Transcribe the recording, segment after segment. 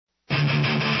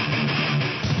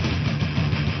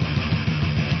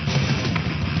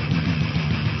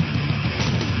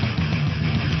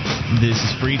This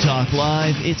is Free Talk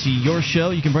Live. It's your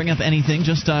show. You can bring up anything.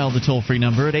 Just dial the toll-free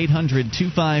number at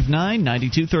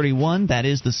 800-259-9231. That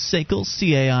is the SACL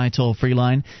CAI toll-free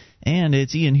line. And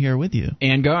it's Ian here with you.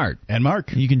 And Gard. And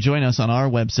Mark. You can join us on our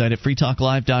website at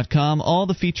freetalklive.com. All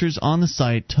the features on the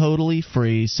site totally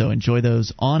free, so enjoy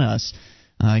those on us.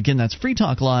 Again, that's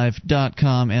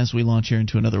freetalklive.com as we launch here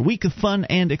into another week of fun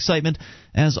and excitement.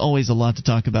 As always, a lot to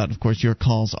talk about. Of course, your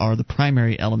calls are the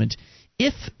primary element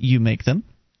if you make them.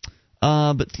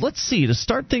 But let's see. To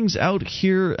start things out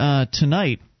here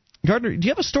tonight, Gardner, do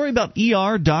you have a story about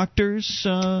ER doctors?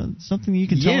 Something you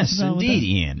can tell us about? Yes, indeed,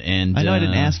 Ian. And I know I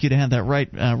didn't ask you to have that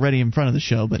ready in front of the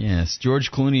show, but yes,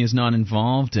 George Clooney is not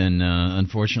involved, and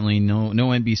unfortunately, no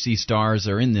NBC stars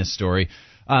are in this story.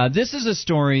 This is a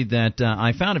story that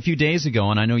I found a few days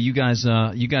ago, and I know you guys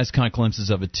caught glimpses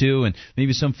of it too, and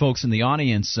maybe some folks in the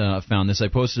audience found this. I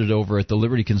posted it over at the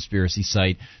Liberty Conspiracy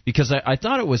site because I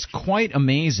thought it was quite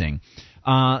amazing.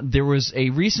 There was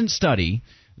a recent study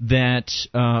that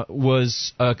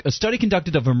was a study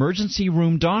conducted of emergency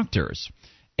room doctors,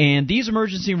 and these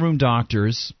emergency room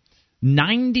doctors,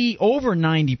 over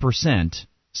 90%,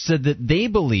 said that they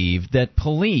believe that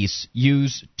police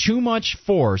use too much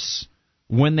force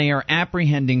when they are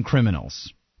apprehending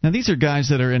criminals. Now, these are guys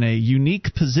that are in a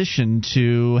unique position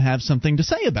to have something to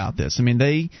say about this. I mean,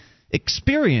 they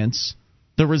experience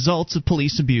the results of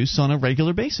police abuse on a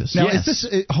regular basis. Now, yes. is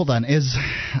this? Hold on.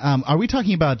 Are we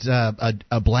talking about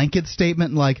a blanket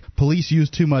statement like police use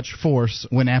too much force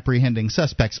when apprehending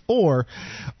suspects, or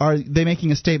are they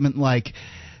making a statement like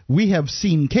we have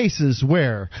seen cases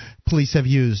where police have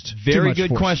used too much Very good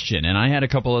force? question, and I had a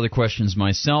couple other questions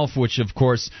myself, which, of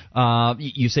course,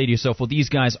 you say to yourself, well, these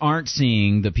guys aren't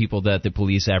seeing the people that the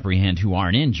police apprehend who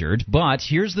aren't injured, but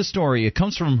here's the story. It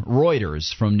comes from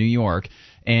Reuters from New York,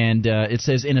 and it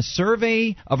says, in a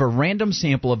survey of a random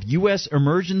sample of U.S.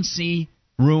 emergency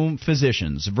room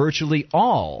physicians, virtually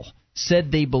all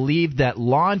said they believe that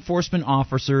law enforcement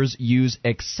officers use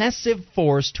excessive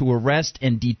force to arrest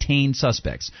and detain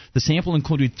suspects. The sample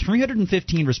included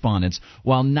 315 respondents,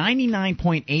 while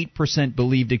 99.8%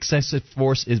 believed excessive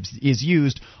force is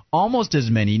used. Almost as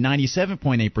many,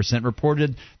 97.8%,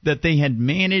 reported that they had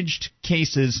managed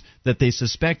cases that they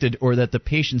suspected or that the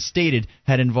patient stated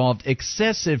had involved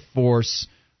excessive force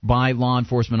by law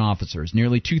enforcement officers.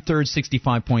 Nearly two-thirds,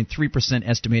 65.3%,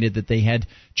 estimated that they had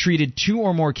treated 2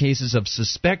 or more cases of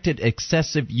suspected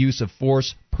excessive use of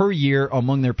force per year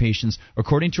among their patients,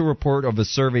 according to a report of a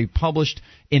survey published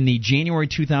in the January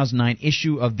 2009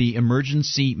 issue of the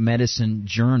Emergency Medicine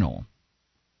Journal.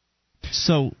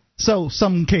 So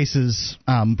some cases,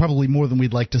 probably more than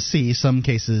we'd like to see. Some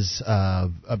cases,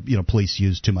 police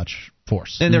use too much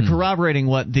force, and they're corroborating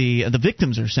what the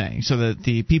victims are saying. So that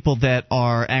the people that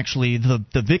are actually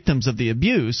the victims of the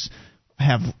abuse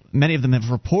many of them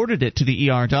have reported it to the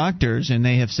ER doctors, and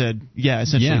they have said,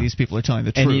 essentially these people are telling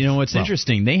the truth. And you know what's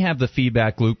interesting? They have the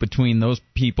feedback loop between those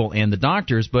people and the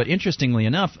doctors, but interestingly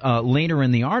enough, later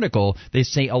in the article, they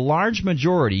say a large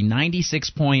majority,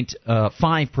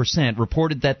 96.5%,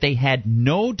 reported that they had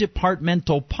no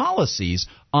departmental policies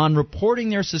on reporting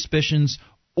their suspicions,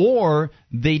 or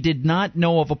they did not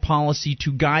know of a policy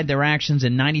to guide their actions,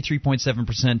 and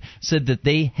 93.7% said that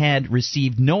they had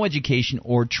received no education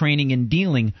or training in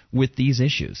dealing with these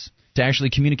issues to actually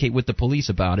communicate with the police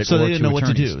about it. So they didn't know attorneys.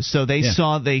 what to do. So they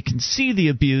they can see the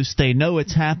abuse, they know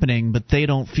it's happening, but they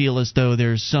don't feel as though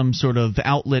there's some sort of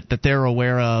outlet that they're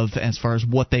aware of as far as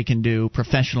what they can do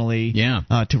professionally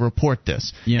to report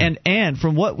this. Yeah. And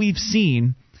from what we've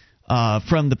seen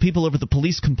from the people over at the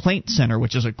Police Complaint Center,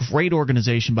 which is a great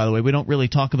organization, by the way. We don't really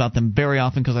talk about them very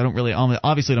often because I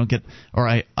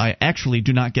actually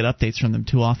do not get updates from them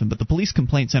too often. But the Police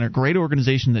Complaint Center, great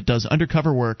organization that does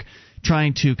undercover work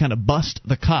trying to kind of bust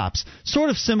the cops, sort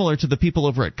of similar to the people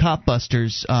over at Cop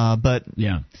Busters, but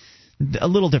a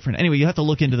little different. Anyway, you have to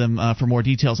look into them for more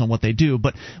details on what they do.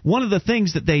 But one of the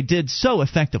things that they did so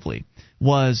effectively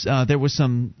was there was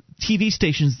some TV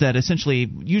stations that essentially,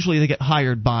 usually they get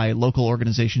hired by local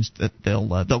organizations that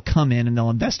they'll come in and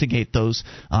they'll investigate those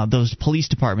police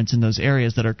departments in those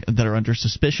areas that are under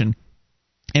suspicion.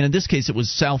 And in this case, it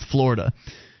was South Florida,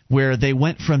 where they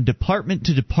went from department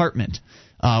to department.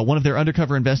 One of their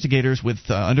undercover investigators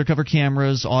with undercover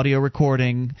cameras, audio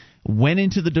recording, went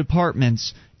into the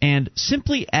departments and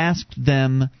simply asked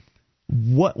them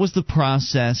what was the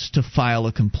process to file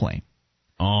a complaint.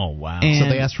 Oh, wow. And so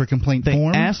they asked for a complaint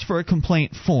form? They asked for a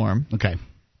complaint form. Okay.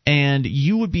 And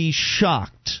you would be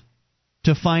shocked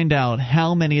to find out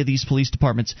how many of these police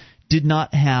departments did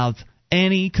not have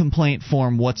any complaint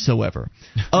form whatsoever.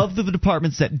 Of the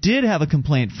departments that did have a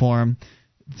complaint form,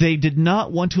 they did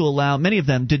not want to allow, many of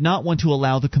them did not want to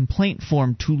allow the complaint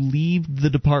form to leave the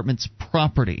department's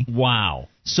property. Wow.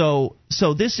 So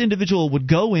this individual would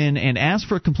go in and ask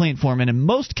for a complaint form, and in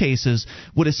most cases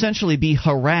would essentially be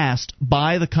harassed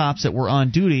by the cops that were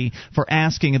on duty for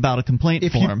asking about a complaint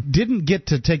form. If you didn't get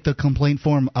to take the complaint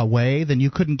form away, then you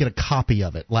couldn't get a copy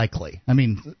of it, likely. I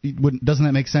mean, doesn't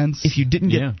that make sense? If you didn't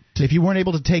get, if you weren't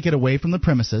able to take it away from the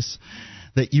premises,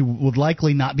 that you would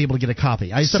likely not be able to get a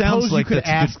copy. I suppose you could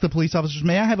ask the police officers,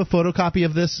 may I have a photocopy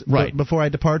of this before I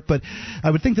depart? But I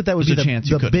would think that would be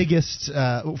the biggest.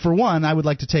 For one, I would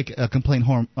like to take a complaint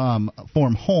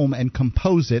form home and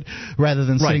compose it rather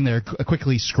than sitting there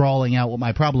quickly scrawling out what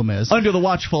my problem is. Under the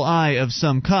watchful eye of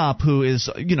some cop who is,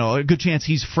 a good chance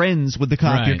he's friends with the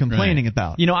cop you're complaining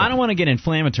about. I don't want to get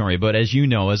inflammatory, but as you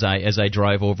know, as I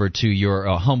drive over to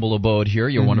your humble abode here,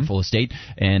 your wonderful estate,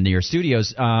 and your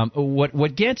studios,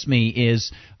 what gets me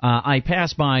is I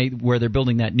pass by where they're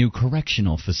building that new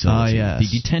correctional facility, the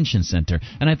detention center,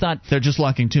 and I thought they're just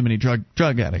locking too many drug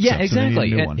addicts. Yeah, up, exactly. So they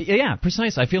need a new one. Yeah,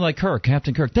 precisely. I feel like Kirk,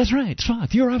 Captain Kirk. That's right,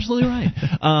 Spock. You're absolutely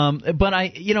right. But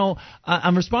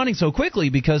I'm responding so quickly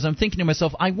because I'm thinking to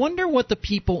myself, I wonder what the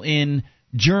people in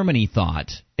Germany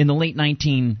thought in the late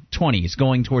 1920s,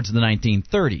 going towards the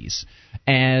 1930s,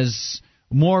 as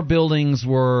more buildings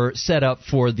were set up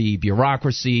for the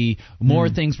bureaucracy, more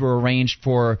things were arranged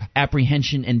for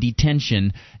apprehension and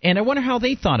detention, and I wonder how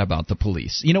they thought about the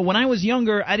police. When I was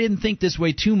younger, I didn't think this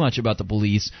way too much about the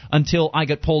police until I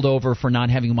got pulled over for not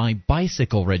having my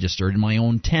bicycle registered in my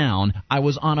own town. I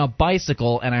was on a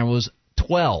bicycle, and I was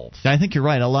 12. I think you're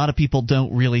right. A lot of people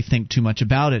don't really think too much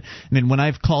about it. I mean, when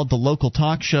I've called the local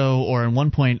talk show, or at one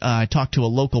point I talked to a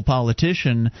local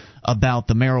politician about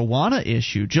the marijuana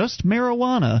issue, just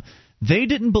marijuana, they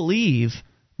didn't believe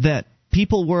that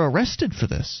people were arrested for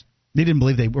this. They didn't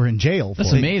believe they were in jail for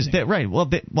That's amazing. Right.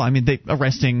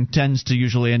 Arresting tends to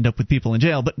usually end up with people in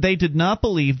jail, but they did not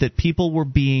believe that people were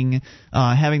being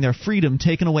having their freedom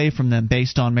taken away from them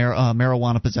based on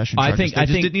marijuana possession charges. I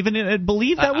think didn't even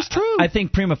believe that was true. I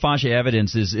think prima facie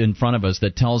evidence is in front of us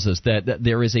that tells us that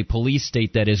there is a police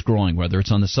state that is growing, whether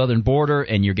it's on the southern border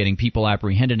and you're getting people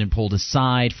apprehended and pulled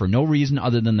aside for no reason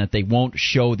other than that they won't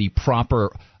show the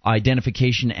proper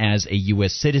identification as a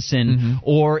U.S. citizen,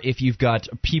 or if you've got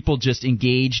people just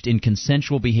engaged in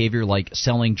consensual behavior like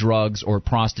selling drugs or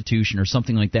prostitution or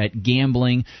something like that,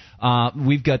 gambling.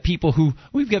 We've got people who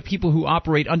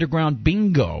operate underground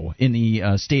bingo in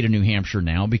the state of New Hampshire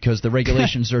now because the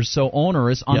regulations are so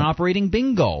onerous on operating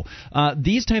bingo.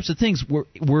 These types of things,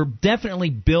 we're definitely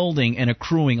building and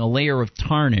accruing a layer of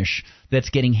tarnish that's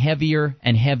getting heavier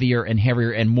and heavier and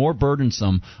heavier and more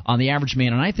burdensome on the average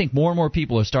man. And I think more and more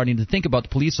people are starting to think about the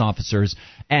police officers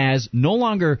as no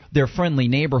longer their friendly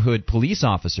neighborhood police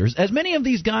officers, as many of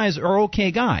these guys are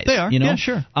okay guys. They are, yeah,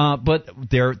 sure. But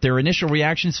their initial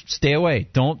reactions, stay away.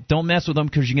 Don't mess with them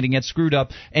because you're going to get screwed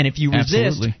up. And if you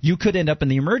resist, you could end up in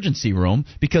the emergency room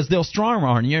because they'll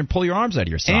strong-arm you and pull your arms out of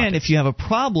your sockets. And if you have a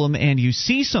problem and you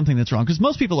see something that's wrong, because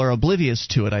most people are oblivious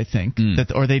to it, I think,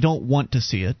 or they don't want to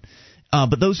see it.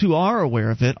 But those who are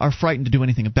aware of it are frightened to do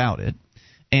anything about it.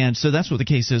 And so that's what the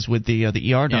case is with the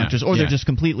ER doctors, or they're just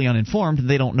completely uninformed.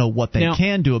 They don't know what they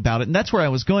can do about it. And that's where I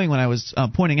was going when I was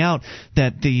pointing out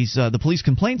that the police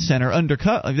complaint center,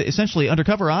 essentially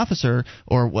undercover officer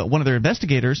or one of their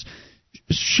investigators,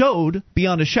 showed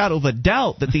beyond a shadow of a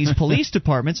doubt that these police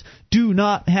departments do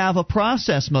not have a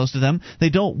process, most of them. They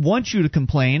don't want you to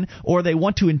complain, or they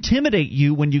want to intimidate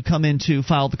you when you come in to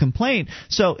file the complaint.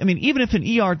 So, I mean, even if an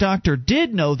ER doctor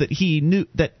did know that he knew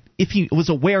that, if he was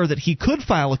aware that he could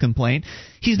file a complaint,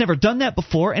 he's never done that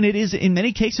before, and it is in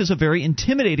many cases a very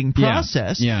intimidating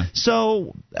process. Yeah.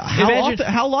 So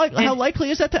how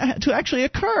likely is that to actually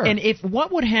occur? And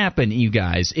what would happen, you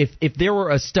guys, if there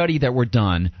were a study that were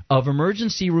done of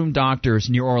emergency room doctors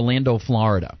near Orlando,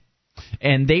 Florida,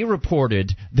 and they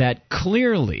reported that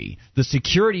clearly the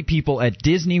security people at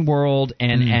Disney World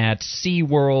and at Sea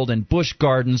World and Busch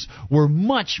Gardens were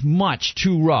much, much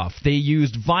too rough. They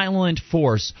used violent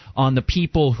force on the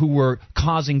people who were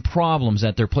causing problems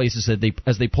at their places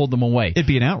as they pulled them away. It'd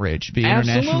be an outrage. It'd be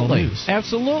international news.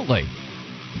 Absolutely.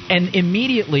 And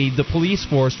immediately the police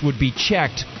force would be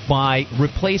checked by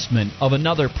replacement of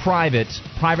another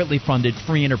privately funded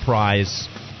free enterprise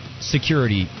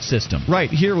security system.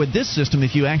 Right. Here with this system,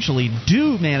 if you actually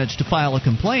do manage to file a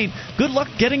complaint, good luck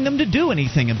getting them to do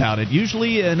anything about it.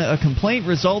 Usually a complaint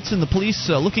results in the police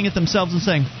looking at themselves and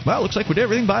saying, well, looks like we did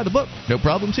everything by the book. No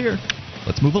problems here.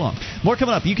 Let's move along. More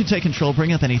coming up. You can take control,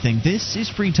 bring up anything. This is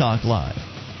Free Talk Live.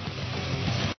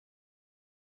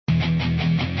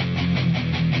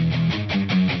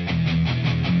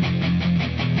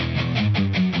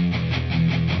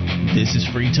 This is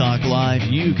Free Talk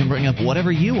Live. You can bring up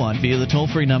whatever you want via the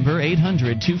toll-free number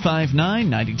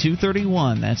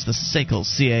 800-259-9231. That's the SACL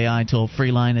CAI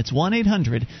toll-free line. It's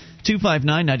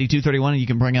 1-800-259-9231, and you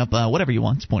can bring up whatever you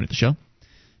want. It's the point of the show.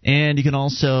 And you can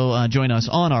also join us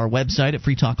on our website at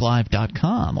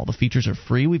freetalklive.com. All the features are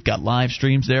free. We've got live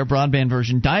streams there, broadband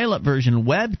version, dial-up version,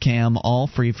 webcam, all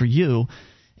free for you.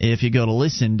 If you go to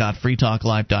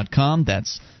listen.freetalklive.com,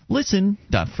 that's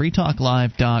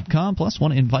listen.freetalklive.com. Plus,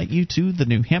 want to invite you to the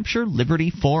New Hampshire Liberty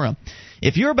Forum.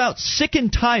 If you're about sick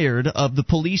and tired of the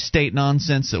police state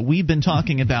nonsense that we've been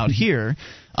talking about here,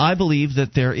 I believe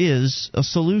that there is a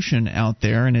solution out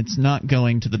there, and it's not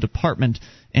going to the department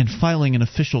and filing an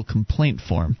official complaint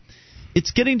form.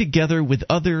 It's getting together with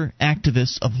other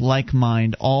activists of like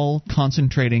mind, all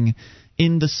concentrating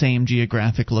in the same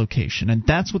geographic location. And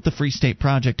that's what the Free State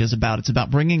Project is about. It's about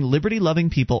bringing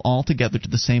liberty-loving people all together to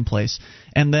the same place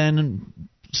and then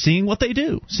seeing what they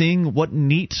do, seeing what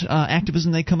neat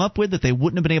activism they come up with that they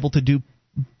wouldn't have been able to do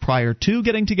prior to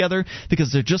getting together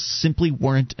because there just simply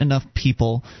weren't enough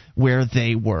people where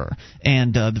they were.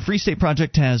 And the Free State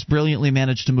Project has brilliantly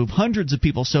managed to move hundreds of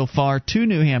people so far to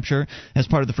New Hampshire as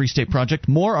part of the Free State Project.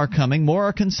 More are coming, more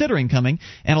are considering coming,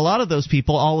 and a lot of those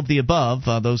people, all of the above,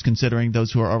 those considering,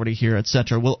 those who are already here,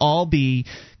 etc., will all be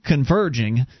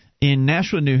converging in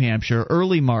Nashua, New Hampshire,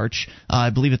 early March.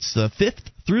 I believe it's the 5th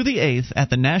through the 8th at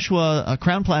the Nashua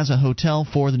Crown Plaza Hotel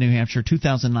for the New Hampshire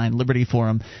 2009 Liberty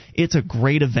Forum. It's a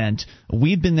great event.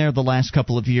 We've been there the last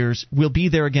couple of years. We'll be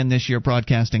there again this year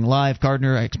broadcasting live.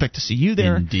 Gardner, I expect to see you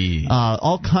there. Indeed.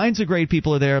 All kinds of great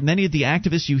people are there. Many of the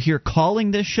activists you hear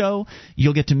calling this show,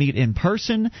 you'll get to meet in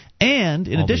person. And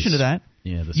in addition to that,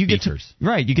 yeah, the you speakers.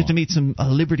 You get to meet some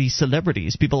Liberty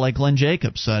celebrities, people like Glenn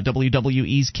Jacobs,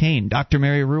 WWE's Kane, Dr.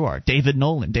 Mary Ruwart, David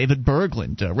Nolan, David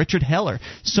Berglund, Richard Heller,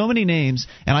 so many names,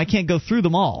 and I can't go through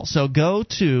them all. So go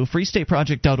to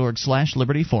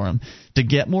freestateproject.org/Liberty Forum to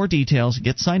get more details,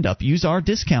 get signed up, use our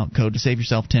discount code to save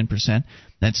yourself 10%.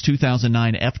 That's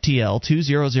 2009 FTL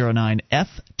 2009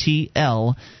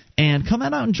 FTL, and come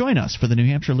on out and join us for the New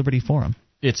Hampshire Liberty Forum.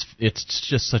 It's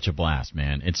just such a blast,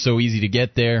 man. It's so easy to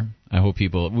get there. I hope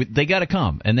people they got to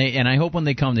come, and I hope when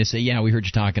they come they say, yeah, we heard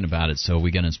you talking about it, so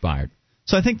we got inspired.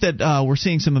 So I think that we're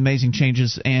seeing some amazing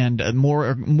changes, and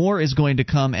more is going to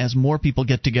come as more people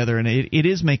get together, and it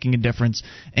is making a difference.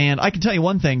 And I can tell you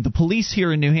one thing: the police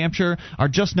here in New Hampshire are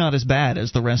just not as bad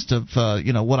as the rest of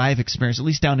what I've experienced. At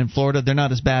least down in Florida, they're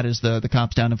not as bad as the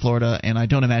cops down in Florida, and I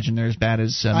don't imagine they're as bad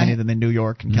as many of them in New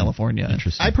York and California.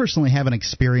 Interesting. I personally haven't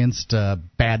experienced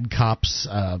bad cops,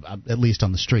 at least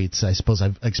on the streets. I suppose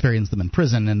I've experienced them in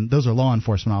prison, and those are law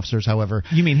enforcement officers. However,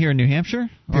 you mean here in New Hampshire,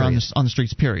 or on the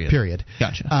streets? Period.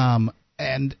 Gotcha.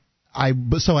 And I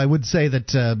would say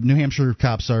that New Hampshire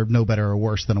cops are no better or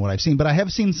worse than what I've seen, but I have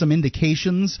seen some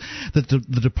indications that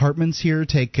the departments here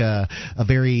take a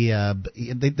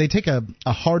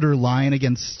harder line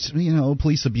against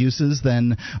police abuses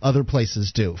than other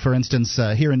places do. For instance,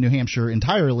 here in New Hampshire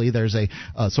entirely, there's a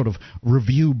sort of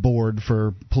review board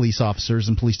for police officers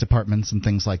and police departments and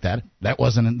things like that.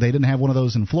 They didn't have one of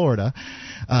those in Florida.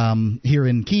 Here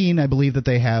in Keene, I believe that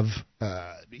they have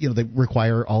they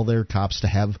require all their cops to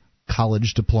have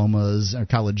college diplomas or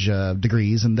college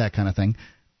degrees and that kind of thing.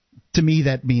 To me,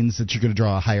 that means that you're going to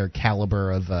draw a higher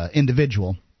caliber of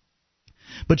individual.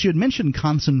 But you had mentioned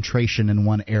concentration in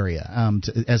one area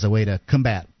as a way to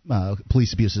combat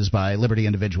police abuses by liberty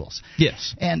individuals.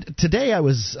 Yes. And today I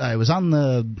was on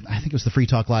I think it was the Free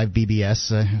Talk Live BBS.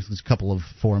 There's a couple of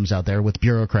forums out there with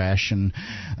Bureaucrash and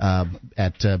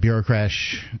at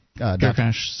Bureaucrash.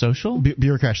 Bureaucrash Social?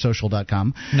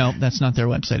 Bureaucrashsocial.com. No, that's not their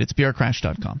website. It's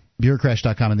bureaucrash.com.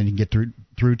 Bureaucrash.com, and then you can get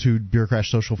through to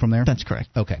Bureaucrash Social from there? That's correct.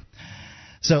 Okay.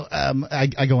 So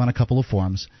I go on a couple of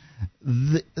forums.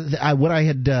 I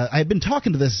had been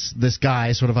talking to this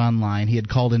guy sort of online. He had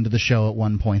called into the show at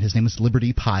one point. His name is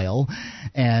Liberty Pyle,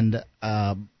 and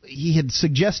he had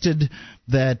suggested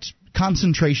that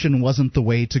concentration wasn't the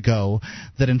way to go,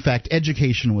 that in fact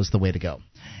education was the way to go.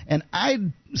 And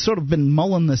I'd sort of been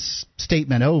mulling this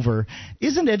statement over.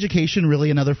 Isn't education really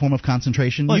another form of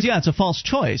concentration? Well, yeah, it's a false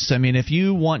choice. I mean, if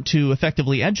you want to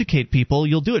effectively educate people,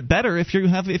 you'll do it better if you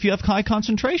have high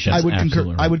concentration. I would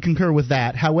concur with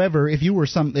that. However, if you were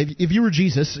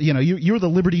Jesus, you're the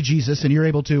Liberty Jesus, and you're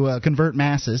able to convert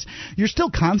masses, you're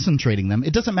still concentrating them.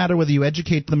 It doesn't matter whether you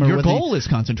educate them or your goal is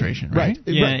concentration, right?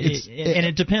 Yeah, and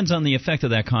it depends on the effect of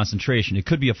that concentration. It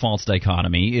could be a false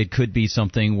dichotomy. It could be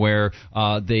something where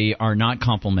they are not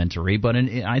complementary, but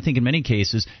I think in many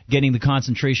cases, getting the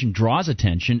concentration draws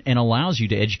attention and allows you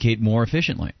to educate more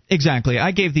efficiently. Exactly.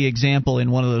 I gave the example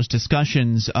in one of those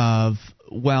discussions of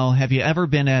well, have you ever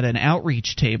been at an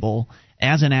outreach table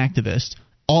as an activist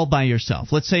all by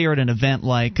yourself? Let's say you're at an event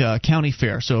like County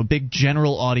Fair, so a big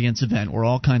general audience event where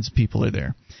all kinds of people are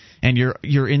there, and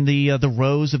you're in the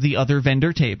rows of the other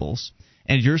vendor tables,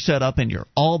 and you're set up and you're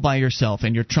all by yourself,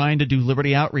 and you're trying to do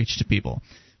liberty outreach to people.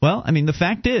 Well, I mean, the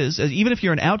fact is, even if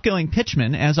you're an outgoing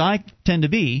pitchman, as I tend to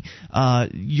be,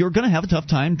 you're going to have a tough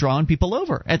time drawing people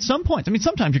over at some point. I mean,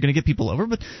 sometimes you're going to get people over,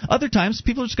 but other times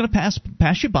people are just going to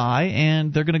pass you by,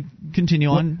 and they're going to continue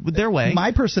on with their way.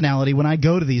 My personality when I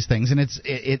go to these things, and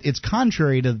it's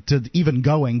contrary to even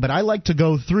going, but I like to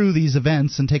go through these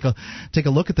events and take a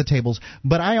look at the tables,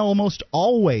 but I almost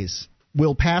always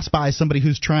will pass by somebody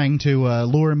who's trying to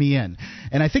lure me in,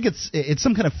 and I think it's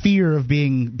some kind of fear of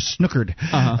being snookered.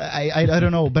 I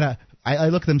don't know, but I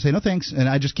look at them and say no thanks, and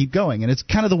I just keep going, and it's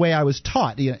kind of the way I was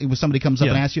taught. It was somebody comes up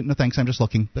and asks you, no thanks, I'm just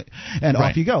looking, and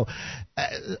off you go.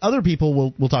 Other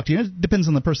people will talk to you. It depends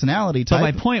on the personality type.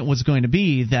 But my point was going to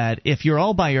be that if you're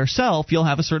all by yourself, you'll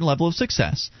have a certain level of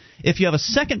success. If you have a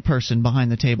second person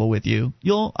behind the table with you,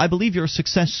 I believe your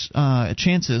success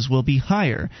chances will be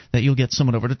higher that you'll get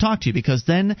someone over to talk to you, because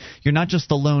then you're not just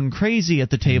the lone crazy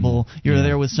at the table, you're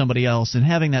there with somebody else, and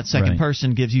having that second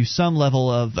person gives you some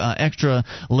level of extra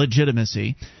legitimacy.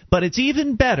 But it's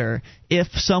even better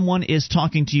if someone is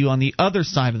talking to you on the other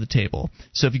side of the table.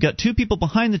 So if you've got two people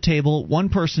behind the table, one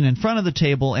person in front of the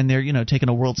table, and they're taking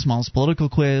a world's smallest political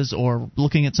quiz or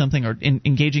looking at something or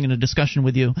engaging in a discussion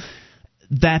with you,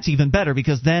 that's even better,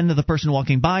 because then the person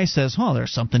walking by says, oh,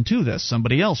 there's something to this.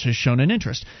 Somebody else has shown an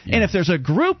interest. Yeah. And if there's a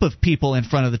group of people in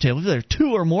front of the table, if there are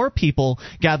two or more people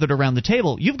gathered around the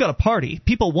table, you've got a party.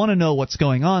 People want to know what's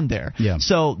going on there. Yeah.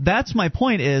 So that's my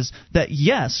point, is that,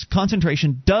 yes,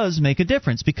 concentration does make a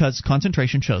difference, because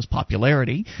concentration shows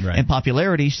popularity, and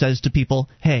popularity says to people,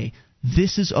 hey,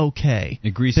 this is okay.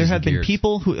 It greases there have the been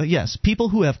gears. people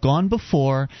who have gone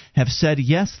before have said,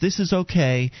 yes, this is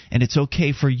okay, and it's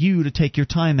okay for you to take your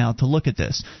time out to look at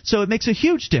this. So it makes a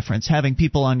huge difference having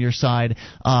people on your side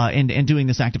and doing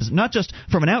this activism, not just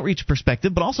from an outreach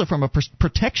perspective, but also from a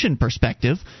protection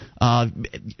perspective.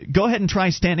 Go ahead and try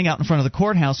standing out in front of the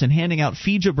courthouse and handing out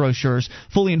FIJA brochures,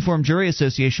 Fully Informed Jury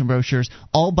Association brochures,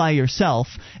 all by yourself,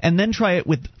 and then try it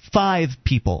with 5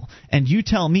 people, and you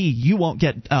tell me you won't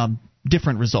get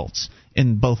different results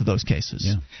in both of those cases.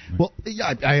 Yeah. Well,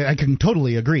 I can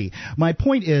totally agree. My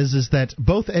point is that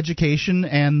both education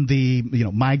and the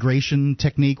migration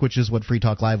technique, which is what Free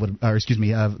Talk Live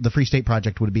the Free State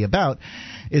Project would be about,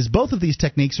 is both of these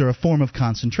techniques are a form of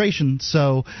concentration.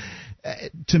 So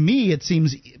to me, it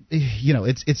seems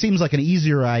it seems like an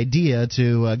easier idea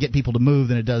to get people to move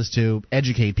than it does to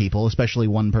educate people, especially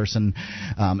one person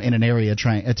in an area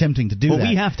attempting to do that. Well,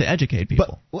 we have to educate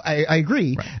people. But I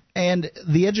agree, right. And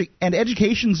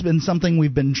education's been something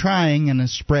we've been trying in a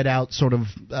spread out sort of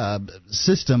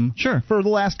system for the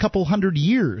last couple hundred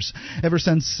years, ever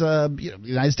since the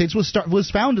United States was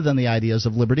founded on the ideas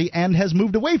of liberty and has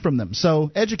moved away from them.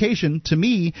 So education, to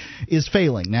me, is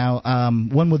failing. Now,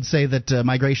 one would say that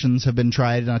migrations have been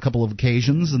tried on a couple of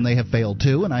occasions, and they have failed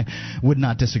too, and I would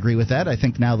not disagree with that. I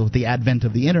think now that with the advent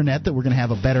of the Internet that we're going to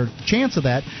have a better chance of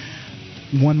that.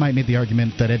 One might make the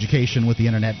argument that education with the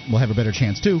Internet will have a better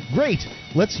chance too. Great!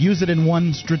 Let's use it in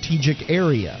one strategic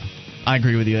area. I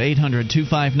agree with you.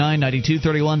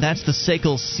 800-259-9231. That's the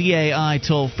SACL CAI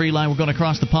toll-free line. We're going to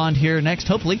cross the pond here next.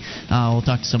 Hopefully, we'll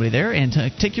talk to somebody there and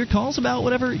take your calls about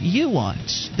whatever you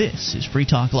want. This is Free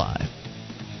Talk Live.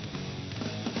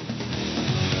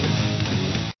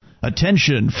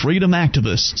 Attention, freedom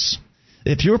activists.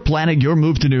 If you're planning your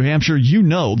move to New Hampshire, you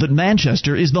know that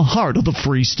Manchester is the heart of the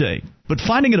Free State. But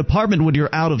finding an apartment when you're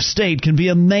out of state can be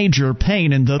a major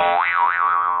pain in the...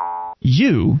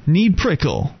 You need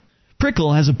Prickle.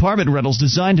 Prickle has apartment rentals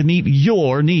designed to meet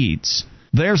your needs.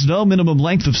 There's no minimum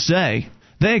length of stay.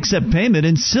 They accept payment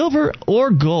in silver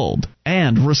or gold.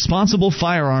 And responsible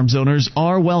firearms owners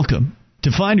are welcome.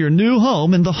 To find your new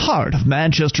home in the heart of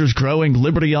Manchester's growing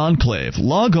Liberty Enclave,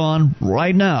 log on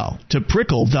right now to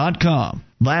Prickle.com.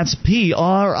 That's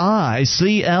PRICL.com.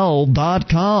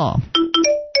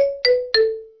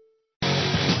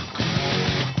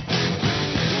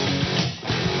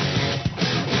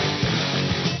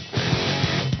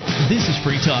 This is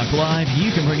Free Talk Live.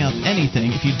 You can bring up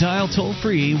anything if you dial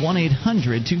toll-free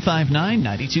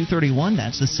 1-800-259-9231.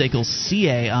 That's the SACL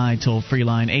CAI toll-free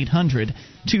line,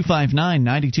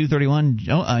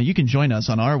 800-259-9231. You can join us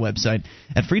on our website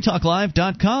at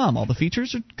freetalklive.com. All the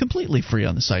features are completely free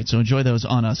on the site, so enjoy those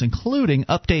on us, including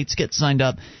updates. Get signed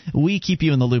up. We keep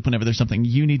you in the loop whenever there's something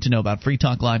you need to know about Free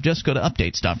Talk Live. Just go to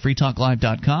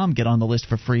updates.freetalklive.com. Get on the list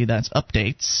for free. That's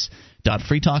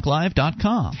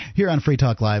updates.freetalklive.com. Here on Free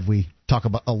Talk Live, we talk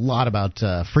about a lot about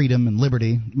freedom and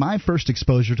liberty. My first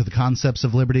exposure to the concepts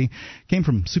of liberty came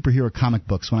from superhero comic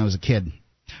books when I was a kid.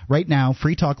 Right now,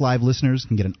 Free Talk Live listeners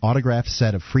can get an autographed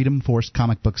set of Freedom Force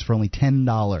comic books for only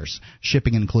 $10,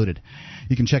 shipping included.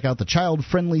 You can check out the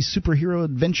child-friendly superhero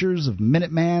adventures of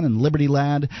Minuteman and Liberty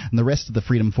Lad and the rest of the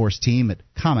Freedom Force team at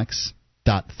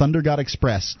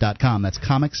comics.thundergodexpress.com. That's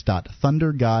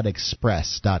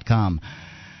comics.thundergodexpress.com.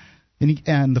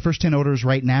 And the first 10 orders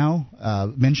right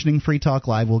now, mentioning Free Talk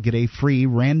Live, will get a free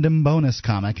random bonus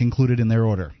comic included in their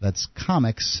order. That's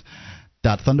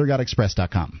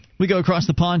comics.thundergodexpress.com. We go across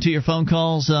the pond to your phone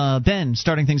calls. Ben,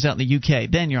 starting things out in the UK.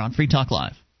 Ben, you're on Free Talk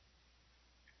Live.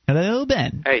 Hello,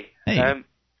 Ben. Hey. Hey.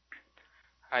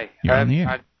 Hi. You're on the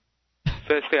air.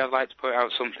 Firstly, I'd like to point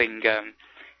out something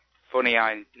funny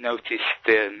I noticed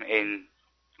in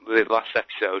the last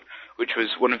episode, which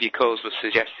was one of your calls was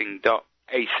suggesting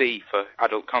 .ac for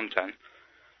adult content.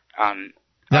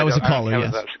 That was a caller, I don't know yes.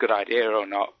 if that's a good idea or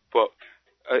not, but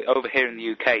over here in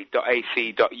the UK,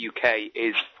 .ac.uk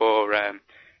is for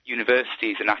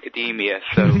universities and academia,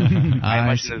 so I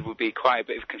imagine there would be quite a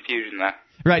bit of confusion there.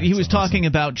 Right, he was talking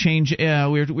about change. We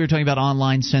were talking about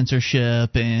online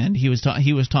censorship, and he was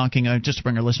talking just to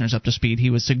bring our listeners up to speed. He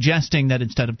was suggesting that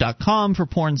instead of .com for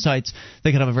porn sites,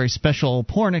 they could have a very special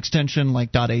porn extension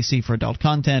like .ac for adult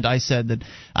content. I said that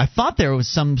I thought there was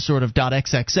some sort of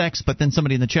 .xxx, but then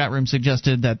somebody in the chat room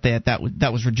suggested that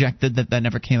that was rejected, that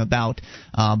never came about.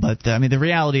 But I mean, the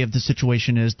reality of the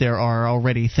situation is there are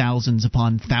already thousands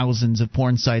upon thousands of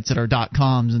porn sites that are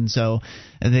 .coms, and so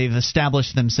they've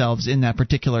established themselves in that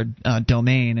particular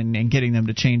domain, and getting them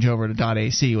to change over to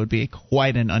 .ac would be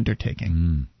quite an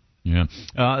undertaking. Yeah.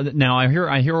 Now I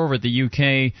hear over at the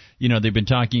UK, they've been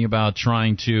talking about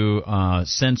trying to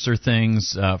censor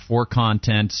things for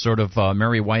content. Sort of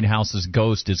Mary Whitehouse's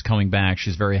ghost is coming back.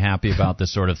 She's very happy about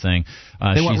this sort of thing.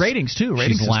 They want ratings too.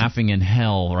 She's laughing in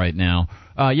hell right now.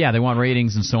 Yeah, they want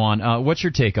ratings and so on. What's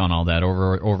your take on all that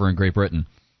over in Great Britain?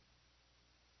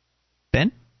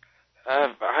 Ben?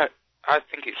 I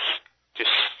think it's just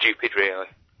stupid, really.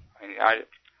 I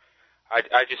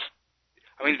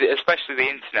mean, especially the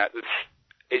internet.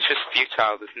 It's just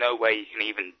futile. There's no way you can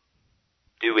even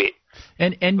do it.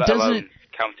 And let doesn't alone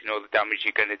counting all the damage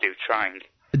you're going to do trying.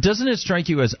 Doesn't it strike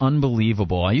you as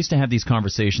unbelievable? I used to have these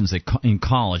conversations in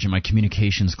college in my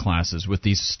communications classes with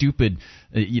these stupid,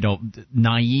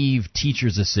 naive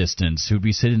teacher's assistants who'd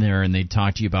be sitting there and they'd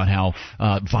talk to you about how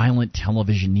violent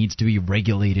television needs to be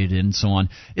regulated and so on.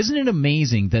 Isn't it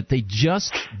amazing that they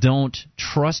just don't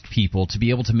trust people to be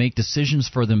able to make decisions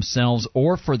for themselves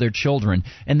or for their children,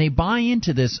 and they buy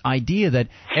into this idea that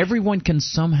everyone can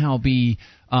somehow be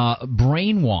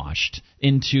brainwashed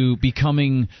into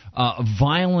becoming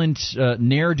violent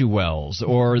ne'er-do-wells,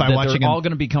 or that they're all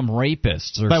going to become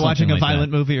rapists, or by watching a like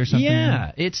violent movie or something.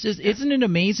 Yeah, it's just, isn't it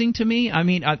amazing to me? I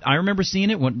mean, I remember seeing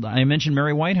it when I mentioned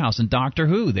Mary Whitehouse and Doctor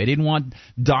Who. They didn't want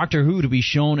Doctor Who to be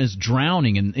shown as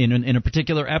drowning in a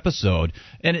particular episode,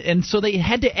 and so they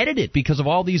had to edit it because of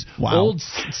all these old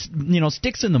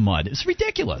sticks in the mud. It's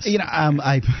ridiculous.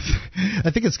 I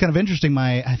think it's kind of interesting.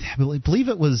 I believe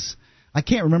it was, I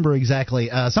can't remember exactly.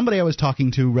 Somebody I was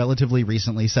talking to relatively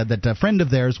recently said that a friend of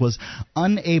theirs was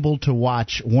unable to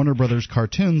watch Warner Brothers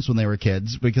cartoons when they were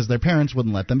kids because their parents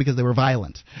wouldn't let them because they were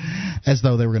violent, as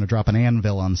though they were going to drop an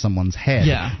anvil on someone's head.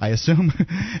 Yeah. I assume.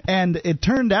 And it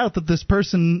turned out that this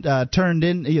person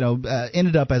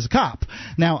ended up as a cop.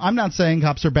 Now, I'm not saying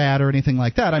cops are bad or anything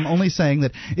like that. I'm only saying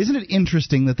that isn't it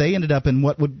interesting that they ended up in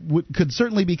what could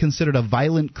certainly be considered a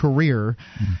violent career,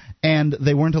 and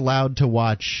they weren't allowed to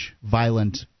watch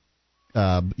violent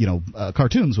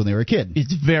cartoons when they were a kid.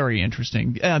 It's very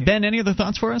interesting. Ben, any other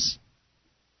thoughts for us?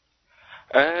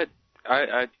 I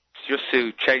just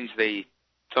to change the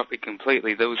topic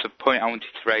completely, there was a point I wanted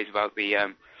to raise about the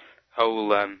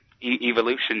whole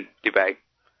evolution debate.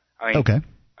 I mean, okay.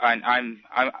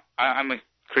 I'm a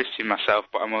Christian myself,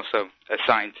 but I'm also a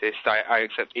scientist. I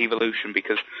accept evolution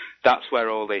because that's where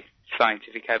all the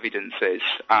scientific evidence is.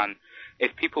 And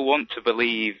if people want to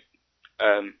believe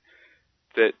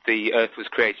that the Earth was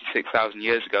created 6,000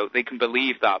 years ago, they can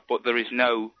believe that, but there is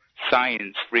no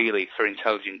science really for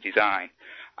intelligent design.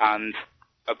 And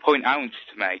a point I wanted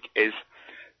to make is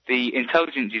the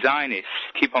intelligent designists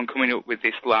keep on coming up with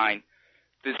this line: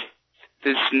 there's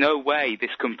no way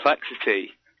this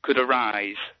complexity could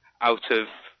arise out of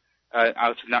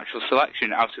natural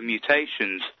selection, out of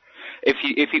mutations.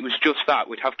 If it was just that,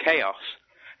 we'd have chaos.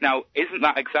 Now, isn't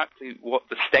that exactly what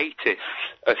the statists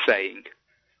are saying?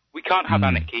 We can't have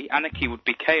anarchy. Anarchy would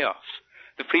be chaos.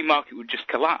 The free market would just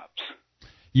collapse.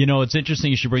 It's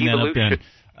interesting you should bring that up, Ben.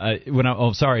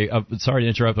 sorry to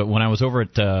interrupt, but when I was over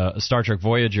at Star Trek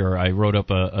Voyager, I wrote up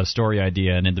a story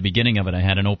idea, and at the beginning of it, I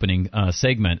had an opening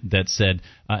segment that said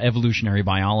evolutionary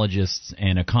biologists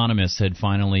and economists had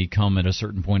finally come at a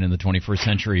certain point in the 21st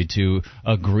century to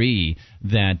agree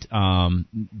that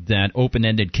that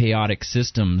open-ended chaotic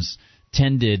systems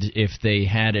tended, if they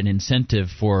had an incentive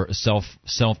for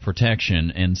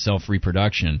self-protection and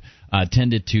self-reproduction,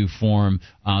 tended to form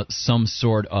some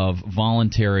sort of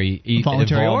voluntary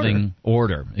evolving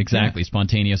order. Exactly, yeah.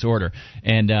 Spontaneous order.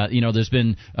 And there's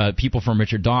been people from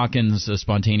Richard Dawkins,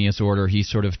 spontaneous order. He's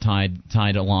sort of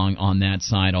tied along on that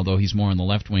side, although he's more on the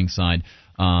left-wing side.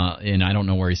 And I don't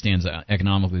know where he stands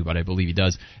economically, but I believe he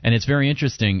does. And it's very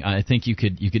interesting. I think you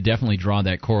could definitely draw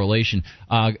that correlation.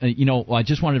 I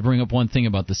just wanted to bring up one thing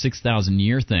about the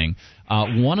 6,000-year thing.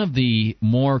 One of the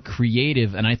more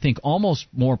creative and I think almost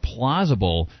more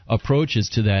plausible approaches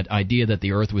to that idea that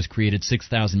the Earth was created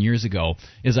 6,000 years ago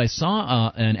is I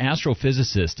saw an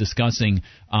astrophysicist discussing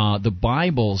the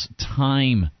Bible's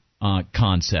time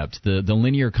concept, the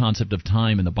linear concept of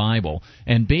time in the Bible.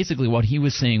 And basically what he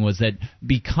was saying was that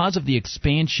because of the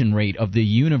expansion rate of the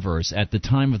universe at the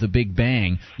time of the Big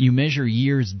Bang, you measure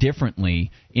years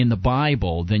differently in the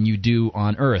Bible than you do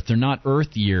on Earth. They're not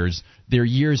Earth years. They're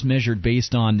years measured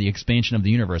based on the expansion of the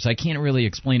universe. I can't really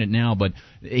explain it now, but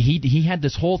he had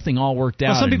this whole thing all worked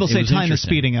out. Well, some people say time is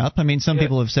speeding up. I mean, some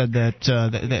people have said that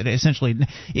essentially,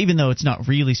 even though it's not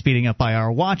really speeding up by our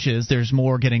watches, there's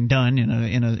more getting done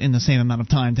in the same amount of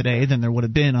time today than there would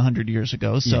have been 100 years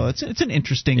ago. So it's an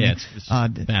interesting, it's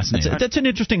fascinating. That's an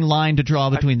interesting line to draw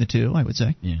between the two, I would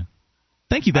say. Yeah.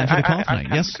 Thank you, Ben, for the call tonight.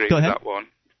 Yes, go ahead. That one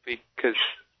because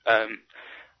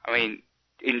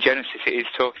in Genesis it is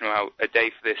talking about a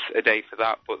day for this, a day for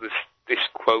that, but there's this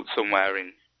quote somewhere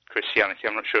in Christianity,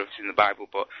 I'm not sure if it's in the Bible,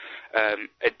 but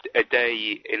a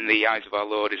day in the eyes of our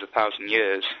Lord is 1,000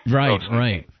 years.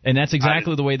 Right. And that's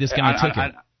exactly the way this guy took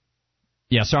it.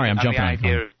 Yeah, sorry, I'm jumping on. The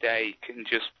idea of day can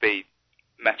just be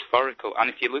metaphorical. And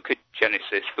if you look at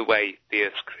Genesis, the way the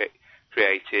Earth's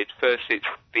created, first it's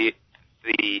the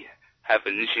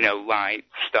heavens, light,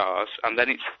 stars, and then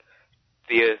it's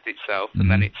the Earth itself, and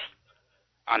then it's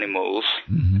animals,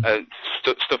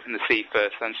 stuff in the sea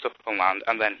first, then stuff on land,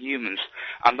 and then humans.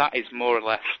 And that is more or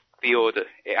less the order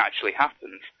it actually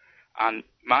happens. And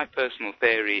my personal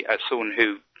theory, as someone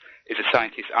who is a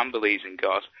scientist and believes in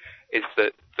God, is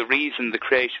that the reason the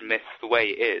creation myth the way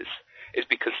it is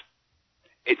because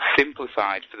it's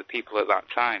simplified for the people at that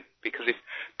time. Because if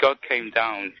God came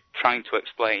down trying to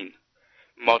explain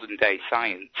modern-day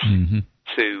science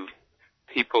to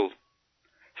people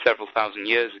several thousand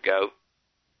years ago,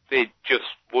 they just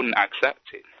wouldn't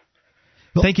accept it.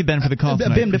 Well, thank you, Ben, for the call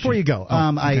tonight. Ben, before you go,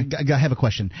 I have a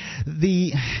question.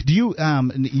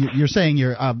 You're saying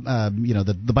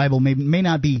the Bible may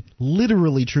not be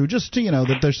literally true, just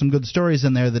that there's some good stories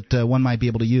in there that one might be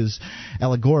able to use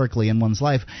allegorically in one's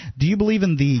life. Do you believe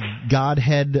in the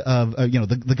Godhead of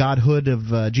the Godhood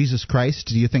of Jesus Christ?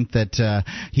 Do you think that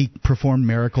he performed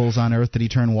miracles on earth, that he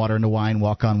turned water into wine,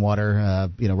 walk on water,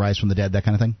 rise from the dead, that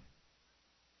kind of thing?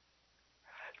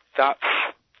 That's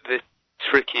the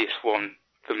trickiest one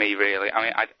for me, really. I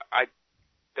mean, I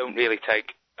don't really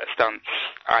take a stance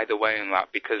either way on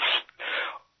that, because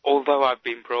although I've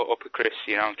been brought up a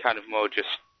Christian, I'm kind of more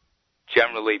just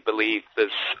generally believe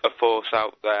there's a force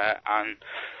out there, and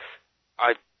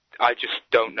I just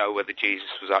don't know whether Jesus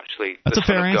was actually the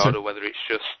Son of God or whether it's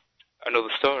just another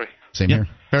story. Same here.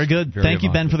 Very good. Thank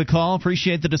you, Ben, for the call.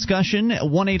 Appreciate the discussion.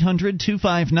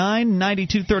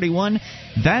 1-800-259-9231.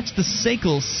 That's the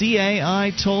SACL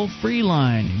CAI toll-free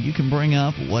line. You can bring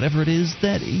up whatever it is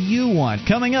that you want.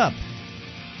 Coming up,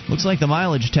 looks like the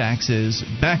mileage tax is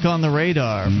back on the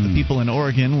radar for the people in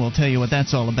Oregon. We'll tell you what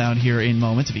that's all about here in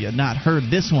moments. If you had not heard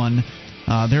this one,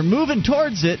 they're moving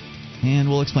towards it, and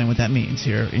we'll explain what that means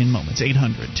here in moments.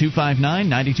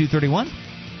 800-259-9231.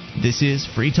 This is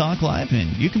Free Talk Live,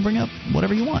 and you can bring up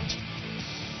whatever you want.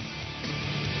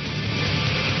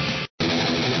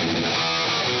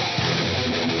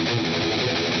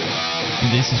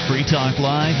 This is Free Talk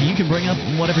Live. You can bring up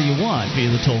whatever you want via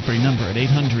the toll-free number at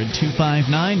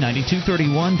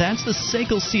 800-259-9231. That's the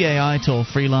SACL CAI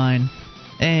toll-free line.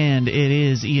 And it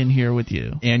is Ian here with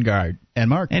you. And Guard. And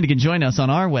Mark. And you can join us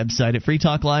on our website at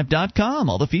freetalklive.com.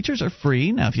 All the features are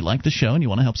free. Now, if you like the show and you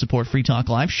want to help support Free Talk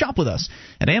Live, shop with us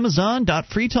at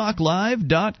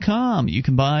amazon.freetalklive.com. You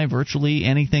can buy virtually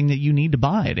anything that you need to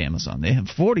buy at Amazon. They have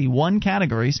 41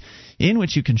 categories in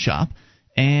which you can shop.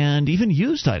 and even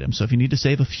used items. So if you need to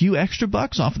save a few extra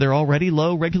bucks off their already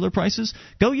low regular prices,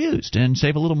 go used and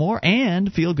save a little more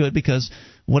and feel good because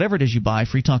whatever it is you buy,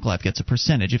 Free Talk Live gets a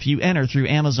percentage if you enter through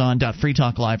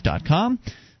Amazon.freetalklive.com.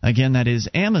 Again, that is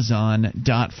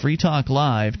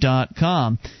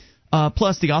Amazon.freetalklive.com.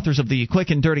 Plus, the authors of the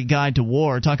Quick and Dirty Guide to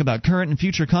War talk about current and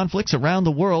future conflicts around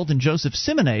the world, and Joseph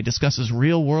Simonet discusses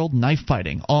real-world knife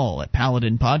fighting, all at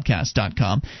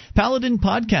PaladinPodcast.com.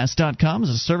 PaladinPodcast.com is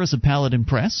a service of Paladin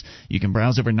Press. You can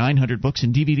browse over 900 books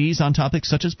and DVDs on topics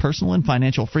such as personal and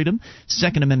financial freedom,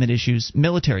 Second Amendment issues,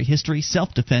 military history,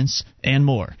 self-defense, and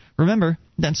more. Remember,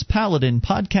 that's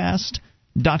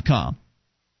PaladinPodcast.com.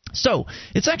 So,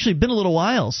 it's actually been a little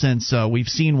while since we've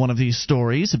seen one of these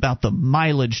stories about the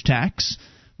mileage tax,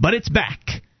 but it's back.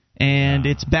 And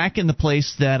it's back in the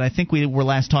place that I think we were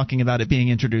last talking about it being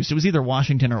introduced. It was either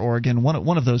Washington or Oregon.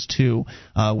 One of those two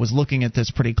was looking at this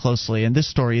pretty closely. And this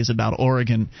story is about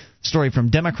Oregon. Story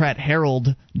from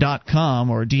DemocratHerald.com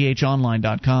or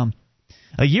DHOnline.com.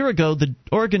 A year ago, the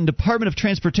Oregon Department of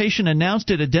Transportation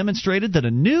announced it had demonstrated that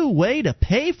a new way to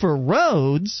pay for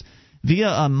roads via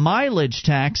a mileage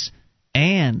tax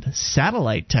and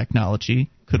satellite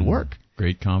technology could work.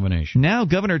 Great combination. Now,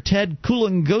 Governor Ted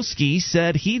Kulongoski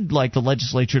said he'd like the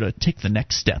legislature to take the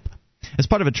next step. As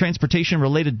part of a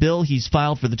transportation-related bill he's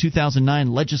filed for the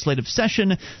 2009 legislative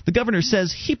session, the governor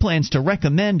says he plans to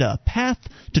recommend a path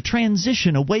to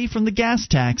transition away from the gas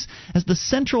tax as the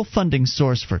central funding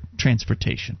source for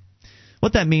transportation.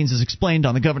 What that means is explained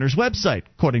on the governor's website.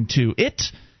 According to it,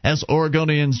 as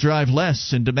Oregonians drive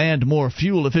less and demand more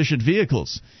fuel-efficient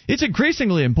vehicles, it's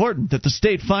increasingly important that the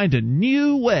state find a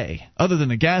new way, other than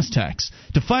a gas tax,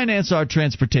 to finance our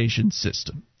transportation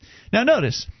system. Now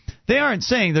notice, they aren't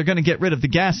saying they're going to get rid of the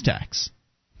gas tax.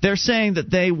 They're saying that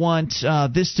they want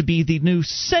this to be the new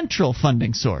central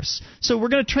funding source. So we're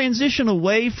going to transition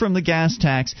away from the gas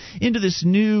tax into this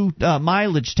new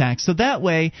mileage tax, so that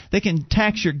way they can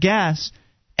tax your gas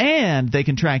and they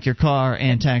can track your car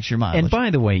and tax your mileage. And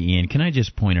by the way, Ian, can I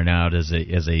just point it out as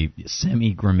a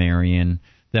semi-grammarian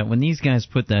that when these guys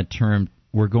put that term,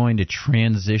 we're going to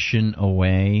transition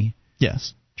away.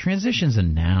 Yes. Transition's a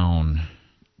noun.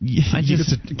 Can't you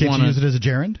use it as a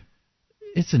gerund?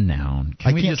 It's a noun.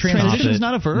 Transition is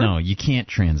not a verb? No, you can't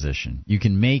transition. You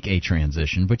can make a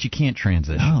transition, but you can't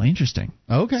transition. Oh, interesting.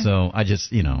 Okay. So I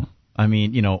just, I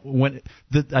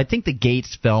think the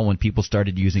gates fell when people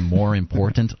started using more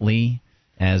importantly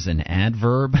as an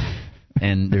adverb,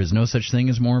 and there's no such thing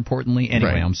as more importantly.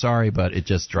 Anyway, right. I'm sorry, but it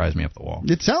just drives me up the wall.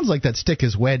 It sounds like that stick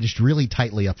is wedged really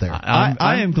tightly up there.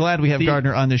 I am glad we have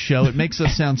Gardner on this show. It makes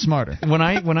us sound smarter. When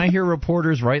I hear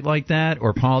reporters write like that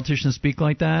or politicians speak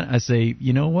like that, I say,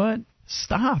 you know what?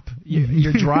 Stop!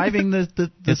 You're driving the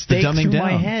stake through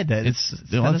my head. It's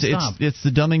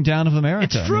the dumbing down of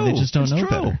America. It's true. They just don't know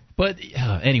better. But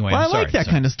anyway, I like that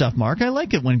kind of stuff, Mark. I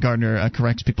like it when Gardner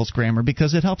corrects people's grammar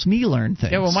because it helps me learn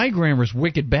things. Yeah, well, my grammar's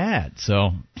wicked bad,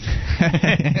 so.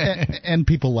 And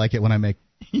people like it when I make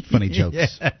funny jokes.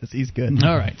 Yes, he's good.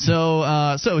 All right,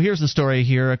 so here's the story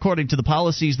here. According to the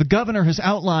policies the governor has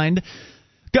outlined,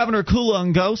 Governor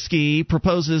Kulongoski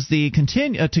proposes to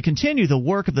continue the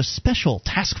work of the special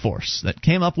task force that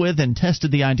came up with and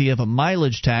tested the idea of a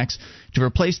mileage tax to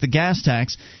replace the gas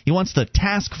tax. He wants the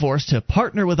task force to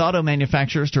partner with auto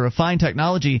manufacturers to refine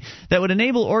technology that would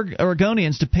enable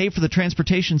Oregonians to pay for the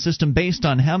transportation system based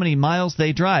on how many miles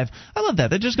they drive. I love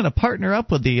that. They're just going to partner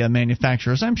up with the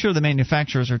manufacturers. I'm sure the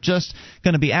manufacturers are just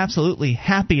going to be absolutely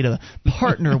happy to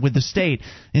partner with the state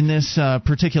in this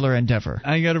particular endeavor.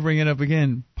 I got to bring it up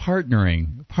again.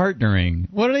 Partnering.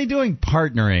 What are they doing?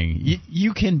 Partnering.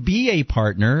 You can be a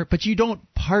partner, but you don't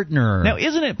partner. Now,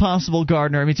 isn't it possible,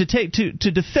 Gardner? I mean,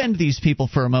 to defend these people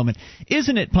for a moment,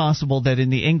 isn't it possible that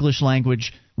in the English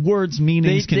language, words'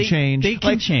 meanings can change? They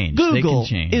can change. Google they can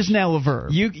change. is now a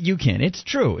verb. You can. It's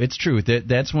true. It's true.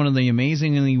 That's one of the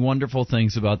amazingly wonderful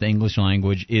things about the English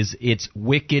language is it's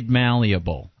wicked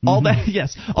malleable. All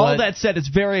that said, it's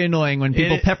very annoying when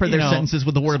people pepper their sentences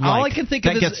with the word like. All I can think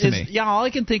of all I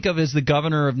can think of is the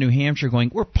governor of New Hampshire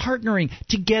going, "We're partnering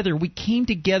together. We came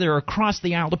together across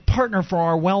the aisle to partner for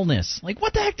our wellness." Like,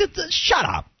 what the heck? Shut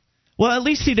up. Well, at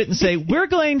least he didn't say, we're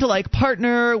going to,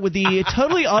 partner with the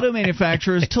totally auto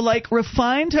manufacturers to,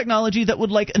 refine technology that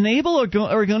would, enable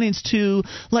Oregonians to,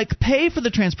 pay for the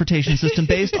transportation system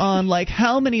based on,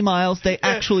 how many miles they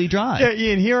actually drive. Yeah,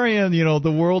 Ian, here I am,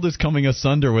 the world is coming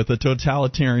asunder with a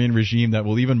totalitarian regime that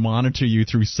will even monitor you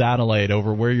through satellite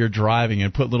over where you're driving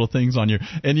and put little things on you.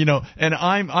 And, and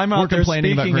I'm out there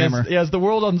complaining speaking about grammar. As the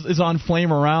world is on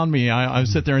flame around me, I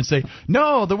sit there and say,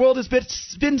 no, the world has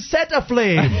been set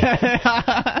aflame.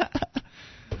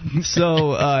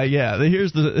 So,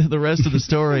 here's the rest of the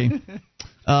story.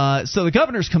 So the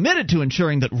governor's committed to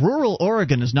ensuring that rural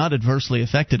Oregon is not adversely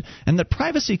affected and that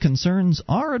privacy concerns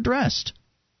are addressed.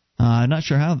 I'm not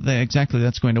sure how exactly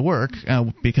that's going to work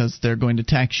because they're going to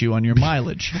tax you on your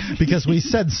mileage. Because we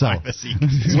said so.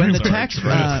 When the tax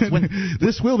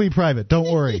this will be private.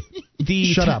 Don't worry.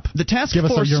 Shut up. The task Give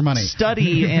us force your money.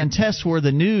 study and tests were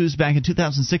the news back in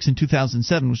 2006 and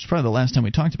 2007, which is probably the last time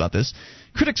we talked about this.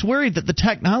 Critics worried that the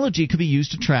technology could be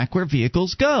used to track where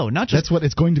vehicles go. That's what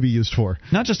it's going to be used for.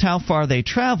 Not just how far they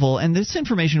travel, and this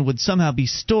information would somehow be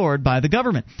stored by the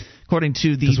government. According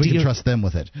to the because we can trust them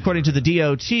with it. According to the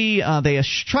DOT, they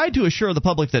tried to assure the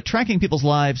public that tracking people's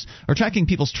lives or tracking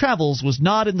people's travels was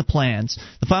not in the plans.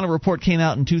 The final report came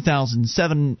out in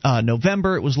 2007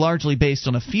 November. It was largely based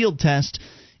on a field test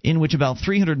in which about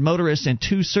 300 motorists and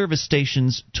 2 service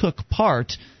stations took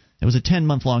part. It was a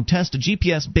 10-month-long test. A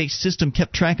GPS-based system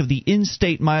kept track of the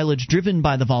in-state mileage driven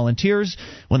by the volunteers.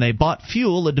 When they bought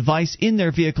fuel, a device in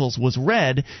their vehicles was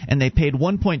read, and they paid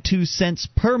 1.2 cents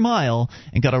per mile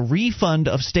and got a refund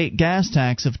of state gas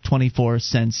tax of 24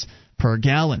 cents per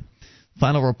gallon.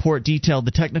 Final report detailed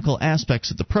the technical aspects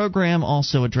of the program,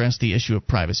 also addressed the issue of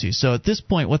privacy. So at this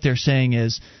point, what they're saying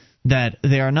is that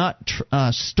they are not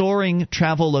storing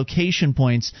travel location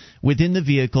points within the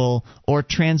vehicle or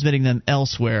transmitting them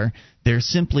elsewhere. They're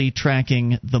simply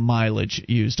tracking the mileage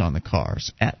used on the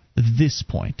cars at this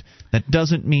point. That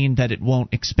doesn't mean that it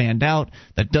won't expand out.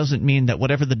 That doesn't mean that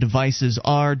whatever the devices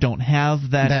are don't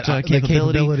have that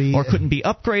capability or couldn't be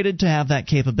upgraded to have that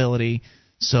capability.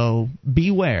 So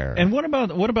beware. And what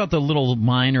about the little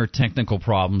minor technical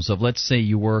problems of, let's say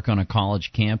you work on a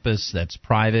college campus that's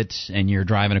private and you're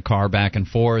driving a car back and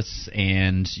forth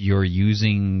and you're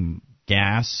using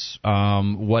gas?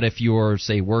 What if you're,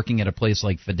 say, working at a place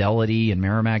like Fidelity in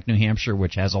Merrimack, New Hampshire,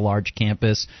 which has a large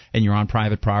campus, and you're on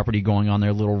private property going on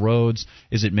their little roads?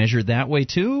 Is it measured that way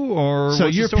too, or so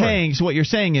you're paying? So what you're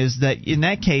saying is that in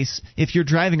that case, if you're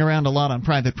driving around a lot on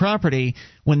private property,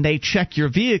 when they check your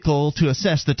vehicle to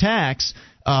assess the tax,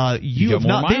 you have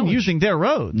not been using their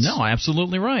roads. No,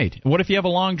 absolutely right. What if you have a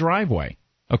long driveway?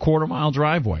 A quarter-mile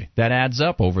driveway. That adds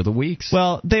up over the weeks.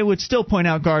 Well, they would still point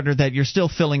out, Gardner, that you're still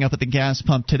filling up at the gas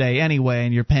pump today anyway,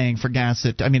 and you're paying for gas.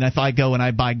 If I go and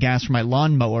I buy gas for my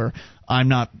lawnmower, I'm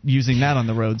not using that on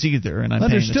the roads either, and I'm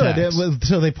paying the tax.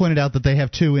 So they pointed out that they have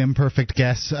 2 imperfect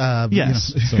gas.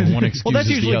 Yes. So one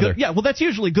excuses the other. Good. Yeah, well, that's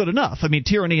usually good enough. I mean,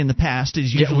 tyranny in the past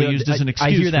is usually used as an excuse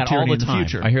I hear that for tyranny all the time. in the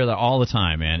future. I hear that all the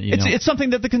time, man. It's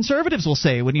something that the conservatives will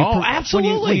say when you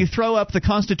absolutely. When you throw up the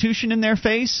Constitution in their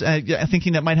face,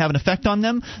 thinking that might have an effect on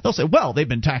them. They'll say, "Well, they've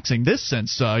been taxing this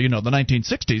since the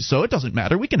 1960s, so it doesn't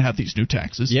matter. We can have these new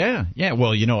taxes." Yeah.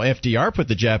 Well, FDR put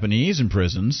the Japanese in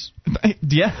prisons.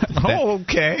 Yeah. Oh,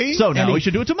 okay. So now we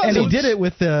should do it to Muslims. And he did it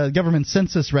with government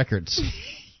census records.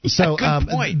 So good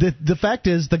point. The fact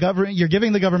is, you're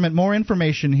giving the government more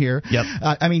information here. Yep.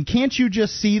 Can't you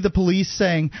just see the police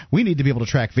saying we need to be able to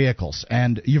track vehicles,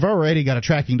 and you've already got a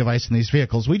tracking device in these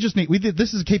vehicles.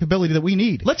 This is a capability that we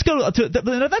need. Let's go to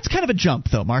that's kind of a jump,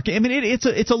 though, Mark. I mean,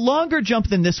 it's a longer jump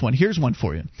than this one. Here's one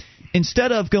for you.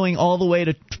 Instead of going all the way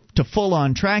to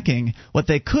full-on tracking, what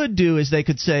they could do is they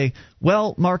could say,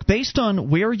 well, Mark, based on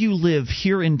where you live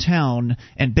here in town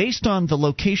and based on the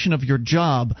location of your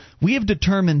job, we have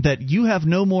determined that you have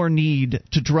no more need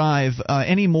to drive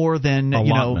any more than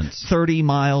 30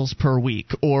 miles per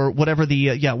week or whatever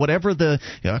the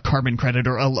carbon credit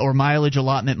or mileage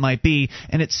allotment might be.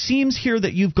 And it seems here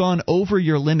that you've gone over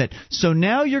your limit. So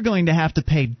now you're going to have to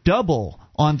pay double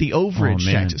on the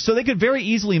overage taxes. So they could very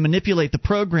easily manipulate the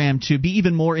program to be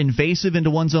even more invasive into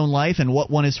one's own life and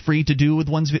what one is free to do with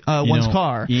one's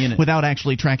car, Ian, without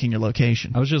actually tracking your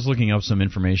location. I was just looking up some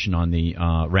information on the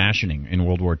rationing in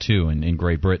World War II in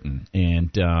Great Britain, and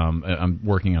I'm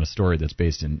working on a story that's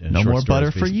based in no more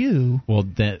butter for you. Well,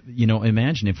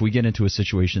 imagine if we get into a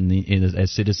situation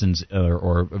as citizens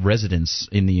or residents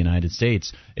in the United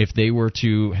States, if they were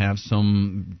to have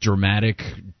some dramatic,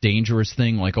 dangerous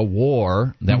thing like a war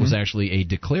that was actually a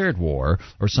declared war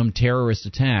or some terrorist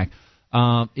attack,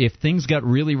 if things got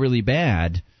really, really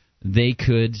bad, they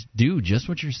could do just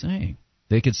what you're saying.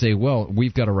 They could say, well,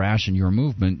 we've got to ration your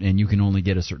movement, and you can only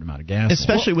get a certain amount of gas.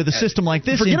 Especially with a system like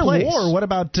this in place. Forget a war. What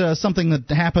about something that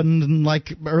happened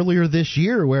like earlier this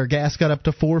year where gas got up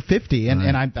to $4.50,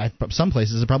 and some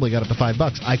places it probably got up to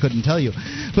 $5. I couldn't tell you.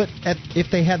 But if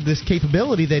they had this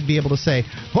capability, they'd be able to say,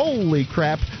 holy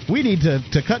crap, we need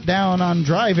to cut down on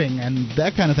driving and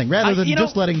that kind of thing. Rather than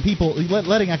just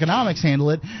letting economics handle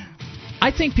it,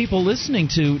 I think people listening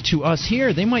to us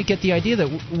here, they might get the idea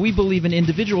that we believe in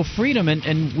individual freedom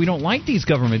and we don't like these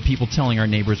government people telling our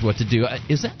neighbors what to do.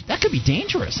 That could be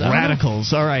dangerous.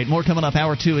 Radicals. All right, more coming up.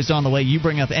 Hour 2 is on the way. You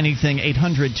bring up anything,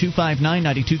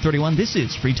 800-259-9231. This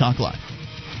is Free Talk Live.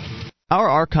 Our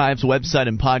archives, website,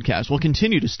 and podcast will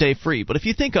continue to stay free, but if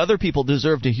you think other people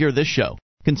deserve to hear this show,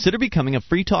 consider becoming a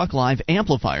Free Talk Live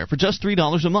amplifier for just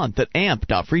 $3 a month at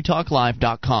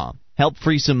amp.freetalklive.com. Help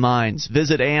free some minds.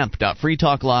 Visit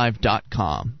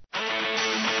amp.freetalklive.com.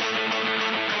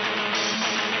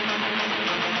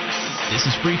 This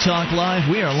is Free Talk Live.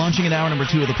 We are launching at hour number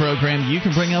 2 of the program. You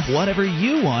can bring up whatever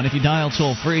you want if you dial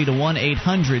toll-free to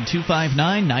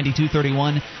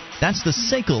 1-800-259-9231. That's the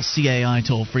SACL CAI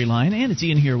toll-free line. And it's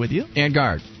Ian here with you. And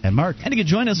Guard. And Mark. And you can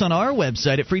join us on our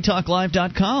website at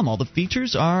freetalklive.com. All the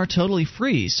features are totally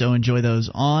free, so enjoy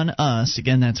those on us.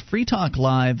 Again, that's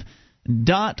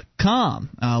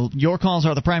freetalklive.com. Your calls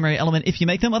are the primary element if you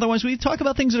make them. Otherwise, we talk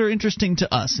about things that are interesting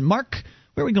to us. Mark,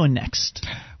 where are we going next?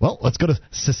 Well, let's go to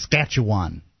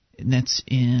Saskatchewan. And that's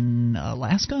in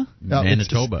Alaska?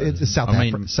 Manitoba. It's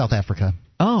South Africa.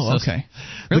 Oh, okay.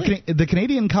 Really? The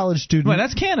Canadian college student... Wait,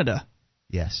 that's Canada.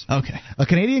 Yes. Okay. A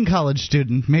Canadian college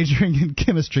student majoring in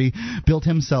chemistry built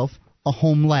himself a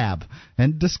home lab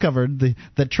and discovered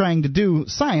that trying to do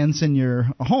science in your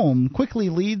home quickly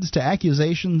leads to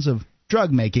accusations of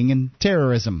drug making and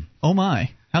terrorism. Oh,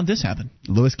 my. How'd this happen?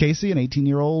 Louis Casey, an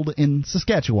 18-year-old in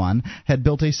Saskatchewan, had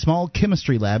built a small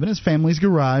chemistry lab in his family's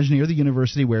garage near the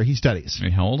university where he studies.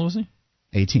 How old was he?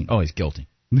 18. Oh, he's guilty.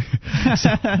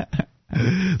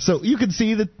 So you could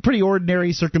see the pretty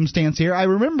ordinary circumstance here. I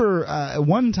remember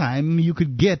one time you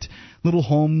could get little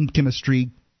home chemistry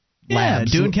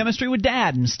labs. Doing chemistry with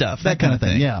Dad and stuff. That kind of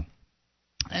thing, yeah.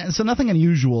 And so nothing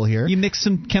unusual here. You mix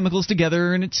some chemicals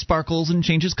together and it sparkles and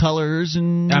changes colors.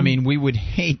 And I mean, we would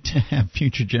hate to have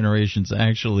future generations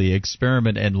actually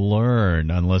experiment and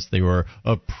learn unless they were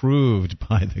approved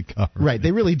by the government. Right,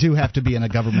 they really do have to be in a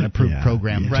government-approved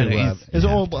program. Yeah. Right.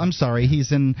 I'm sorry,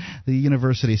 he's in the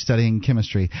university studying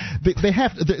chemistry. They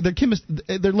have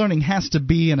their learning has to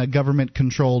be in a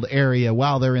government-controlled area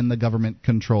while they're in the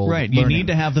government-controlled. Right, you need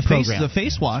to have the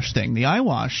face wash thing, the eye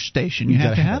wash station. You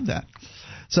have to have that.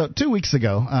 So 2 weeks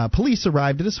ago, police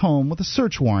arrived at his home with a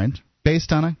search warrant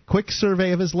based on a quick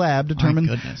survey of his lab, determined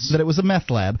that it was a meth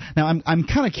lab. Now, I'm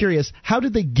kind of curious, how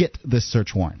did they get this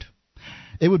search warrant?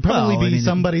 It would probably be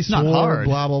somebody swore,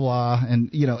 blah, blah, blah, and,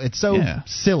 it's so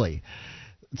silly.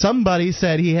 Somebody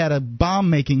said he had a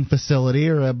bomb-making facility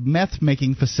or a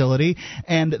meth-making facility,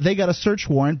 and they got a search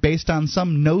warrant based on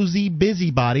some nosy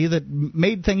busybody that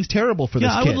made things terrible for this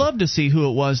kid. Yeah, I would love to see who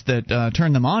it was that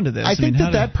turned them on to this. I think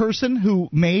that person who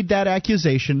made that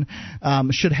accusation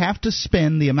should have to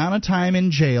spend the amount of time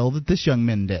in jail that this young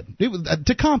man did. It was,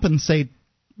 to compensate,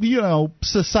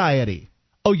 society.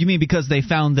 Oh, you mean because they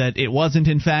found that it wasn't,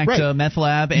 in fact, a meth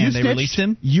lab and they released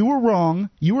him? You were wrong.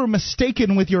 You were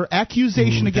mistaken with your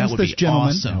accusation against this gentleman.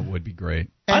 Awesome. That would be great.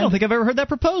 I don't think I've ever heard that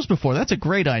proposed before. That's a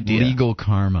great idea. Legal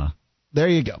karma. There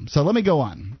you go. So let me go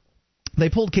on. They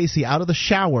pulled Casey out of the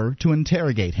shower to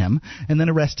interrogate him and then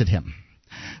arrested him.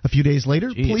 A few days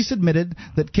later, police admitted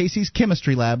that Casey's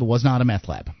chemistry lab was not a meth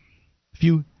lab. A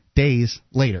few days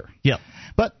later. Yep.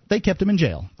 But they kept him in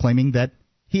jail, claiming that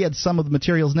he had some of the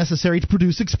materials necessary to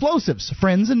produce explosives.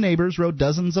 Friends and neighbors wrote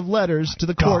dozens of letters to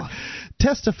the court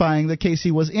testifying that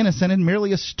Casey was innocent and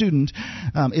merely a student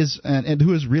and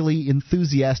who is really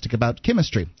enthusiastic about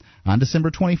chemistry. On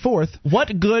December 24th...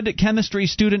 What good chemistry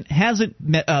student hasn't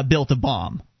built a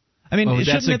bomb? I mean,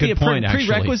 shouldn't it be a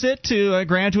prerequisite to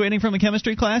graduating from a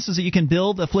chemistry class is that you can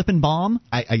build a flippin' bomb?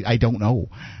 I don't know.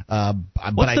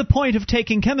 What's the point of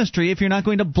taking chemistry if you're not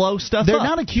going to blow stuff up? They're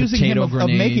not accusing him of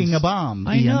making a bomb.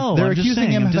 I know. They're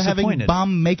accusing him of having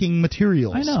bomb-making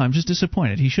materials. I know. I'm just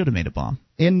disappointed. He should have made a bomb.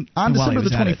 On December the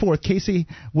 24th, Casey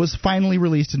was finally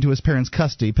released into his parents'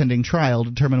 custody pending trial to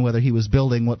determine whether he was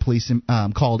building what police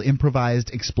called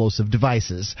improvised explosive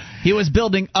devices. He was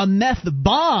building a meth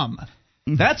bomb.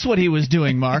 That's what he was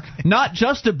doing, Mark. Not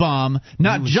just a bomb,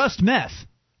 not just meth,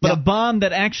 but a bomb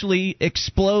that actually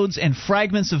explodes and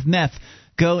fragments of meth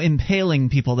go impaling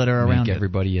people that are around it. Make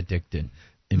everybody addicted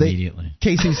immediately.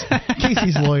 Casey's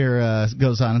lawyer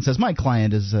goes on and says, my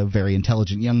client is a very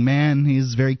intelligent young man.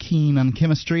 He's very keen on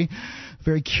chemistry,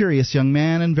 very curious young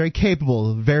man, and very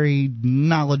capable, very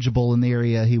knowledgeable in the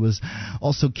area. He was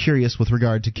also curious with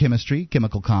regard to chemistry,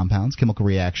 chemical compounds, chemical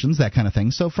reactions, that kind of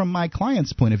thing. So from my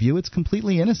client's point of view, it's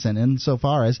completely innocent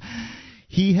insofar as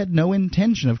he had no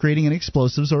intention of creating any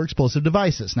explosives or explosive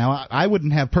devices. Now, I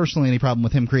wouldn't have personally any problem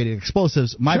with him creating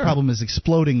explosives. My problem is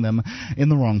exploding them in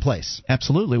the wrong place.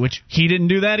 Absolutely, which he didn't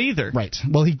do that either. Right.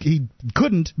 Well, he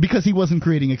couldn't because he wasn't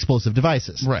creating explosive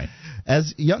devices. Right.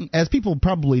 As people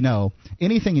probably know,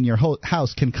 anything in your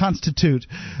house can constitute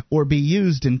or be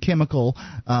used in chemical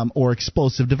or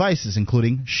explosive devices,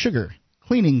 including sugar,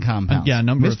 cleaning compounds, a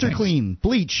number of things. Mr. Clean,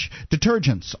 bleach,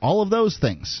 detergents, all of those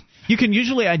things. You can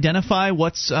usually identify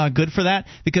what's good for that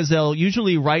because they'll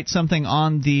usually write something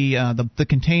on the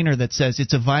container that says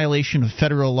it's a violation of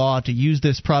federal law to use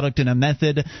this product in a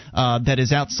method that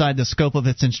is outside the scope of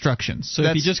its instructions. So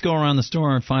if you just go around the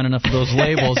store and find enough of those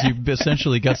labels, you've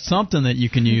essentially got something that you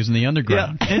can use in the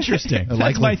underground. Yeah. Interesting.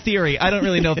 That's my theory. I don't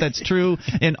really know if that's true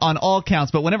on all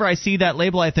counts, but whenever I see that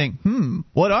label, I think,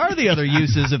 what are the other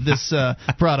uses of this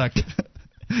product?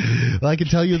 Well, I can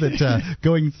tell you that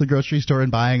going to the grocery store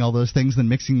and buying all those things and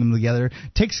mixing them together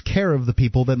takes care of the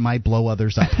people that might blow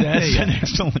others up. That's an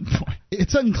excellent point.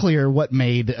 It's unclear what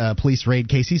made police raid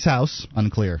Casey's house.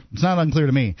 Unclear. It's not unclear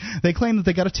to me. They claim that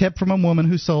they got a tip from a woman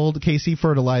who sold Casey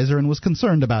fertilizer and was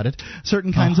concerned about it.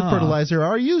 Certain kinds of fertilizer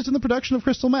are used in the production of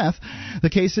crystal meth. The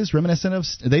case is reminiscent of...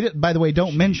 by the way,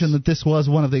 don't mention that this was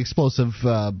one of the explosive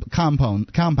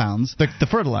compounds. The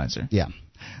fertilizer. Yeah.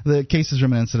 The case is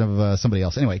reminiscent of somebody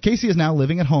else. Anyway, Casey is now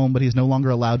living at home, but he is no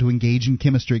longer allowed to engage in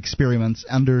chemistry experiments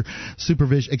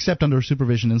except under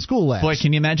supervision in school labs. Boy,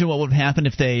 can you imagine what would happen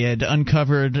if they had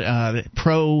uncovered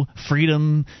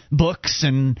pro-freedom books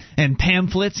and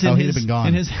pamphlets in he'd have been gone.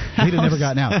 In his house? He'd have never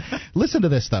gotten out. Listen to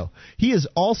this, though. He is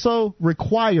also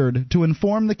required to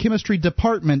inform the chemistry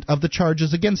department of the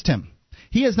charges against him.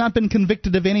 He has not been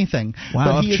convicted of anything.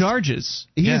 Wow, of charges.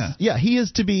 He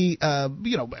is to be,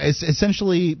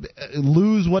 essentially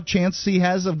lose what chance he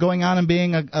has of going on and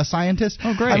being a scientist.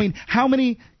 Oh, great. I mean, how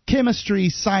many chemistry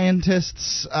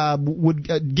scientists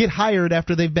would get hired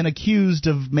after they've been accused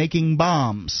of making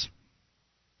bombs?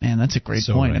 Man, that's a great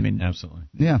point. Right. I mean, absolutely.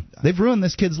 Yeah, they've ruined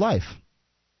this kid's life.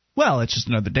 Well, it's just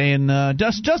another day in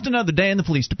just another day in the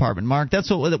police department, Mark.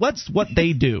 That's what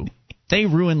they do. They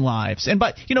ruin lives. And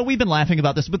we've been laughing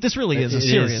about this, but this really is a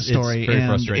serious story. It's very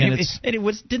frustrating. And it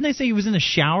was. Didn't they say he was in the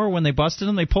shower when they busted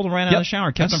him? They pulled him right out of the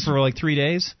shower, kept him for like 3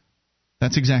 days.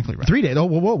 That's exactly right. 3 days. Oh,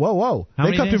 whoa!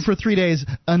 They kept him for 3 days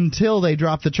until they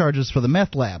dropped the charges for the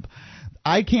meth lab.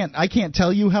 I can't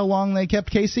tell you how long they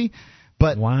kept Casey.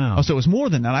 But wow! Oh, so it was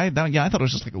more than that. I thought it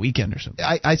was just like a weekend or something.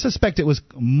 I suspect it was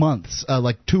months,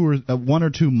 like 1 or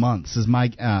 2 months is my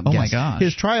guess. Oh my gosh!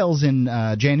 His trial's in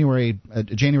January the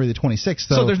 26th.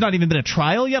 So there's not even been a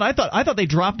trial yet. I thought they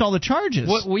dropped all the charges.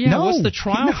 What's the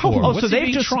trial for? Oh, what's so he they've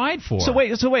being just tried for? So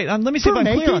wait. Let me see if I'm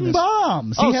clear on this.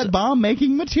 Bombs. He had bomb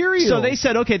making material. So they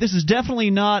said, okay, this is definitely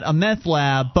not a meth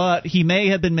lab, but he may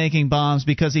have been making bombs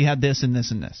because he had this and this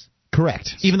and this.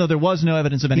 Correct. Even though there was no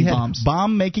evidence of any bombs.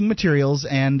 Bomb-making materials,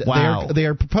 and they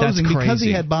are proposing, because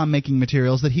he had bomb-making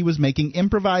materials, that he was making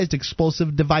improvised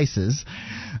explosive devices,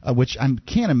 which I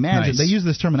can't imagine. Nice. They use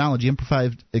this terminology,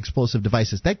 improvised explosive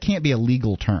devices. That can't be a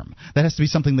legal term. That has to be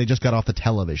something they just got off the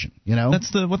television, you know?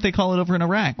 That's what they call it over in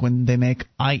Iraq when they make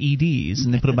IEDs,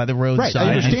 and they put them by the roadside. Right,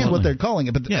 I understand what they're calling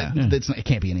it, but it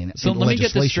can't be any So let me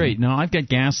get this straight. Now, I've got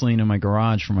gasoline in my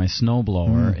garage for my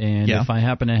snowblower, and if I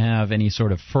happen to have any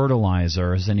sort of fertilizer,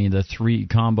 any of the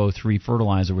combo 3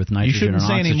 fertilizer with nitrogen and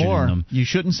oxygen in them. You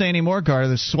shouldn't say any more, Gar.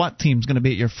 The SWAT team's going to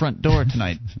be at your front door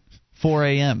tonight, 4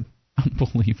 a.m.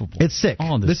 Unbelievable. It's sick.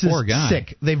 Oh, this poor is guy.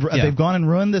 Sick. They've gone and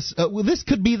ruined this. This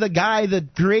could be the guy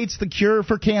that creates the cure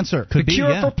for cancer. The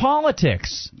cure for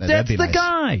politics. That's the nice.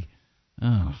 Guy.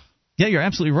 Oh. Yeah, you're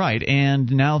absolutely right.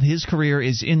 And now his career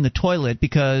is in the toilet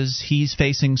because he's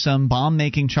facing some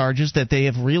bomb-making charges that they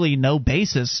have really no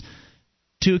basis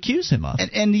to accuse him of.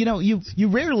 And you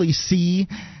rarely see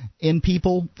in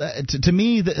people, to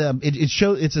me,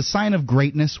 it's a sign of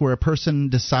greatness where a person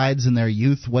decides in their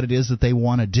youth what it is that they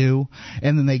want to do,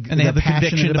 and then they have the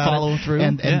conviction to follow through.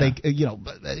 And they,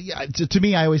 to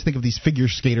me, I always think of these figure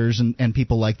skaters and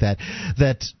people like that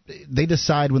they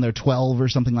decide when they're 12 or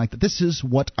something like that, this is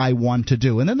what I want to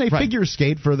do, and then they figure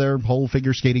skate for their whole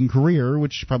figure skating career,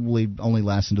 which probably only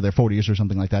lasts into their 40s or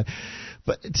something like that.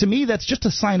 But to me, that's just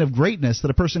a sign of greatness that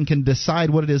a person can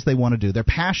decide what it is they want to do. They're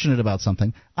passionate about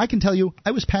something. I can tell you, I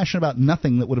was passionate about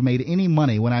nothing that would have made any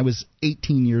money when I was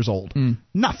 18 years old.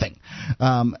 Nothing.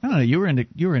 I don't know. You were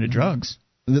into drugs.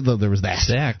 There was that.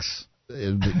 Sex.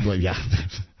 Well, yeah.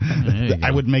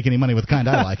 I wouldn't make any money with the kind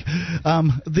I like.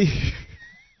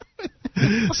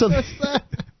 So that's that.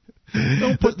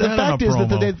 The fact is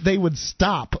that they would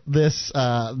stop this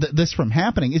from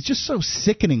happening. It's just so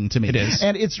sickening to me. It is,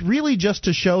 and it's really just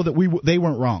to show that they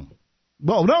weren't wrong.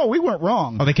 Well, no, we weren't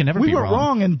wrong. Oh, they can never be wrong. We were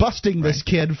wrong in busting this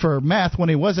kid for meth when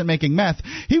he wasn't making meth.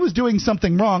 He was doing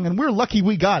something wrong, and we're lucky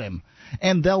we got him.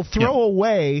 And they'll throw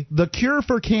away the cure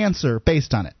for cancer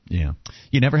based on it. Yeah.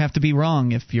 You never have to be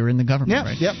wrong if you're in the government,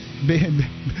 right? Yep.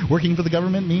 Working for the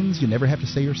government means you never have to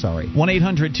say you're sorry.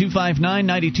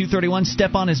 1-800-259-9231.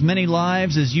 Step on as many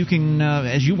lives as you can,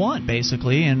 as you want,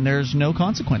 basically, and there's no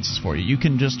consequences for you. You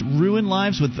can just ruin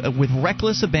lives with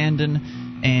reckless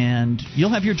abandon, and you'll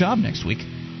have your job next week.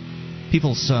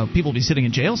 People will be sitting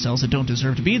in jail cells that don't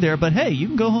deserve to be there, but hey, you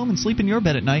can go home and sleep in your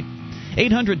bed at night.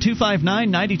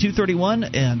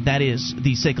 800-259-9231, and that is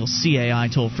the SACL CAI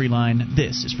toll-free line.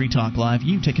 This is Free Talk Live.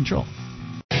 You take control.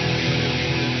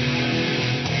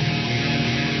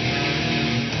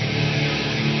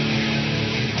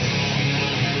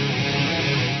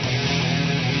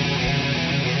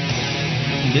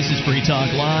 This is Free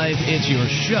Talk Live. It's your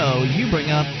show. You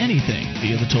bring up anything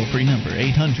via the toll-free number,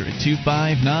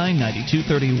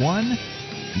 800-259-9231.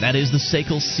 That is the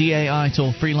SACL CAI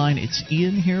toll-free line. It's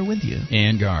Ian here with you.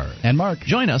 And Gar. And Mark.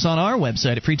 Join us on our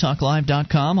website at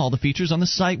freetalklive.com. All the features on the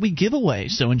site we give away,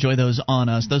 so enjoy those on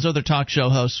us. Those other talk show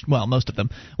hosts, well, most of them,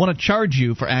 want to charge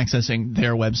you for accessing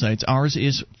their websites. Ours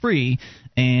is free,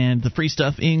 and the free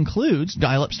stuff includes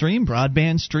dial-up stream,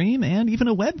 broadband stream, and even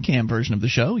a webcam version of the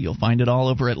show. You'll find it all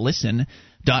over at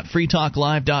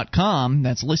listen.freetalklive.com.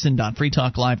 That's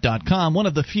listen.freetalklive.com. One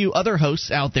of the few other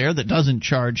hosts out there that doesn't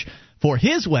charge for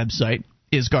his website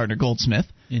is Gardner Goldsmith.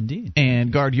 Indeed.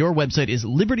 And, Gard, your website is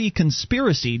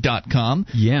libertyconspiracy.com.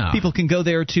 Yeah. People can go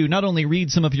there to not only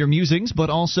read some of your musings, but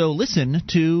also listen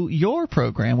to your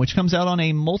program, which comes out on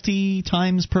a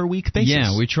multi-times-per-week basis.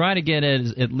 Yeah, we try to get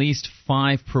at least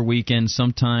 5 per weekend.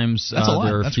 Sometimes That's a lot.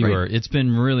 there are That's fewer. great. It's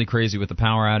been really crazy with the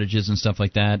power outages and stuff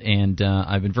like that, and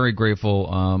I've been very grateful.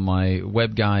 My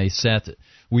web guy, Seth,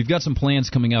 we've got some plans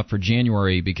coming up for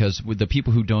January because with the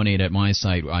people who donate at my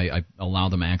site, I allow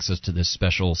them access to this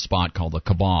special spot called the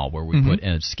Cabal, where we put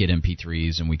skid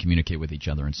MP3s and we communicate with each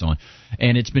other and so on.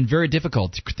 And it's been very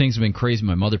difficult. Things have been crazy.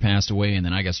 My mother passed away, and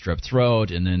then I got strep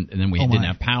throat, and then we didn't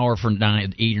have power for 8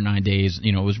 or 9 days.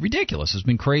 You know, it was ridiculous. It's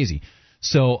been crazy.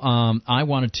 So I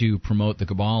wanted to promote the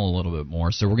Cabal a little bit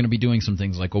more. So we're going to be doing some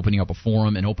things like opening up a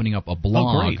forum and opening up a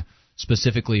blog.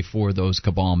 Specifically for those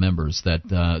Cabal members, that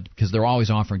because they're always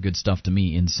offering good stuff to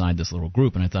me inside this little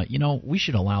group, and I thought, we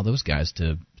should allow those guys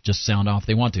to just sound off if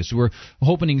they want to. So we're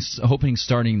hoping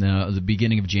starting the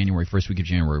beginning of January, first week of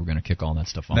January, we're going to kick all that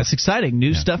stuff off. That's exciting.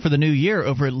 New stuff for the new year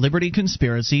over at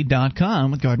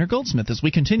libertyconspiracy.com with Gardner Goldsmith. As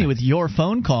we continue with your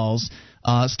phone calls,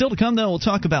 still to come, though, we'll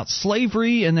talk about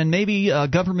slavery and then maybe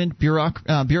government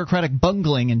bureaucratic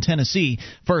bungling in Tennessee.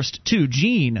 First, to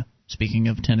Gene. Speaking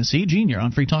of Tennessee, Gene, you're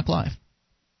on Free Talk Live.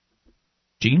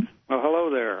 Gene? Well, hello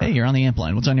there. Hey, you're on the amp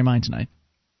line. What's on your mind tonight?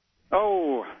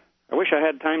 Oh, I wish I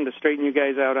had time to straighten you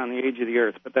guys out on the age of the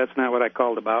Earth, but that's not what I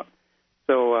called about.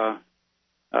 So,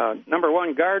 number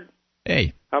one, Guard.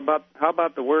 Hey. How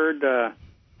about the word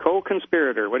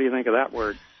co-conspirator? What do you think of that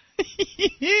word?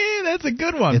 That's a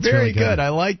good one. It's Very really good. I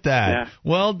like that. Yeah.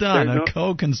 Well done.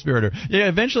 Co-conspirator. Yeah,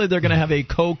 eventually they're going to have a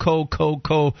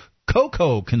co-conspirator.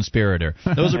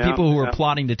 Those are people who are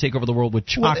plotting to take over the world with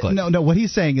chocolate. No. What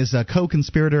he's saying is a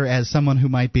co-conspirator as someone who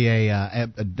might be a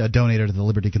donator to the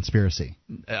Liberty Conspiracy.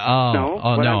 What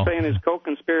I'm saying is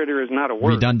co-conspirator is not a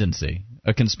word. Redundancy.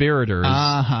 A conspirator is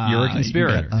you're a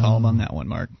conspirator. Call him on that one,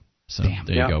 Mark. So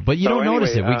there you go. But you don't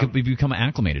notice it. We become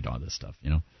acclimated to all this stuff,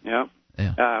 Yeah.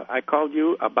 I called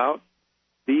you about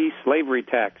the slavery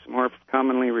tax, more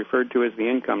commonly referred to as the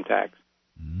income tax.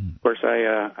 Of course,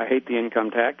 I hate the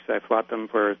income tax. I fought them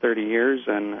for 30 years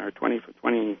or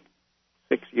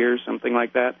 26 years, something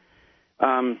like that.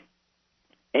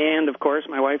 And, of course,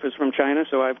 my wife is from China,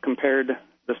 so I've compared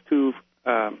the two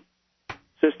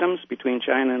systems between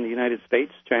China and the United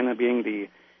States, China being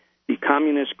the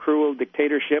communist, cruel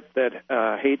dictatorship that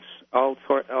hates all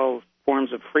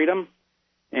forms of freedom,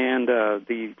 and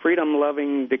the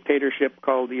freedom-loving dictatorship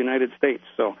called the United States.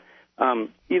 So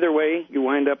either way, you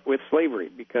wind up with slavery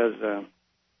because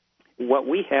what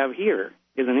we have here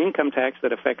is an income tax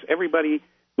that affects everybody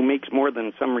who makes more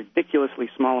than some ridiculously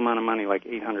small amount of money, like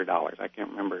 $800. I can't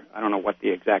remember. I don't know what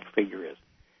the exact figure is.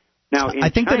 Now, I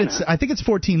think it's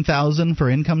 $14,000 for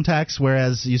income tax,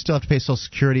 whereas you still have to pay Social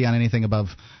Security on anything above,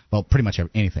 well, pretty much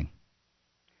anything.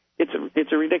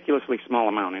 It's a ridiculously small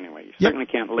amount anyway. You certainly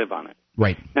can't live on it.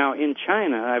 Right. Now, in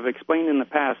China, I've explained in the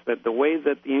past that the way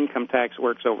that the income tax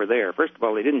works over there, first of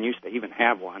all, they didn't used to even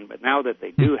have one, but now that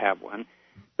they do have one,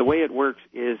 the way it works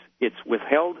is it's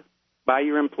withheld by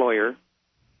your employer.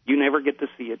 You never get to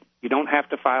see it. You don't have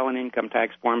to file an income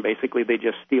tax form. Basically, they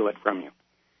just steal it from you.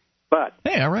 But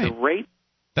hey, all right.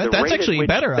 That's actually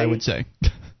better, I would say.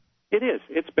 It is.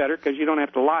 It's better because you don't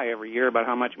have to lie every year about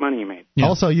how much money you made. Yeah.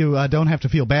 Also, you don't have to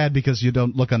feel bad because you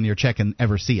don't look on your check and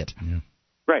ever see it. Yeah.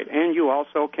 Right, and you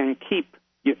also can keep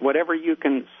whatever you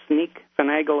can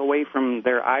finagle away from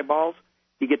their eyeballs,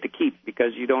 you get to keep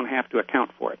because you don't have to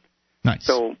account for it. Nice.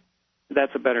 So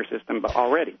that's a better system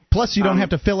already. Plus, you don't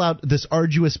have to fill out this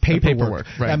arduous paperwork.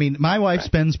 Right. I mean, my wife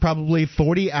spends probably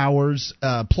 40 hours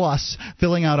plus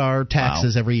filling out our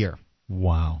taxes every year.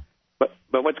 Wow.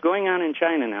 But what's going on in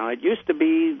China now, it used to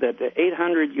be that the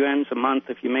 800 yuan a month,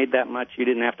 if you made that much, you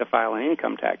didn't have to file an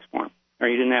income tax form. Or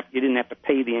you didn't have to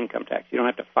pay the income tax. You don't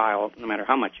have to file no matter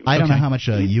how much you make. I don't know how much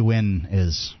a yuan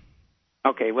is.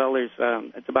 Okay, well, there's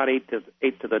it's about 8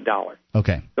 to the dollar.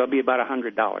 Okay. So it'll be about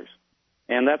 $100.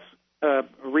 And that's a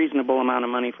reasonable amount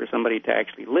of money for somebody to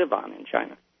actually live on in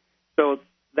China. So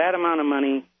that amount of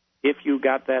money, if you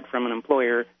got that from an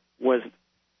employer,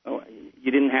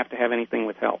 you didn't have to have anything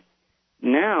withheld.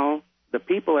 Now the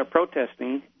people are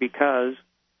protesting because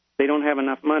they don't have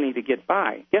enough money to get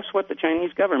by. Guess what the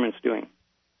Chinese government's doing?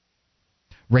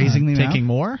 Raising the amount? Taking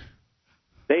more?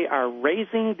 They are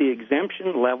raising the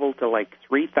exemption level to like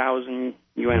 3,000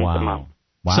 yuan a month.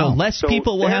 Wow. So less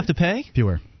people will have to pay?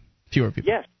 Fewer people.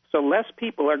 Yes. So less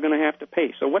people are going to have to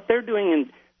pay. So what they're doing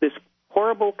in this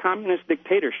horrible communist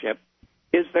dictatorship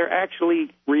is they're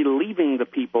actually relieving the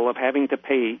people of having to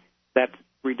pay that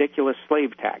ridiculous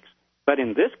slave tax. But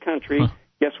in this country,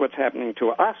 guess what's happening to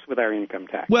us with our income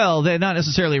tax? Well, they're not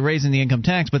necessarily raising the income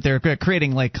tax, but they're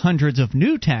creating like hundreds of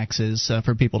new taxes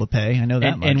for people to pay. I know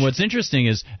that much. And what's interesting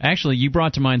is, actually, you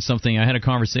brought to mind something. I had a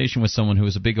conversation with someone who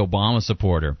was a big Obama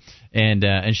supporter, and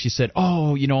she said,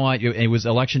 "Oh, you know what? It was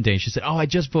election day." She said, "Oh, I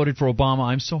just voted for Obama.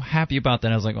 I'm so happy about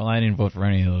that." I was like, "Well, I didn't vote for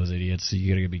any of those idiots. So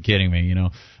you got to be kidding me. You know,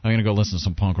 I'm going to go listen to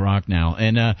some punk rock now."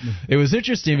 And it was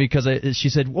interesting because she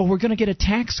said, "Well, we're going to get a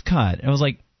tax cut." And I was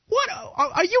like, what?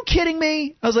 Are you kidding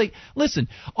me? I was like, listen,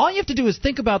 all you have to do is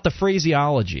think about the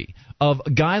phraseology of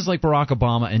guys like Barack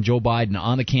Obama and Joe Biden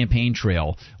on the campaign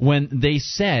trail when they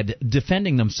said,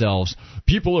 defending themselves,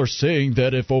 people are saying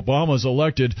that if Obama's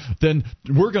elected, then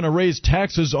we're going to raise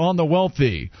taxes on the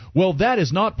wealthy. Well, that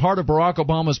is not part of Barack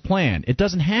Obama's plan. It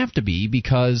doesn't have to be,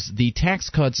 because the tax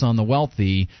cuts on the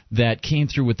wealthy that came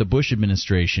through with the Bush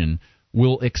administration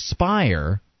will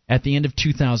expire at the end of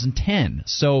 2010.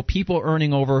 So people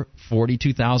earning over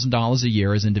 $42,000 a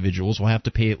year as individuals will have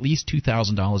to pay at least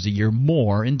 $2,000 a year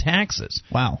more in taxes.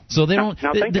 Wow. So they don't.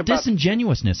 The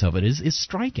disingenuousness of it is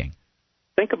striking.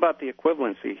 Think about the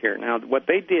equivalency here. Now, what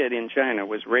they did in China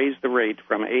was raise the rate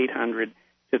from 800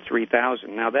 to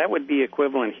 3,000. Now, that would be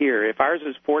equivalent here. If ours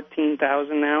is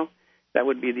 14,000 now, that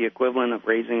would be the equivalent of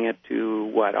raising it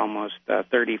to almost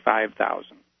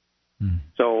 35,000.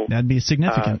 So that'd be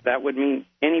significant. That would mean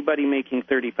anybody making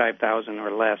 $35,000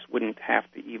 or less wouldn't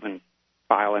have to even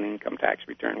file an income tax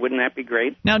return. Wouldn't that be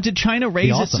great? Now, did China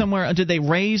raise it somewhere? Did they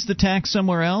raise the tax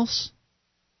somewhere else?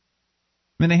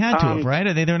 I mean, they had to have, right?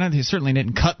 They certainly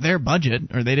didn't cut their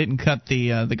budget, or they didn't cut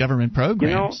the government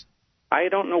programs. I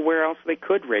don't know where else they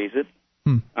could raise it,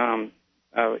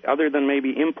 other than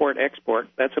maybe import-export.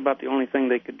 That's about the only thing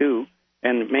they could do.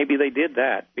 And maybe they did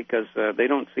that because they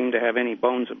don't seem to have any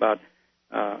bones about,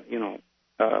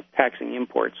 taxing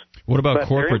imports. What about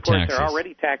corporate taxes? Taxes? They're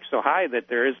already taxed so high that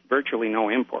there is virtually no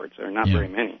imports, or not very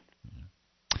many.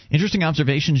 Interesting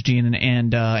observations, Gene.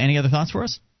 And any other thoughts for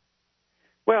us?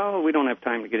 Well, we don't have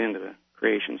time to get into the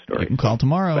creation story. You can call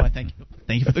tomorrow. Thank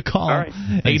you for the call. All right.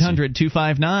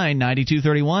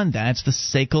 800-259-9231. That's the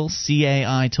SACL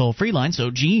CAI toll-free line. So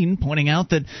Gene pointing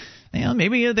out that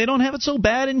maybe they don't have it so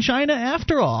bad in China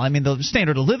after all. I mean, the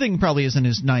standard of living probably isn't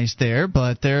as nice there,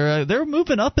 but they're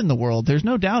moving up in the world. There's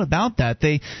no doubt about that.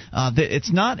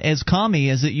 It's not as commie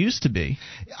as it used to be.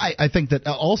 I think that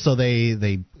also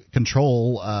they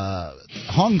control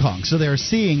Hong Kong, so they're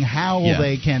seeing how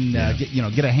they can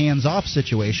get a hands-off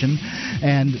situation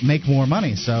and make more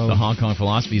money. So the Hong Kong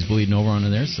philosophy is bleeding over onto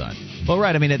their side. Well,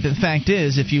 right. I mean, the fact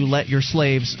is, if you let your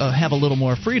slaves have a little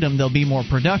more freedom, they'll be more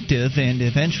productive, and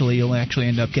eventually you'll actually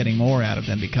end up getting more out of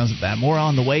them because of that. More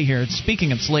on the way here.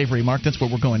 Speaking of slavery, Mark, that's where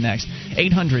we're going next.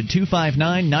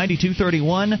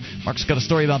 800-259-9231. Mark's got a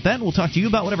story about that, and we'll talk to you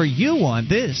about whatever you want.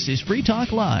 This is Free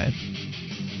Talk Live.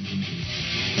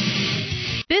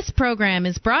 This program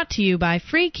is brought to you by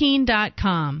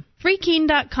FreeKeene.com.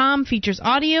 FreeKeene.com features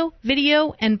audio,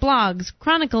 video, and blogs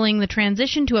chronicling the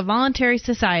transition to a voluntary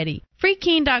society.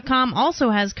 FreeKeene.com also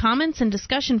has comments and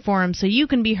discussion forums so you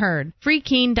can be heard.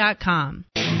 FreeKeene.com.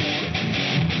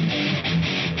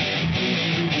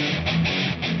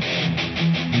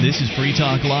 This is Free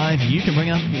Talk Live. You can bring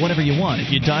up whatever you want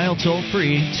if you dial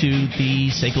toll-free to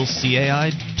the SACL CAI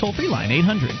toll-free line,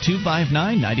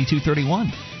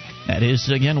 800-259-9231. That is,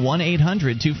 again,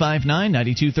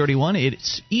 1-800-259-9231.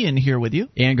 It's Ian here with you.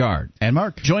 And Guard. And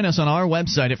Mark. Join us on our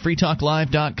website at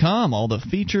freetalklive.com. All the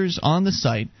features on the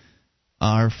site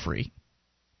are free.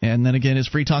 And then again is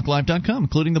freetalklive.com,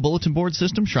 including the bulletin board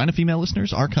system, Shrine of Female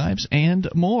Listeners, archives, and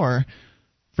more.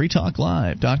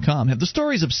 freetalklive.com. Have the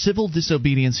stories of civil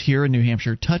disobedience here in New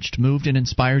Hampshire touched, moved, and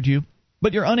inspired you,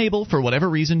 but you're unable, for whatever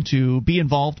reason, to be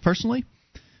involved personally?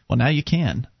 Well, now you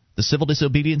can. The Civil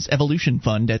Disobedience Evolution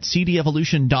Fund at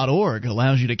cdevolution.org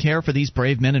allows you to care for these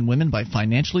brave men and women by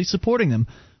financially supporting them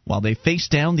while they face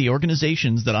down the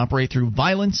organizations that operate through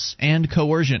violence and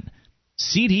coercion.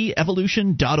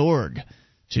 cdevolution.org.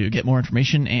 To get more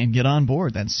information and get on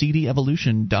board, that's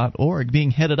cdevolution.org,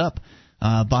 being headed up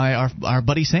by our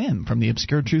buddy Sam from the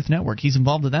Obscure Truth Network. He's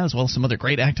involved in that, as well as some other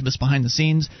great activists behind the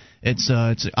scenes.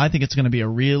 I think it's going to be a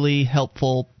really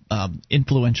helpful,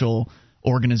 influential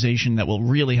organization that will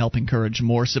really help encourage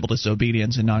more civil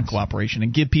disobedience and non-cooperation,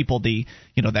 and give people the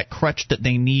that crutch that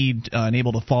they need and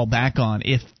able to fall back on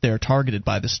if they're targeted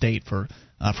by the state for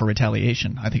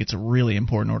retaliation. I think it's a really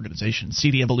important organization.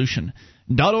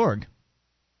 cdevolution.org.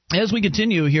 As we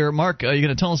continue here, Mark, you're going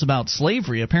to tell us about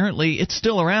slavery. Apparently, it's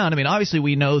still around. I mean, obviously,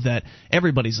 we know that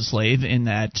everybody's a slave in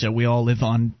that we all live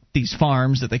on these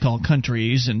farms that they call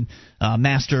countries, and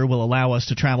master will allow us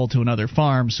to travel to another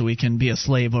farm so we can be a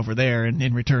slave over there, and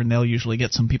in return they'll usually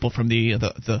get some people from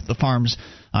the farms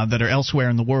that are elsewhere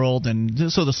in the world,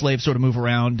 and so the slaves sort of move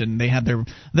around, and they have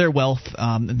their wealth,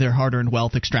 their hard-earned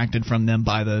wealth extracted from them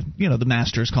by the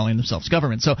masters calling themselves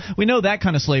government. So we know that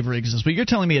kind of slavery exists, but you're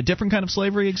telling me a different kind of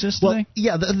slavery exists today? Well,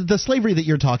 yeah, the slavery that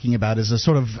you're talking about is a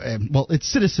sort of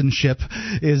it's citizenship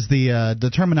is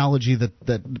the terminology that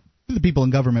the people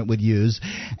in government would use,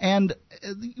 and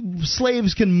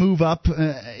slaves can move up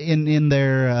in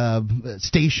their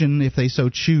station if they so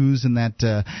choose in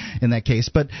that case.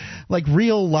 But like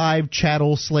real live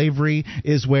chattel slavery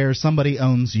is where somebody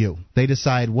owns you. They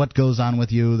decide what goes on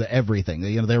with you, everything.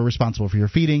 They're responsible for your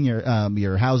feeding,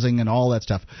 your housing, and all that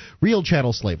stuff. Real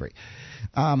chattel slavery.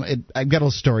 I've got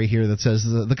a story here that says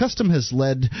the custom has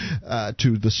led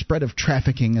to the spread of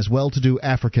trafficking as well-to-do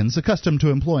Africans accustomed to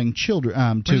employing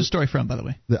children. Where's the story from, by the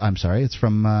way? I'm sorry, it's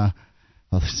from.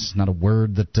 Well, this is not a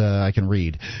word that I can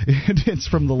read. It's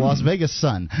from the Las Vegas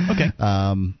Sun. Okay.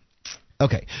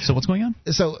 Okay. So what's going on?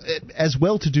 So as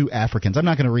well-to-do Africans, I'm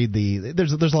not going to read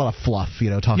there's a lot of fluff,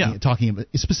 talking about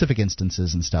specific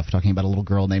instances and stuff, talking about a little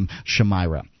girl named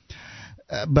Shamira.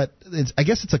 But I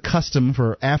guess it's a custom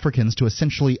for Africans to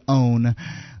essentially own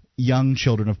young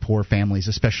children of poor families,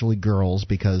 especially girls,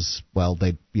 because, well,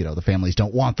 the families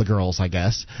don't want the girls, I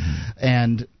guess.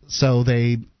 And so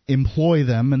they employ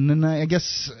them, and then I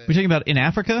guess... We're talking about in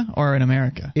Africa or in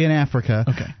America? In Africa.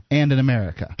 Okay. And in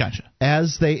America. Gotcha.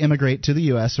 As they immigrate to the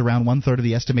U.S., around one-third of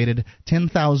the estimated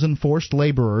 10,000 forced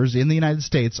laborers in the United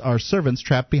States are servants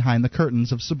trapped behind the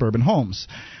curtains of suburban homes.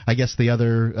 I guess the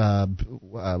other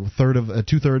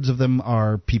two-thirds of them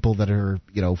are people that are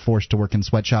forced to work in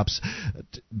sweatshops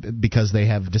because they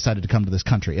have decided to come to this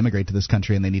country, immigrate to this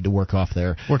country, and they need to work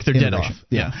their debt off.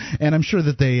 Yeah. And I'm sure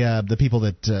that the people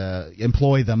that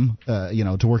employ them,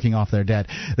 to working off their debt,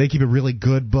 they keep a really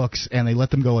good books, and they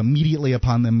let them go immediately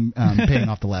upon them paying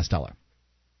off the last dollar.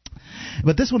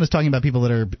 But this one is talking about people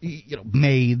that are,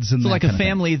 maids and so that like kind a of thing.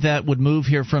 family that would move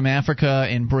here from Africa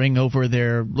and bring over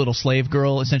their little slave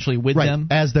girl essentially with them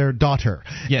as their daughter.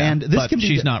 Yeah, and this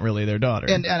she's not really their daughter.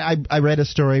 And I read a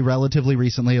story relatively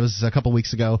recently. It was a couple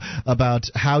weeks ago about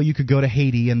how you could go to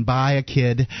Haiti and buy a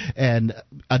kid and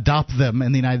adopt them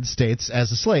in the United States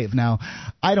as a slave. Now,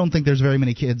 I don't think there's very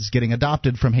many kids getting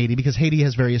adopted from Haiti because Haiti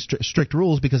has very strict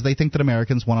rules because they think that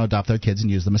Americans want to adopt their kids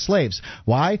and use them as slaves.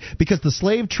 Why? Because the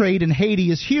slave trade in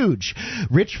Haiti is huge.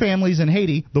 Rich families in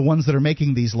Haiti, the ones that are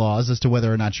making these laws as to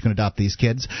whether or not you can adopt these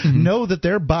kids, know that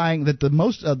they're buying that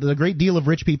the great deal of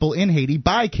rich people in Haiti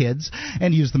buy kids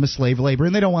and use them as slave labor,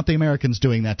 and they don't want the Americans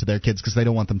doing that to their kids because they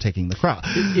don't want them taking the crop.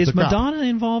 Is Madonna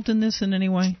involved in this in any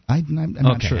way? I'm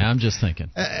not sure. I'm just thinking.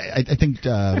 I think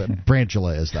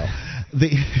Brangela is though.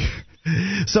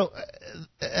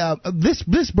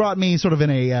 This brought me sort of in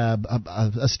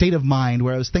a state of mind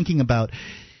where I was thinking about,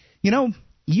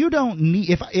 you don't need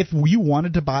if you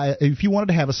wanted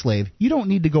to have a slave, you don't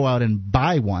need to go out and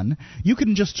buy one. You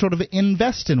can just sort of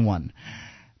invest in one,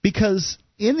 because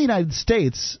in the United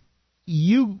States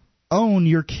you own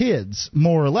your kids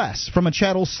more or less from a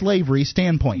chattel slavery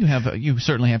standpoint. You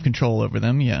certainly have control over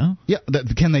them. Yeah. Yeah.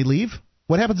 Can they leave?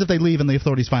 What happens if they leave and the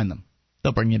authorities find them?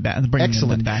 They'll bring you back.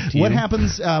 Excellent. Them back to you. What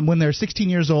happens when they're 16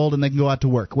 years old and they can go out to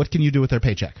work? What can you do with their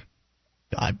paycheck?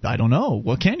 I don't know.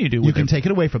 What can you do with it? You can take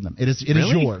it away from them. It is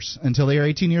yours until they are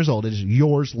 18 years old. It is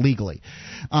yours legally.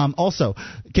 Also,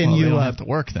 can you they don't have to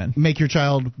work then? Make your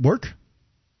child work?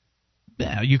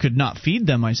 Yeah, you could not feed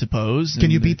them, I suppose. Can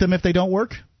you beat them if they don't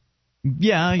work?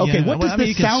 Yeah. Okay, what does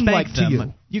this sound like to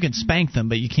you? You can spank them,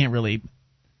 but you can't really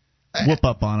whoop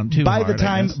up on them too hard.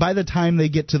 By the time they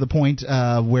get to the point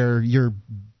where you're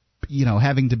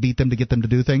having to beat them to get them to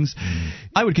do things,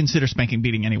 I would consider spanking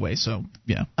beating anyway. So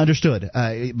yeah, understood.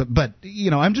 But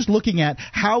I'm just looking at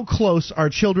how close are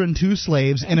children to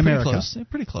slaves in America. They're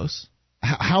pretty close.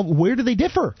 Where do they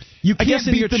differ? You can't I guess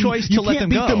in beat your them, choice to let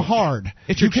them go. You can't beat them hard.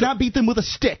 You cannot beat them with a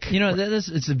stick.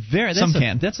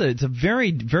 It's a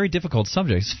very, very difficult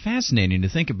subject. It's fascinating to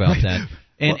think about that.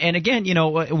 And again,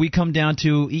 we come down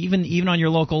to even on your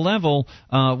local level,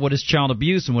 what is child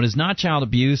abuse and what is not child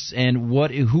abuse, and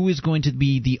who is going to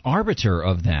be the arbiter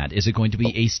of that? Is it going to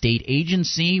be a state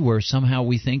agency where somehow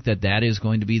we think that is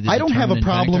going to be the I don't have a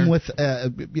problem factor?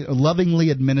 with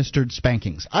lovingly administered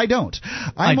spankings. I don't.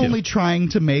 I'm only trying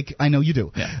to make. I know you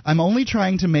do. Yeah. I'm only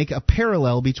trying to make a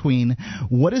parallel between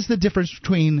what is the difference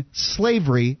between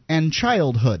slavery and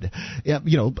childhood.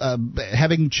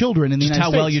 Having children in the United States.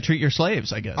 How well you treat your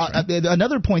slaves. I guess. Right?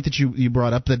 Another point that you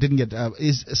brought up that didn't get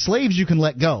is slaves you can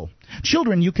let go.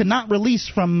 Children you cannot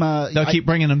release from. They'll keep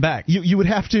bringing them back. You would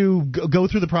have to go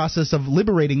through the process of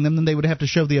liberating them, and they would have to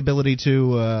show the ability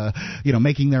to,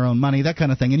 making their own money, that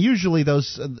kind of thing. And usually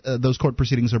those court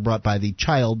proceedings are brought by the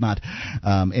child, not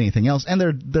anything else, and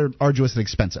they're arduous and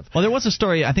expensive. Well, there was a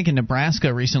story I think in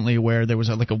Nebraska recently where there was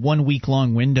a 1 week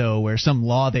long window where some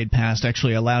law they'd passed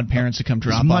actually allowed parents to come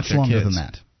drop off their kids. Much longer than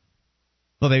that.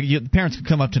 Well, the parents could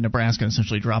come up to Nebraska and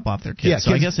essentially drop off their kids. Yeah,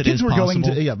 so I guess it is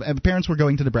possible. Parents were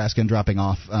going to Nebraska and dropping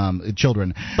off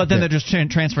children. But then they're just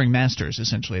transferring masters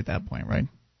essentially at that point, right?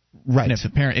 Right.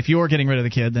 And if you're getting rid of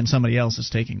the kid, then somebody else is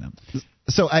taking them.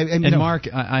 So Mark,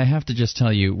 I have to just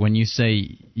tell you, when you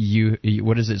say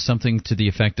what is it? Something to the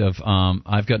effect of,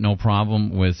 I've got no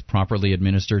problem with properly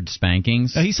administered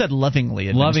spankings. He said lovingly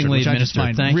administered, which I just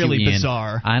find really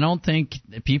bizarre. I don't think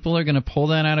people are going to pull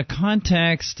that out of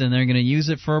context and they're going to use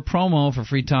it for a promo for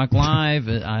Free Talk Live.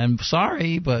 I'm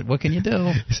sorry, but what can you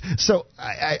do? So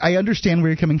I understand where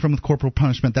you're coming from with corporal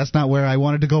punishment. That's not where I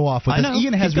wanted to go off with this.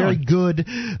 Ian has very good,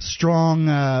 strong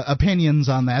opinions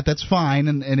on that. That's fine,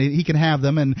 and he can have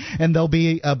them, and they'll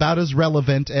be about as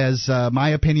relevant as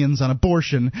my opinions on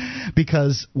abortion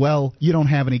because, well, you don't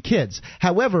have any kids.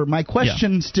 However, my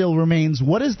question still remains,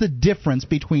 what is the difference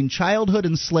between childhood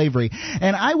and slavery?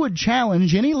 And I would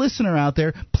challenge any listener out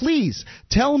there, please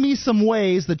tell me some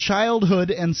ways that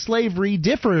childhood and slavery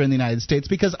differ in the United States,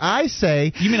 because I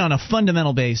say... You mean on a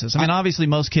fundamental basis? I mean, obviously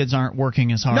most kids aren't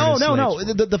working as hard as slaves. No.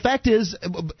 The fact is,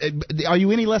 are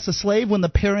you any less a slave when the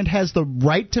parent has the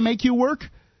right to make you work?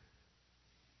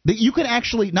 That you can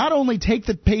actually not only take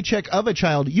the paycheck of a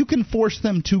child, you can force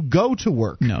them to go to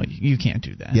work. No, you can't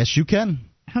do that. Yes, you can.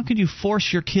 How could you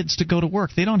force your kids to go to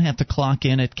work? They don't have to clock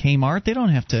in at Kmart. They don't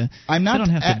have to. I'm not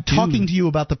talking to you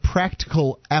about the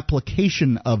practical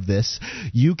application of this.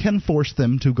 You can force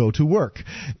them to go to work.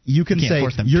 You can say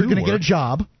you're going to get a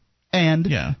job. And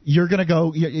you're going to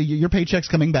go, your paycheck's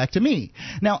coming back to me.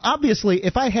 Now, obviously,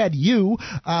 if I had you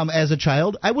as a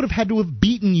child, I would have had to have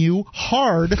beaten you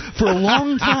hard for a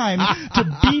long time to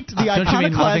beat the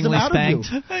iconoclasm out of you.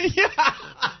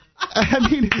 I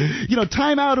mean,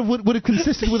 time out of what would have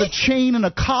consisted with a chain and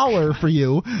a collar for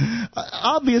you.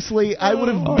 Obviously, I would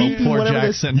have beaten whatever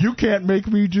Jackson. You can't make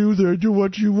me do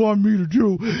what you want me to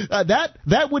do.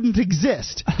 That wouldn't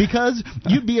exist because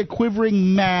you'd be a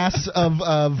quivering mass of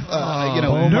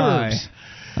nerves.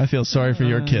 I feel sorry for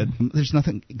your kid. There's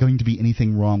nothing going to be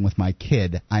anything wrong with my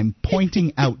kid. I'm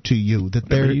pointing out to you that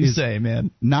there is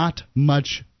not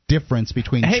much difference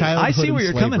between childhood and slavery. I see where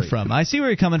you're coming from. I see where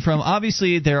you're coming from.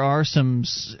 Obviously, there are some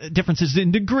differences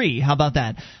in degree. How about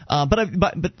that?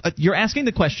 But you're asking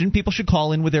the question. People should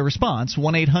call in with their response.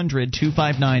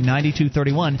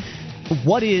 1-800-259-9231.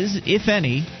 What is, if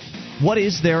any, what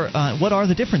are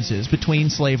the differences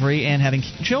between slavery and having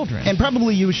children? And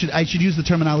probably I should use the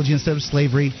terminology instead of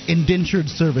slavery, indentured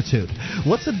servitude.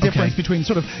 What's the difference between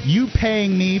sort of you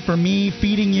paying me for me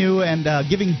feeding you and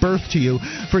giving birth to you?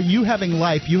 For you having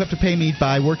life, you have to pay me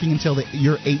by working until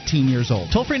you're 18 years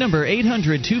old. Toll-free number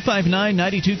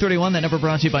 800-259-9231. That number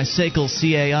brought to you by SACL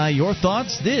CAI. Your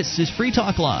thoughts? This is Free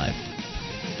Talk Live.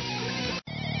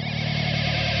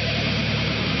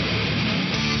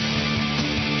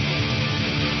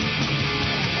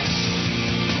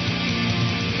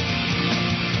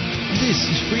 This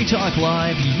is Free Talk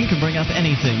Live. You can bring up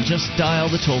anything. Just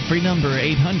dial the toll-free number,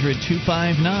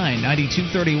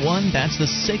 800-259-9231. That's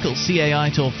the SACL CAI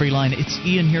toll-free line. It's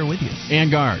Ian here with you. And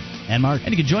Guard. And Mark.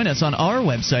 And you can join us on our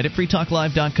website at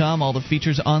freetalklive.com. All the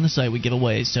features on the site we give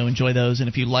away, so enjoy those. And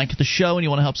if you like the show and you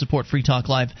want to help support Free Talk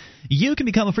Live, you can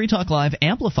become a Free Talk Live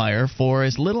amplifier for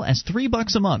as little as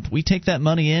 $3 a month. We take that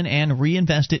money in and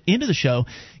reinvest it into the show,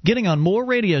 getting on more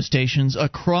radio stations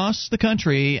across the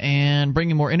country and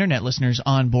bringing more internet listeners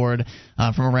on board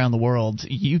from around the world.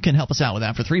 You can help us out with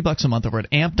that for $3 a month over at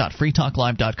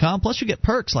amp.freetalklive.com. Plus, you get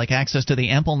perks like access to the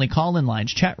AMP-only call-in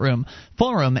lines, chat room,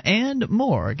 forum, and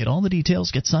more. Get all the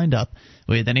details. Get signed up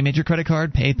with any major credit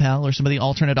card, PayPal, or some of the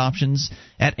alternate options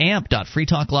at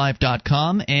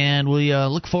amp.freetalklive.com. And we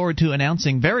look forward to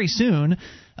announcing very soon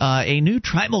a new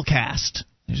Trimalcast.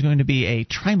 There's going to be a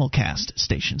Trimalcast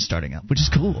station starting up, which is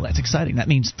cool. That's exciting. That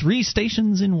means 3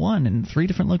 stations in one in 3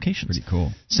 different locations. Pretty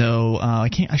cool. So I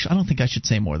don't think I should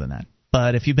say more than that.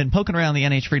 But if you've been poking around the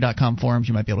nhfree.com forums,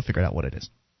 you might be able to figure out what it is.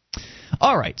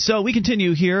 All right, so we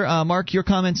continue here. Mark, your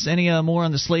comments, any more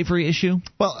on the slavery issue?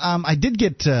 Well, I did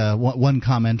get one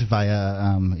comment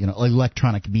via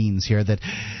electronic means here that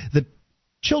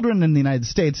children in the United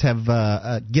States have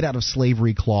a get out of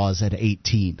slavery clause at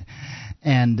 18.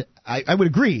 And I would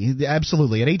agree,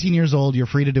 absolutely. At 18 years old, you're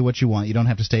free to do what you want. You don't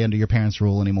have to stay under your parents'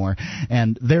 rule anymore,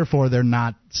 and therefore they're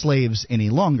not slaves any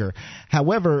longer.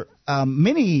 However,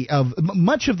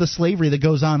 much of the slavery that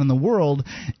goes on in the world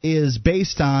is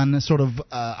based on sort of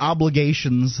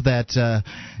obligations that,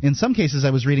 in some cases,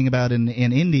 I was reading about in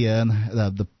India,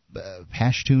 the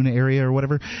Pashtun area or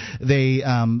whatever.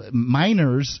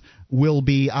 Minors will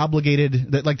be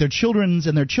obligated, like their children's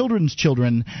and their children's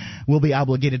children will be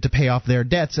obligated to pay off their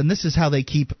debts, and this is how they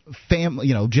keep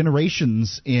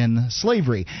generations in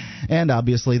slavery. And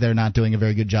obviously they're not doing a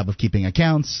very good job of keeping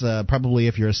accounts. Probably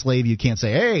if you're a slave, you can't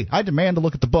say, "Hey, I demand to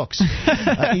look at the books."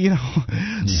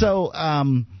 So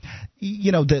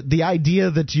the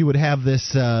idea that you would have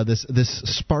this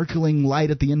sparkling light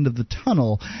at the end of the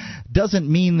tunnel doesn't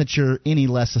mean that you're any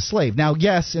less a slave. Now,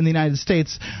 yes, in the United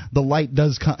States, the light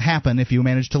does happen if you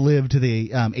manage to live to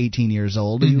the 18 years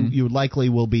old. Mm-hmm. You likely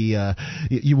will be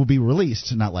you will be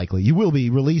released. Not likely, you will be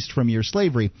released from your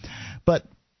slavery, but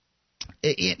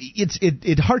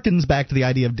it harkens back to the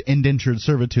idea of indentured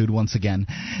servitude once again,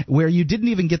 where you didn't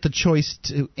even get the choice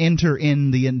to enter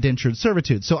in the indentured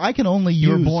servitude. So I can only use...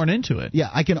 You were born into it. Yeah,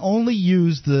 I can only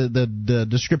use the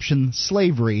description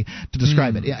slavery to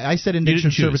describe it. I said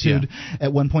indentured servitude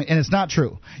at one point, and it's not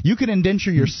true. You can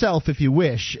indenture yourself if you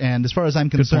wish, and as far as I'm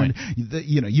concerned,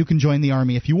 you can join the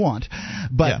army if you want.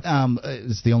 But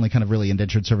it's the only kind of really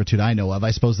indentured servitude I know of. I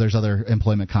suppose there's other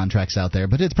employment contracts out there,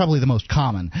 but it's probably the most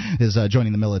common is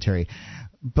joining the military.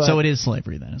 But so it is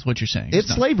slavery then, is what you're saying.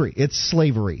 It's slavery. It's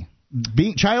slavery.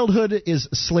 Childhood is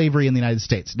slavery in the United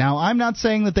States. Now, I'm not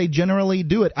saying that they generally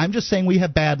do it. I'm just saying we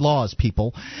have bad laws,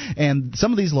 people, and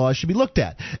some of these laws should be looked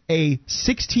at. A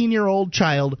 16-year-old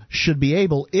child should be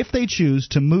able, if they choose,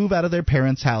 to move out of their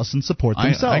parents' house and support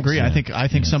themselves. I agree. I think I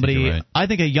think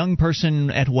a young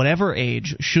person at whatever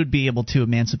age should be able to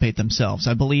emancipate themselves.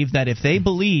 I believe that if they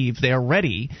believe they are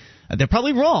ready. They're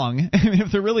probably wrong.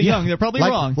 If they're really young, they're probably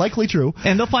wrong. Likely true.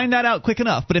 And they'll find that out quick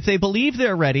enough. But if they believe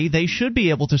they're ready, they should be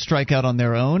able to strike out on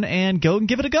their own and go and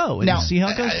give it a go and see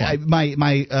how it goes.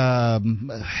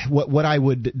 What I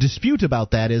would dispute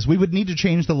about that is we would need to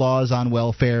change the laws on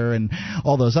welfare and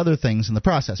all those other things in the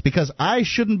process, because I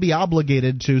shouldn't be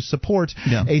obligated to support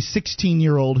a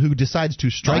 16-year-old who decides to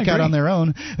strike out on their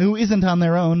own, who isn't on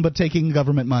their own but taking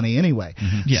government money anyway.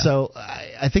 Mm-hmm. Yeah. So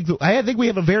I think we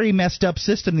have a very messed up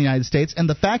system in the United States, and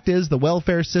the fact is the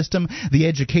welfare system, the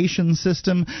education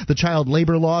system, the child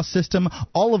labor law system,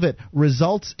 all of it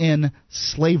results in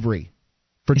slavery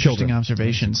for children.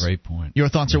 Observations. That's a great point. Your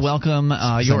thoughts are welcome.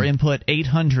 Your input,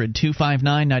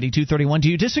 800-259-9231. Do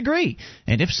you disagree?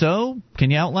 And if so, can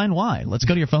you outline why? Let's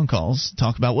go to your phone calls.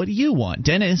 Talk about what you want.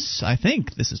 Dennis, I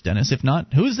think this is Dennis. If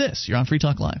not, who's this? You're on Free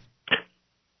Talk Live.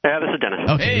 This is Dennis.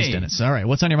 Okay, it's Dennis. All right.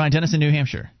 What's on your mind? Dennis in New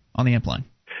Hampshire on the amp line.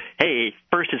 Hey,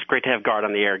 first, it's great to have Guard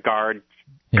on the air. Guard.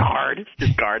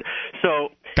 Just Guard. So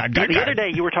the other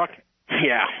day you were talking.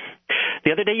 Yeah.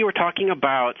 The other day you were talking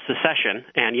about secession,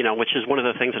 and which is one of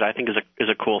the things that I think is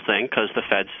a cool thing because the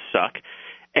feds suck.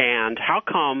 And how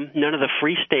come none of the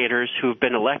free staters who have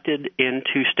been elected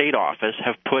into state office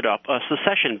have put up a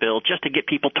secession bill just to get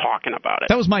people talking about it?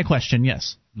 That was my question.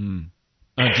 Yes. Do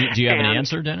you have an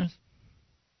answer, Dennis?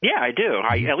 Yeah, I do.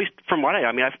 At least from what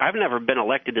I mean, I've never been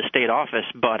elected to state office,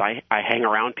 but I hang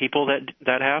around people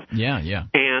that have. Yeah.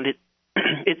 And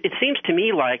it seems to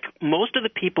me like most of the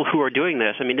people who are doing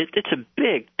this, I mean, it's a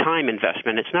big time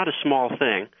investment. It's not a small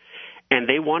thing. And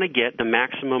they want to get the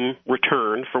maximum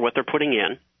return for what they're putting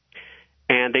in.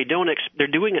 And they're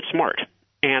doing it smart.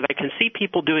 And I can see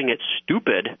people doing it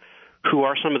stupid who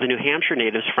are some of the New Hampshire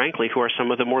natives, frankly, who are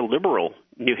some of the more liberal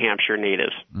New Hampshire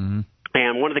natives. Mm-hmm.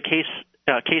 And one of the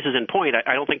cases in point,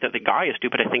 I don't think that the guy is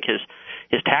stupid. I think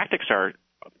his tactics are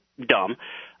dumb.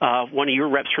 One of your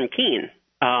reps from Keene,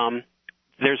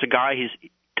 there's a guy,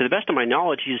 to the best of my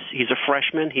knowledge, he's a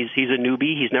freshman. He's a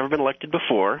newbie. He's never been elected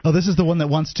before. Oh, this is the one that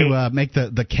wants to make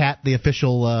the cat the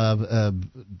official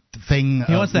thing.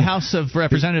 He wants the House of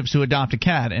Representatives to adopt a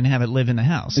cat and have it live in the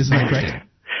House. Isn't that correct?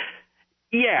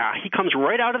 Yeah, he comes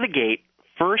right out of the gate.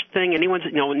 First thing,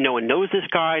 no one knows this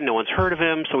guy. No one's heard of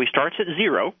him. So he starts at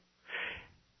zero.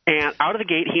 And out of the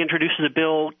gate, he introduces a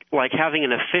bill like having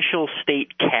an official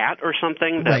state cat or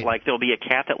something, that right. Like there'll be a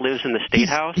cat that lives in the state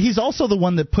house. He's also the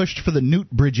one that pushed for the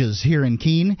newt bridges here in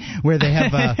Keene, where they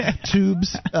have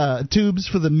tubes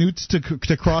for the newts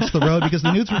to cross the road, because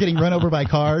the newts were getting run over by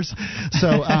cars.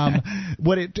 So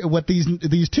what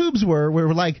these tubes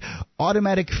were like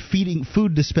automatic feeding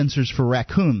food dispensers for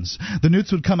raccoons. The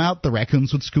newts would come out, the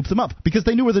raccoons would scoop them up because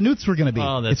they knew where the newts were going to be.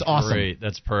 Oh, that's it's awesome. Great.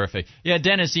 That's perfect. Yeah,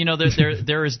 Dennis,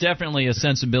 there is definitely a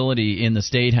sensibility in the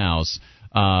State House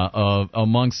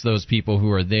amongst those people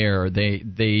who are there.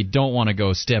 They don't want to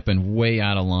go stepping way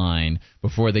out of line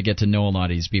before they get to know a lot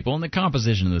of these people. And the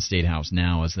composition of the State House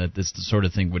now is that this sort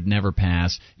of thing would never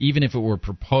pass, even if it were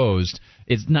proposed.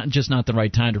 It's not the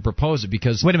right time to propose it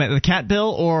because... Wait a minute, the cat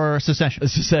bill or secession?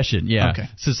 Secession, yeah. Okay.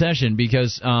 Secession,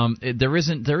 because there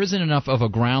isn't enough of a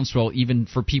groundswell even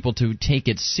for people to take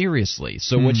it seriously.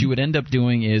 So what you would end up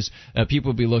doing is people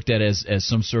would be looked at as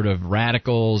some sort of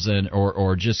radicals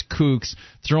or just kooks,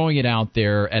 throwing it out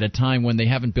there at a time when they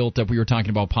haven't built up, we were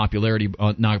talking about popularity,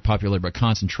 not popularity, but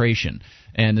concentration.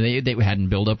 And they hadn't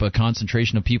built up a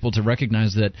concentration of people to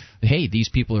recognize that, hey, these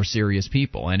people are serious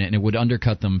people, and it would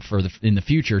undercut them in the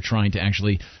future trying to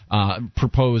actually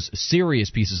propose serious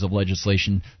pieces of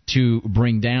legislation to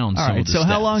bring down some of the so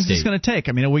how long is this going to take?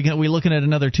 I mean, are we looking at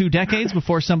another 2 decades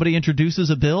before somebody introduces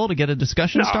a bill to get a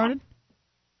discussion started?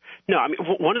 No, I mean,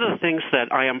 one of the things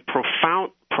that I am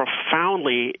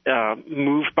profoundly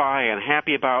moved by and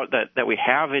happy about that we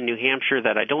have in New Hampshire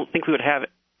that I don't think we would have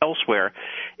elsewhere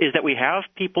is that we have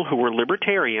people who were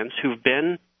libertarians who've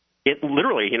been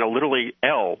literally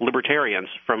libertarians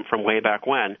from way back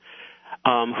when,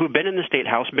 who've been in the State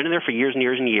House, been in there for years and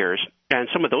years and years. And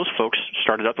some of those folks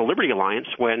started up the Liberty Alliance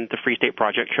when the Free State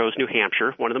Project chose New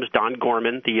Hampshire. One of them is Don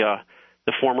Gorman,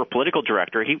 the former political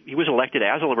director. He was elected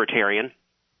as a libertarian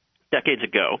decades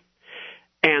ago.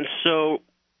 And so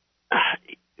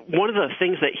one of the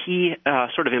things that he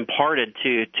sort of imparted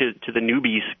to the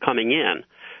newbies coming in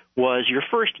was your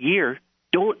first year,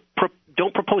 don't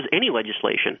propose any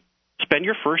legislation. Spend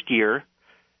your first year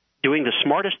doing the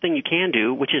smartest thing you can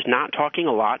do, which is not talking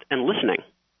a lot and listening.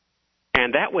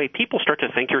 And that way people start to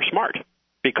think you're smart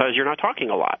because you're not talking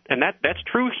a lot. And that's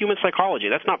true human psychology.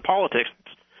 That's not politics.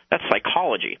 That's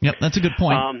psychology. Yep, that's a good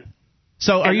point.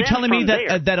 So are you telling me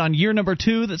that on year number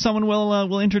 2 that someone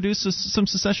will introduce some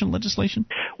secession legislation?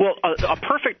 Well, a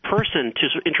perfect person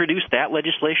to introduce that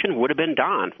legislation would have been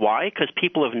Don. Why? Because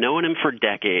people have known him for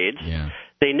decades. Yeah.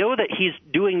 They know that he's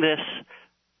doing this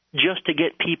just to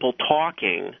get people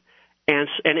talking, and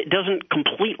it doesn't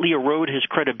completely erode his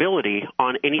credibility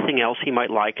on anything else he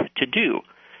might like to do.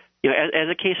 As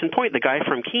a case in point, the guy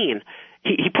from Keene,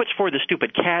 he puts forward the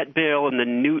stupid cat bill and the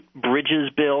Newt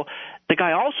Bridges bill. The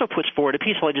guy also puts forward a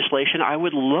piece of legislation I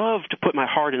would love to put my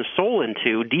heart and soul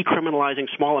into,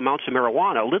 decriminalizing small amounts of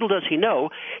marijuana. Little does he know,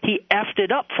 he effed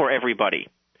it up for everybody.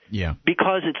 Yeah.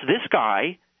 Because it's this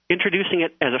guy introducing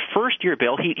it as a first-year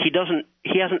bill. He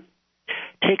hasn't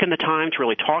taken the time to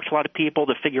really talk to a lot of people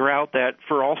to figure out that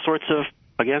for all sorts of,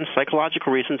 again,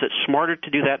 psychological reasons, it's smarter to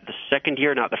do that the second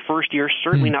year, not the first year,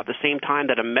 certainly not the same time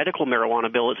that a medical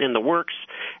marijuana bill is in the works,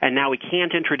 and now we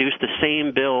can't introduce the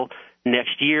same bill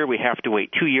next year. We have to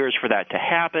wait 2 years for that to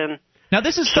happen. Now,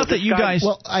 this is stuff that you guys...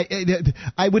 Well,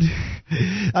 I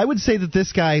would say that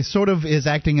this guy sort of is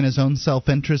acting in his own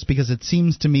self-interest because it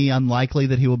seems to me unlikely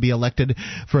that he will be elected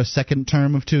for a second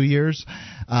term of 2 years.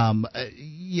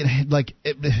 Like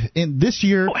in this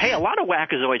year... Oh, hey, a lot of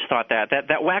wackazoids thought that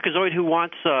wackazoid who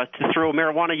wants to throw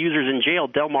marijuana users in jail,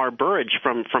 Delmar Burridge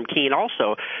from Keene,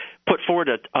 also put forward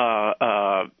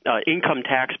a income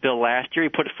tax bill last year. He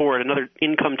put forward another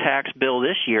income tax bill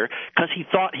this year because he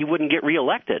thought he wouldn't get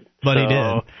reelected. But he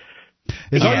did.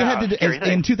 Is all you had to do,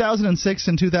 in 2006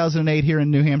 and 2008 here in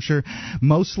New Hampshire,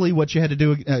 mostly what you had to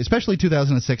do, especially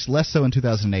 2006, less so in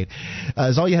 2008,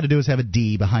 is all you had to do is have a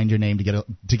D behind your name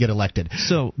to get elected.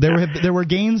 So there were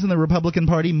gains in the Republican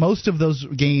Party. Most of those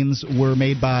gains were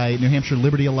made by New Hampshire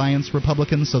Liberty Alliance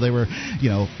Republicans, so they were,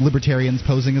 libertarians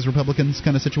posing as Republicans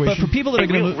kind of situation. But for people that are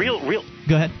going to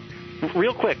go ahead.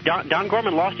 Real quick, Don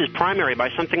Gorman lost his primary by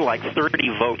something like 30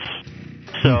 votes.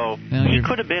 So he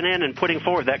could have been in and putting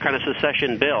forward that kind of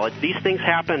secession bill. These things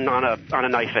happen on a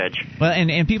knife edge. Well,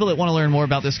 and people that want to learn more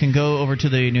about this can go over to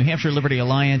the New Hampshire Liberty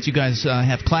Alliance. You guys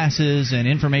have classes and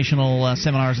informational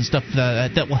seminars and stuff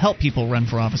that will help people run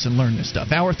for office and learn this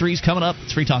stuff. Hour 3 is coming up.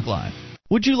 It's Free Talk Live.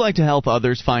 Would you like to help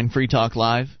others find Free Talk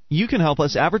Live? You can help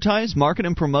us advertise, market,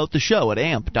 and promote the show at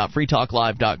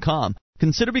amp.freetalklive.com.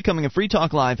 Consider becoming a Free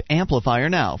Talk Live amplifier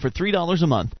now for $3 a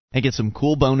month and get some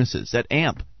cool bonuses at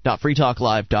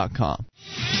amp.freetalklive.com.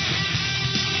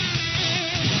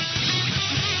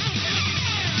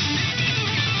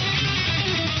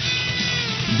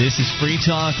 This is Free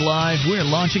Talk Live. We're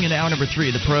launching into hour number 3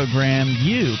 of the program.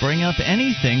 You bring up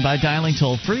anything by dialing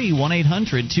toll-free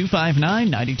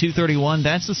 1-800-259-9231.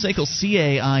 That's the SACL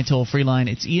CAI toll-free line.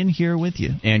 It's Ian here with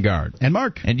you. And Guard. And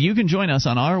Mark. And you can join us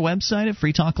on our website at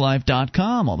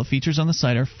freetalklive.com. All the features on the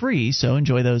site are free, so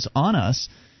enjoy those on us.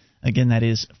 Again, that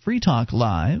is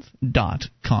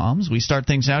freetalklive.com. We start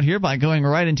things out here by going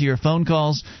right into your phone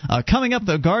calls. Coming up,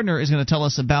 though, Gardner is going to tell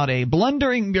us about a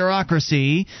blundering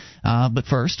bureaucracy. But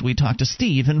first, we talk to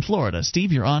Steve in Florida.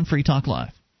 Steve, you're on Free Talk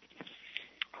Live.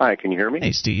 Hi, can you hear me?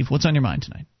 Hey, Steve. What's on your mind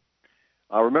tonight?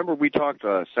 Remember we talked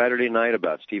Saturday night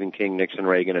about Stephen King, Nixon,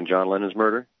 Reagan, and John Lennon's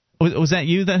murder? Was that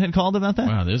you that had called about that?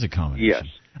 Wow, there's a combination. Yes.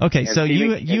 Okay, and so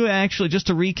you actually, just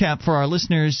to recap for our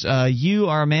listeners, you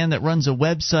are a man that runs a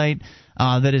website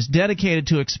that is dedicated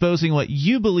to exposing what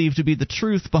you believe to be the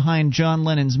truth behind John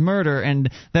Lennon's murder,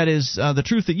 and that is the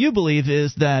truth that you believe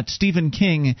is that Stephen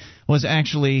King was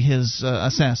actually his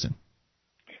assassin.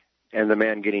 And the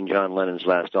man getting John Lennon's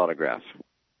last autograph.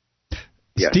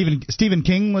 Yes. Stephen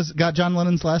King got John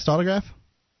Lennon's last autograph?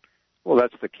 Well,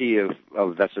 that's the key of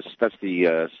that's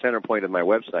the center point of my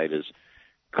website is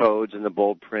codes in the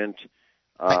bold print.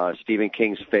 Stephen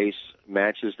King's face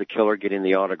matches the killer getting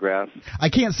the autograph. I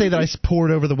can't say that I poured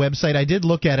over the website. I did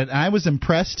look at it, and I was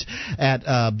impressed at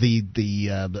the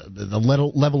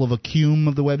level of acumen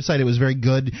of the website. It was very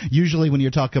good. Usually, when you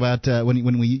talk about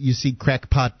you see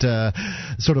crackpot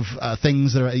sort of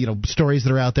things that are stories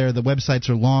that are out there, the websites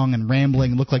are long and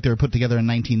rambling, look like they were put together in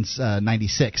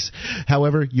 1996.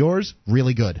 However, yours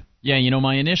really good. Yeah,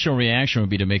 my initial reaction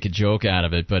would be to make a joke out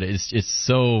of it, but it's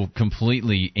so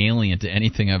completely alien to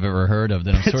anything I've ever heard of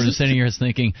that I'm sort of sitting here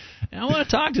thinking, I want to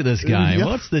talk to this guy. Yeah.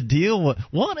 What's the deal?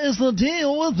 What is the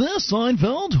deal with this,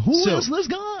 Seinfeld? Who is this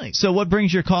guy? So what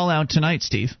brings your call out tonight,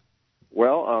 Steve?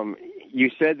 Well,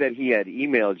 you said that he had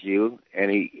emailed you,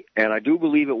 and I do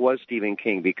believe it was Stephen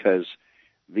King because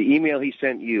the email he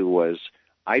sent you was,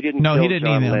 I didn't kill he didn't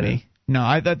John email Lennon. me.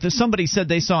 No, somebody said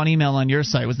they saw an email on your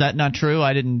site. Was that not true?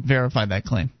 I didn't verify that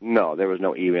claim. No, there was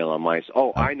no email on my site.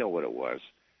 Oh, I know what it was.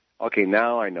 Okay,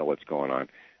 now I know what's going on.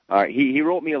 He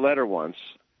wrote me a letter once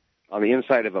on the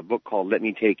inside of a book called Let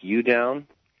Me Take You Down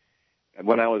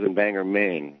when I was in Bangor,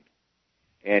 Maine.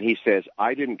 And he says,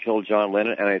 I didn't kill John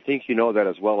Lennon, and I think you know that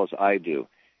as well as I do.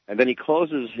 And then he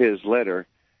closes his letter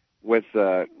with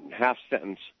a half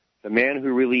sentence, the man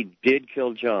who really did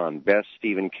kill John, best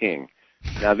Stephen King.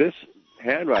 Now, this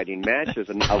handwriting matches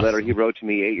a letter he wrote to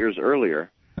me 8 years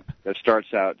earlier that starts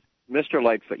out, Mr.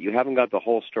 Lightfoot, you haven't got the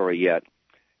whole story yet,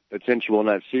 but since you will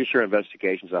not cease your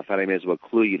investigations, I thought I may as well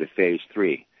clue you to Phase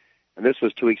 3. And this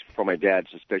was 2 weeks before my dad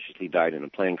suspiciously died in a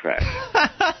plane crash.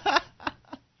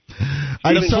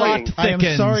 I am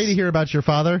sorry to hear about your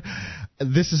father.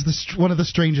 This is one of the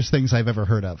strangest things I've ever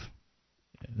heard of.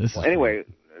 Anyway,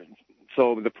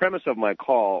 so the premise of my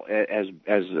call is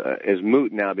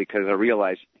moot now because I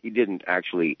realize he didn't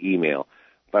actually email.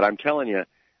 But I'm telling you,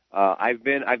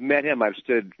 I've met him. I've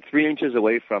stood 3 inches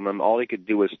away from him. All he could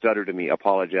do was stutter to me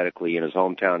apologetically in his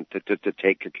hometown to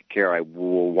take care. I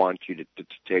will want you to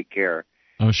take care.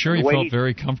 I'm sure he felt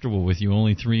very comfortable with you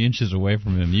only 3 inches away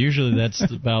from him. Usually that's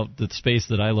about the space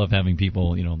that I love having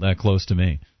people, that close to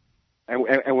me.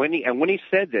 And when he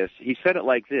said this, he said it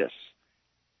like this.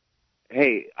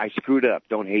 Hey, I screwed up.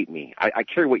 Don't hate me. I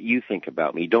care what you think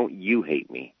about me. Don't you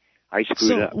hate me. I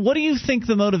screwed up. What do you think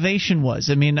the motivation was?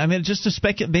 I mean, just to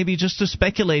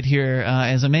speculate here,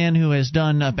 as a man who has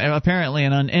done apparently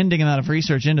an unending amount of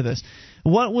research into this,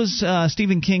 what was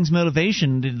Stephen King's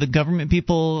motivation? Did the government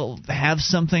people have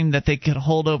something that they could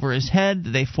hold over his head?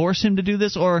 Did they force him to do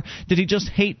this, or did he just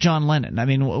hate John Lennon? I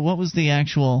mean, what was the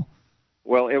actual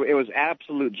Well, it was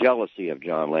absolute jealousy of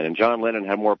John Lennon. John Lennon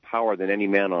had more power than any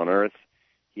man on earth.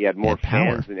 He had more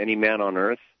fans than any man on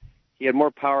earth. He had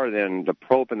more power than the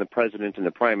Pope and the President and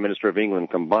the Prime Minister of England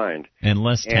combined. And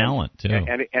less talent, too.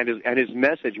 And his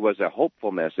message was a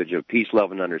hopeful message of peace,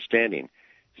 love, and understanding.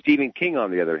 Stephen King,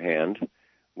 on the other hand,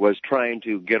 was trying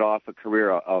to get off a career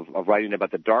of writing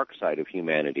about the dark side of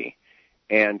humanity.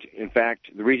 And, in fact,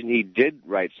 the reason he did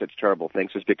write such terrible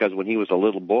things is because when he was a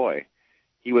little boy,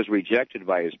 he was rejected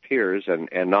by his peers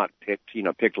and not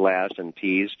picked last and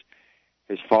teased.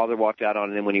 His father walked out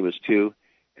on him when he was 2.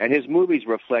 And his movies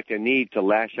reflect a need to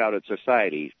lash out at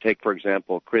society. Take, for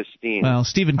example, Christine. Well,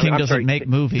 Stephen King doesn't make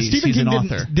movies. Stephen King an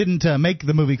author. Didn't make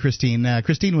the movie Christine.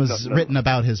 Christine was written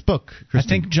about his book, Christine.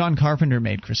 I think John Carpenter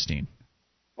made Christine.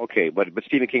 Okay, but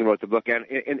Stephen King wrote the book. And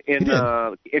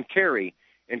in Carrie,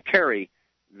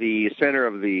 the center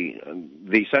of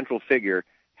the central figure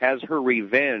has her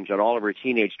revenge on all of her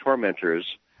teenage tormentors.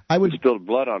 I would spilled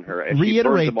blood on her. And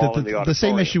reiterate that the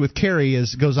same issue with Carrie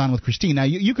goes on with Christine. Now,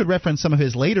 you could reference some of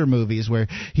his later movies where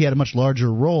he had a much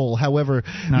larger role. However,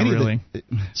 not really.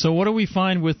 So what do we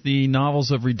find with the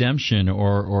novels of redemption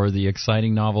or the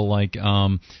exciting novel like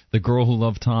The Girl Who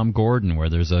Loved Tom Gordon, where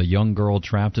there's a young girl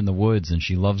trapped in the woods and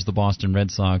she loves the Boston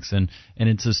Red Sox, and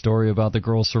it's a story about the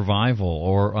girl's survival,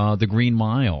 or The Green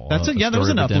Mile. That was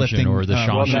an uplifting. Or The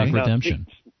Shawshank Redemption.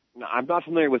 I'm not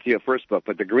familiar with the first book,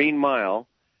 but The Green Mile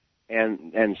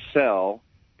and Cell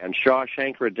and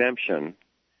Shawshank Redemption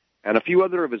and a few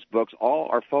other of his books all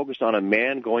are focused on a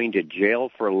man going to jail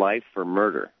for life for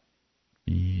murder,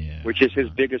 which is his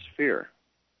biggest fear.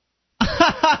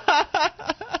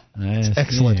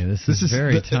 Excellent. This is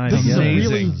very tight. This is a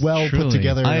really well put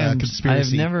together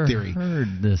conspiracy I have never theory.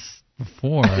 heard this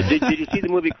before. Did you see the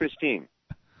movie Christine?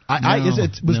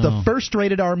 It was the first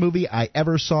rated R movie I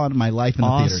ever saw in my life in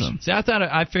the theaters. See,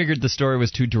 I figured the story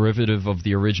was too derivative of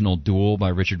the original Duel by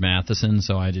Richard Matheson,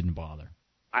 so I didn't bother.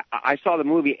 I saw the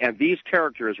movie, and these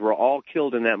characters were all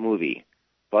killed in that movie.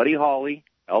 Buddy Holly,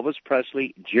 Elvis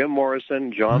Presley, Jim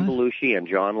Morrison, John Belushi, and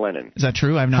John Lennon. Is that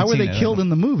true? I've not seen it. How were they killed in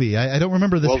the movie? I don't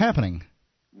remember this happening.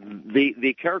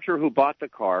 The character who bought the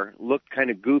car looked kind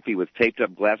of goofy with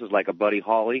taped-up glasses like a Buddy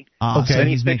Holly. Okay. Then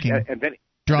he's making...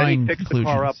 Then he picked the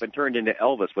car up and turned into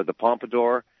Elvis with the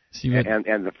pompadour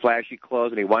and the flashy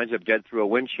clothes, and he winds up dead through a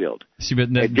windshield.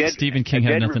 Stephen King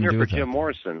had nothing to do with that. Jim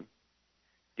Morrison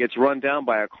gets run down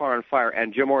by a car on fire,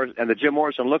 and the Jim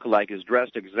Morrison lookalike is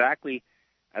dressed exactly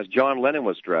as John Lennon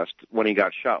was dressed when he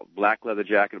got shot: black leather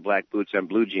jacket, black boots, and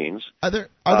blue jeans. Are there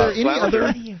any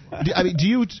other? Do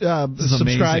you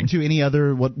subscribe to any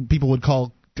other what people would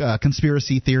call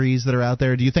conspiracy theories that are out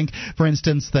there? Do you think, for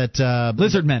instance, that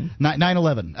lizard men,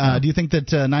 9/11? Do you think that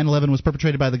 9/11 was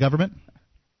perpetrated by the government?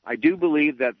 I do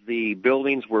believe that the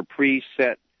buildings were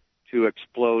preset to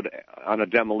explode on a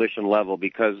demolition level,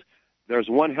 because there's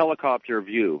one helicopter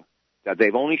view that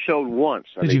they've only showed once,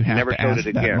 and they've never showed it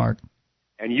again. Mark?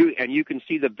 And you can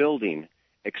see the building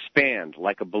expand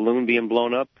like a balloon being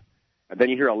blown up, and then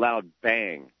you hear a loud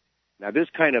bang. Now, this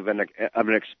kind of an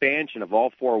expansion of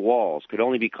all four walls could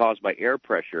only be caused by air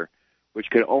pressure, which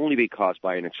could only be caused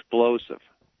by an explosive.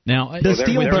 Now,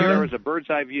 there is a bird's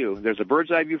eye view. There's a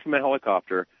bird's eye view from a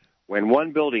helicopter. When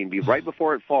one building, right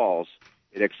before it falls,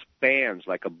 it expands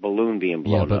like a balloon being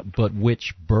blown up. But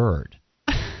which bird?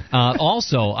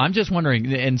 Also, I'm just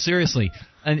wondering, and seriously,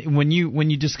 and when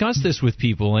you discuss this with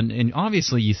people, and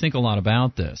obviously you think a lot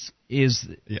about this,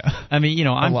 I mean,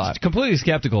 I'm completely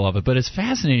skeptical of it, but it's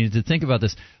fascinating to think about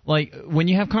this. Like, when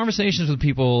you have conversations with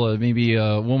people, maybe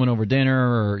a woman over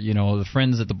dinner, or, the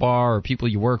friends at the bar, or people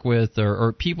you work with,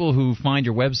 or people who find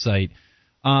your website,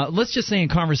 let's just say in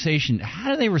conversation,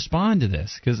 how do they respond to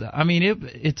this? Because, I mean,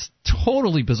 it's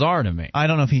totally bizarre to me. I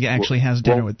don't know if he actually has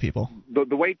dinner with people.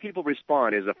 The way people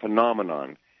respond is a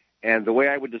phenomenon. And the way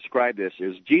I would describe this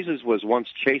is Jesus was once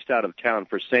chased out of town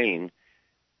for saying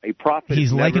a prophet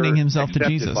He's likening himself to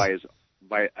Jesus.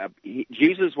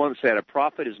 Jesus once said a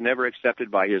prophet is never accepted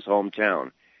by his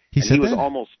hometown. He was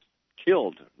almost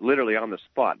killed literally on the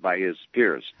spot by his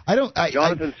peers.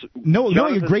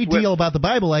 Knowing a great deal about the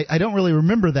Bible, I don't really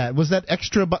remember that. Was that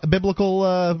extra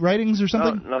biblical writings or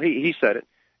something? No, he said it.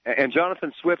 And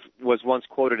Jonathan Swift was once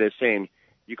quoted as saying,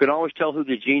 "You can always tell who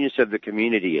the genius of the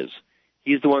community is.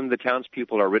 He's the one the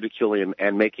townspeople are ridiculing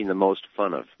and making the most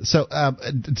fun of." So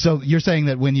you're saying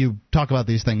that when you talk about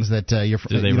these things that your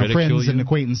friends and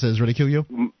acquaintances ridicule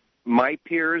you? My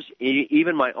peers,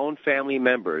 even my own family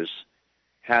members,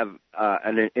 have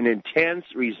an intense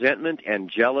resentment and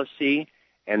jealousy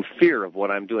and fear of what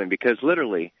I'm doing, because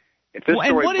literally And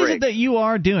what is it that you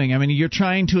are doing? I mean, you're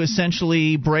trying to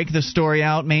essentially break the story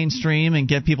out mainstream and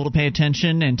get people to pay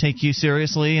attention and take you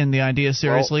seriously and the idea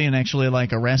seriously and actually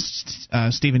like arrest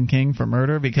Stephen King for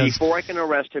murder. Because before I can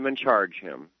arrest him and charge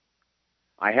him,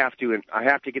 I have to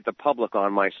get the public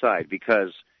on my side.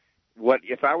 Because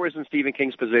if I was in Stephen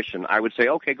King's position, I would say,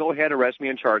 okay, go ahead, arrest me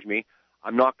and charge me.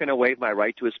 I'm not going to waive my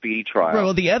right to a speedy trial.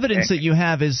 Well, the evidence that you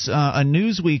have is a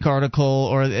Newsweek article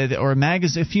or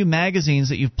a few magazines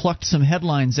that you've plucked some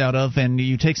headlines out of, and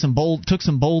you took some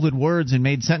bolded words and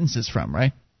made sentences from,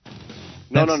 right?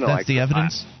 No. That's the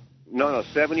evidence? No.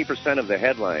 70% of the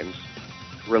headlines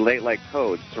relate like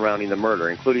codes surrounding the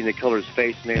murder, including the killer's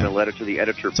face, name, and letter to the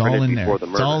editor printed before the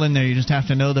murder. It's all in there. You just have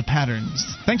to know the patterns.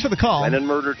 Thanks for the call. Lennon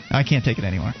murdered. I can't take it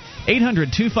anymore.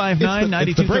 800-259-9231.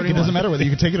 It's the break. It doesn't matter whether you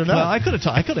can take it or not. Well, I could have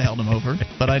held him over,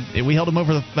 but we held him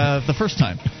over the first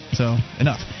time. So,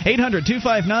 enough.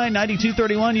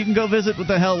 800-259-9231. You can go visit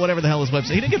whatever the hell his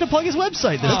website. He didn't get to plug his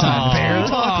website this time. Bear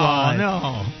Talk Live.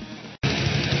 No.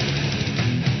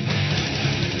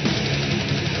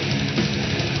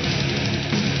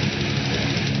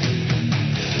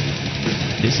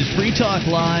 This is Free Talk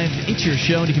Live. It's your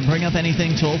show, and you can bring up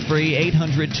anything toll-free,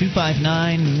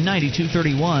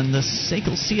 800-259-9231, the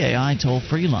SACL CAI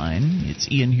toll-free line.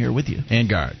 It's Ian here with you. And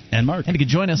Guard. And Mark. And you can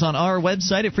join us on our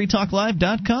website at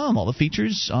freetalklive.com. All the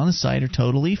features on the site are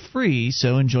totally free,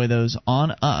 so enjoy those on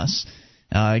us.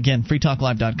 Again,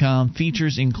 freetalklive.com,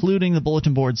 features including the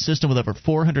bulletin board system with over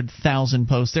 400,000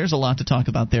 posts. There's a lot to talk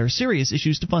about there. Serious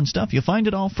issues to fun stuff. You'll find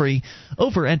it all free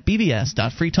over at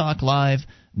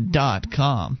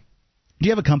bbs.freetalklive.com. Do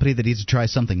you have a company that needs to try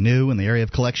something new in the area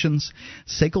of collections?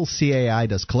 SACL CAI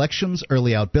does collections,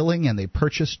 early out billing, and they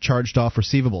purchase charged-off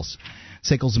receivables.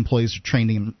 SACL's employees are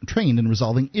trained in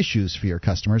resolving issues for your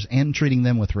customers and treating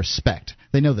them with respect.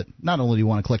 They know that not only do you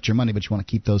want to collect your money, but you want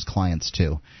to keep those clients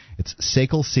too. It's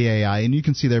SACL CAI, and you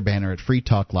can see their banner at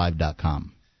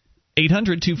freetalklive.com.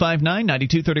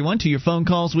 800-259-9231. To your phone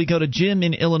calls, we go to Jim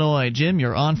in Illinois. Jim,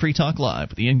 you're on Free Talk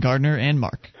Live with Ian Gardner and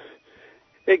Mark.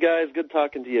 Hey, guys. Good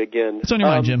talking to you again. What's on your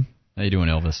mind, Jim? How you doing,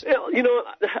 Elvis? You know,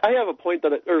 I have a point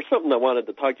or something I wanted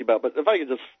to talk to you about, but if I could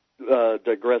just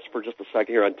digress for just a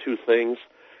second here on two things.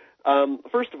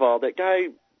 First of all, that guy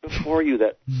before you,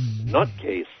 that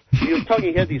nutcase, he was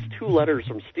talking, he had these two letters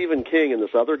from Stephen King and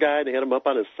this other guy, they had him up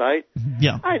on his site.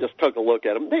 Yeah. I just took a look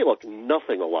at them. They look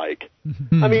nothing alike.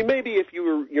 I mean, maybe if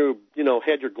you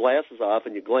had your glasses off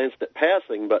and you glanced at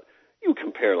passing, but you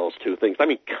compare those two things. I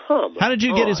mean, come on. How did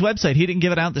you get his website? He didn't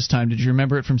give it out this time. Did you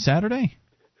remember it from Saturday?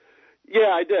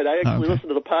 Yeah, I did. I actually listened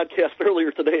to the podcast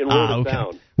earlier today and wrote it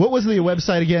down. What was the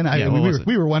website again?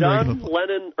 We were wondering. John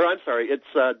Lennon, or I'm sorry, it's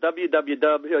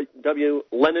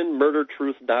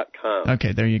www.lennonmurdertruth.com.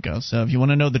 Okay, there you go. So if you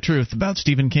want to know the truth about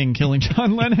Stephen King killing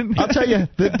John Lennon, I'll tell you.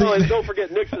 And don't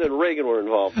forget Nixon and Reagan were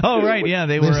involved. Oh, too, right, yeah,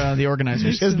 they were the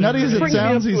organizers. As nutty as it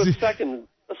sounds, a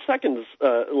second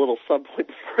little subpoint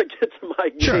before I get to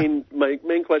my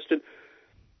main question.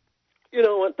 You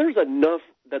know what? There's enough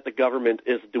that the government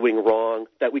is doing wrong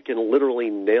that we can literally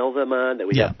nail them on, that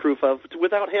we have proof of,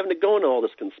 without having to go into all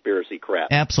this conspiracy crap.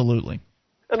 Absolutely.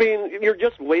 I mean, you're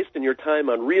just wasting your time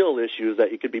on real issues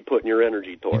that you could be putting your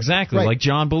energy towards. Exactly, like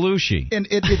John Belushi. And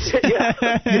it's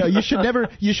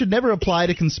you should never apply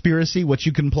to conspiracy what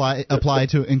you can apply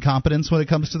to incompetence when it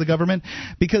comes to the government,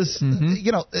 because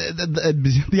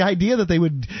the idea that they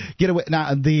would get away.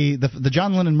 Now the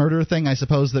John Lennon murder thing, I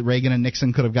suppose that Reagan and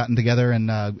Nixon could have gotten together and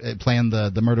planned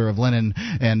the murder of Lennon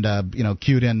and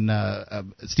cued in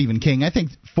Stephen King. I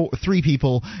think three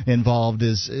people involved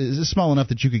is small enough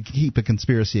that you could keep a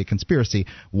conspiracy.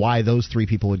 Why those three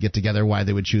people would get together, why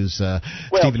they would choose Stephen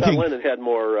King. John Lennon had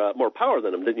more power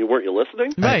than him, didn't you? Weren't you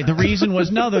listening? Right. The reason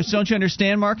was don't you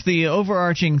understand, Mark? The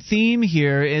overarching theme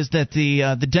here is that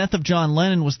the death of John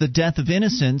Lennon was the death of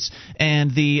innocence, and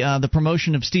the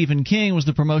promotion of Stephen King was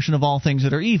the promotion of all things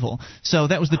that are evil. So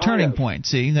that was the turning point.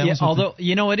 See, although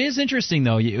it is interesting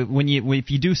though, if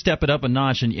you do step it up a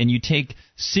notch and you take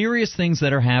serious things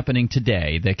that are happening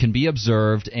today that can be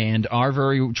observed and are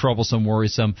very troublesome,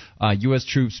 worrisome. U.S.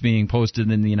 troops being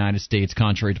posted in the United States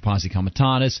contrary to Posse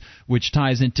Comitatus, which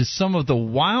ties into some of the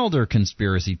wilder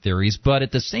conspiracy theories, but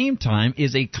at the same time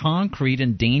is a concrete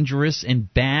and dangerous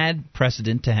and bad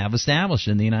precedent to have established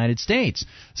in the United States.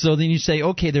 So then you say,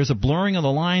 okay, there's a blurring of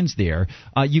the lines there.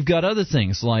 You've got other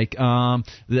things like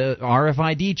the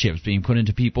RFID chips being put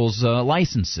into people's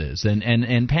licenses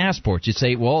and passports. You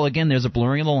say, well, again, there's a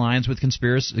blurring of the lines with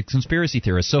conspiracy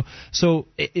theorists. So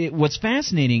what's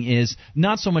fascinating is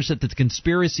not so much that the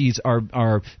conspiracies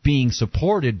are being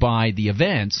supported by the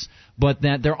events, but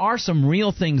that there are some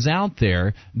real things out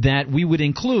there that we would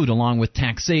include along with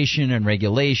taxation and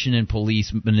regulation and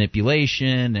police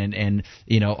manipulation and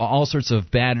all sorts of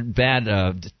bad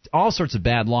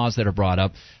laws that are brought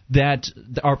up that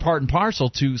are part and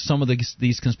parcel to some of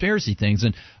these conspiracy things.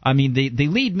 And I mean, they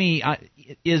lead me.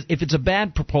 If it's a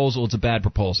bad proposal, it's a bad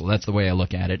proposal. That's the way I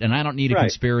look at it. And I don't need a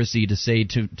conspiracy to say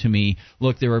to me,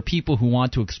 look, there are people who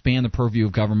want to expand the purview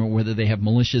of government, whether they have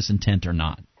malicious intent or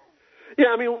not.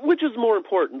 Yeah, I mean, which is more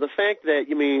important? The fact that,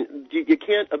 you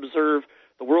can't observe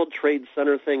the World Trade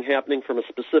Center thing happening from a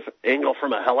specific angle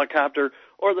from a helicopter,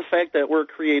 or the fact that we're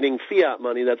creating fiat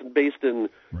money that's based in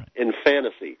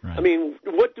fantasy. Right. I mean,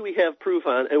 what do we have proof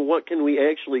on, and what can we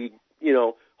actually,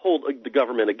 hold the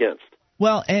government against?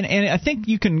 Well, and I think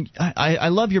you can. I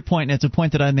love your point, and it's a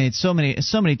point that I made so many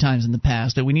times in the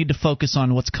past, that we need to focus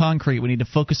on what's concrete. We need to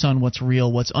focus on what's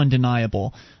real, what's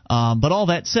undeniable. But all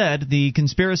that said, the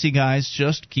conspiracy guys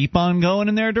just keep on going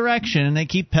in their direction, and they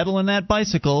keep pedaling that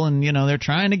bicycle, and they're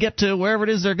trying to get to wherever it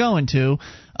is they're going to.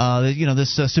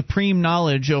 This supreme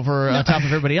knowledge over top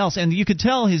of everybody else. And you could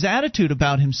tell his attitude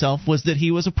about himself was that he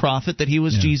was a prophet, that he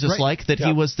was Jesus-like, that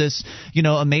he was this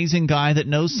amazing guy that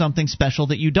knows something special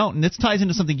that you don't. And this ties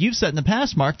into something you've said in the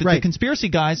past, Mark, that the conspiracy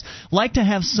guys like to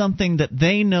have something that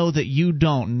they know that you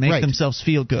don't and make themselves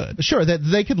feel good. Sure, that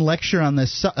they can lecture on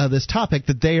this topic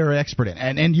that they are expert in.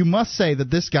 And you must say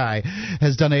that this guy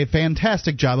has done a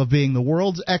fantastic job of being the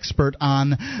world's expert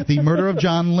on the murder of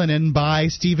John Lennon by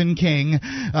Stephen King,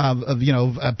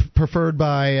 preferred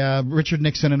by Richard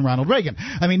Nixon and Ronald Reagan.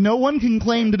 I mean, no one can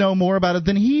claim to know more about it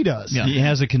than he does. Yeah. He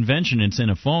has a convention. It's in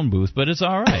a phone booth, but it's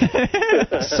all right.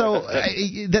 So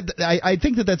I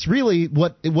think that's really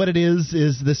what it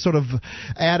is this sort of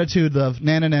attitude of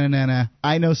na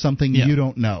I know something you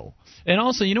don't know. And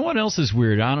also, you know what else is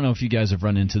weird? I don't know if you guys have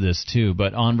run into this too,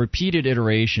 but on repeated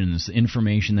iterations,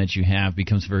 information that you have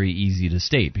becomes very easy to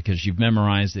state because you've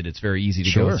memorized it. It's very easy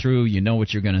to go through. You know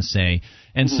what you're going to say.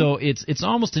 And so it's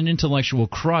almost an intellectual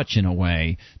crutch in a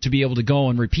way to be able to go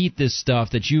and repeat this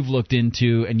stuff that you've looked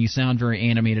into and you sound very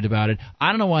animated about it. I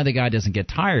don't know why the guy doesn't get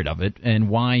tired of it and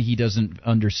why he doesn't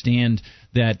understand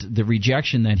that the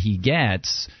rejection that he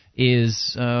gets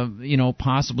is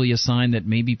possibly a sign that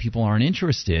maybe people aren't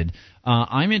interested.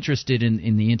 I'm interested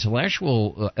in the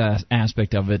intellectual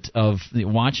aspect of it, of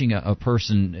watching a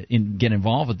person get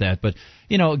involved with that. But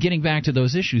getting back to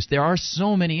those issues, there are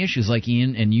so many issues, like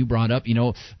Ian and you brought up.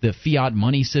 The fiat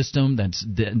money system that's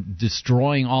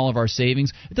destroying all of our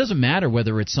savings. It doesn't matter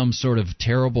whether it's some sort of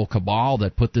terrible cabal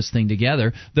that put this thing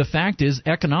together. The fact is,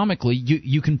 economically,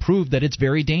 you can prove that it's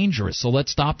very dangerous. So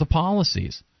let's stop the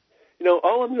policies.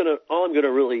 All I'm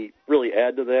gonna really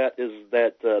add to that is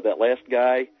that that last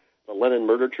guy, the Lennon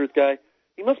murder truth guy,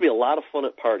 he must be a lot of fun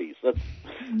at parties. That's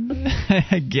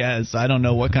I guess. I don't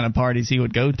know what kind of parties he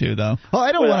would go to, though. Oh,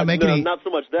 I don't want to make any. Not so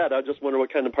much that. I just wonder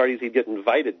what kind of parties he'd get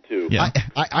invited to. Yeah.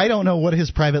 I don't know what his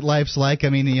private life's like. I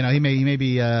mean, he may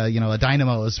be a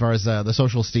dynamo as far as the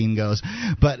social scene goes,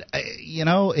 but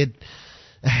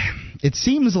it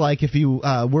seems like if you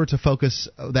were to focus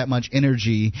that much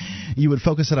energy, you would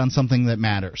focus it on something that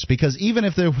matters. Because even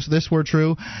if this were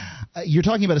true, you're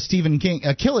talking about a Stephen King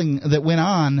killing that went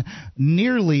on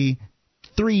nearly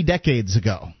 3 decades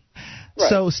ago. Right.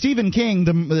 So Stephen King,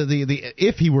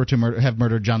 if he were to have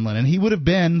murdered John Lennon, he would have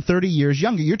been 30 years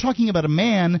younger. You're talking about a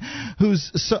man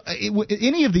who's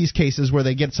any of these cases where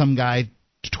they get some guy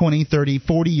 20, 30,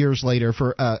 40 years later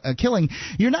for a killing,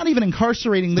 you're not even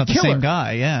incarcerating the killer. The same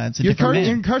guy, yeah. It's a different man.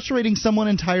 You're incarcerating someone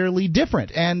entirely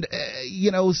different. And,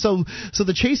 so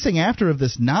the chasing after of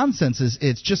this nonsense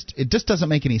it just doesn't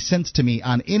make any sense to me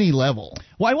on any level.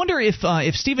 Well, I wonder if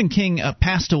Stephen King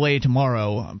passed away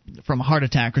tomorrow from a heart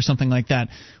attack or something like that,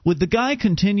 would the guy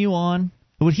continue on?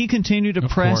 Would he continue to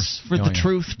press for the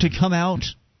truth to come out?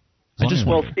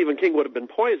 Stephen King would have been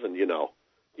poisoned, to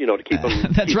keep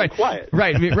him, That's right. Quiet.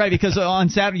 Right, because on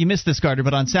Saturday, you missed this, Carter,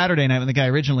 but on Saturday night when the guy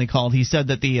originally called, he said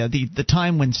that the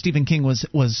time when Stephen King was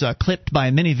clipped by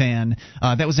a minivan,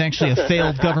 that was actually a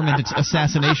failed government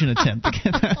assassination attempt.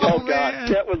 Oh, God.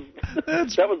 That was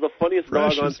the funniest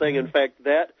doggone thing. In fact,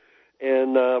 that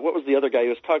and what was the other guy? He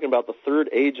was talking about the third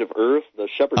age of Earth, the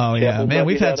Shepherd's Chapel. Oh, yeah. Man,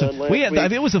 we've had some.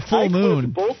 It was a full moon.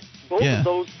 Both of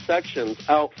those sections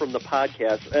out from the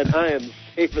podcast, and I am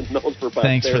saving those for posterity.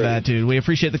 Thanks for that, dude. We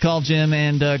appreciate the call, Jim,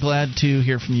 and glad to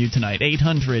hear from you tonight.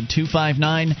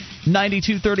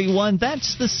 800-259-9231.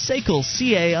 That's the SACL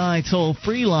CAI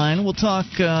toll-free line. We'll talk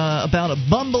about a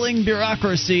bumbling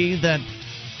bureaucracy that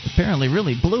apparently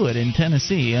really blew it in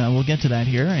Tennessee. We'll get to that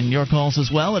here, and your calls as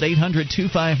well at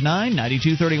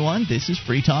 800-259-9231. This is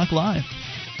Free Talk Live.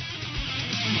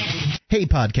 Hey,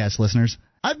 podcast listeners.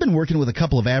 I've been working with a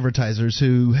couple of advertisers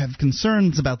who have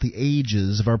concerns about the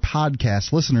ages of our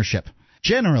podcast listenership.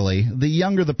 Generally, the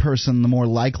younger the person, the more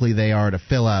likely they are to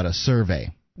fill out a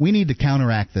survey. We need to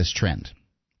counteract this trend.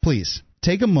 Please,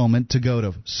 take a moment to go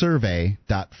to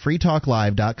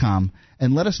survey.freetalklive.com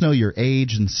and let us know your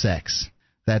age and sex.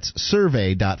 That's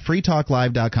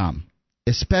survey.freetalklive.com,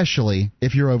 especially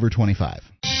if you're over 25.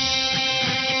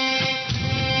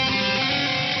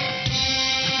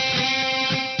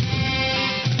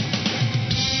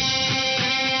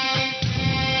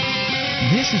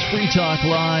 This is Free Talk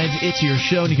Live. It's your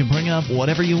show, and you can bring up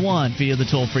whatever you want via the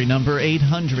toll-free number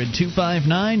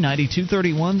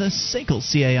 800-259-9231, the SACL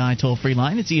CAI toll-free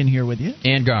line. It's Ian here with you.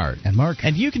 And Guard. And Mark.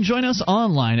 And you can join us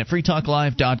online at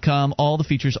freetalklive.com. All the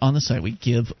features on the site we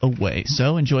give away.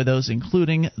 So enjoy those,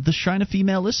 including the Shrine of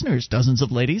Female Listeners. Dozens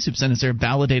of ladies who've sent us their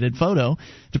validated photo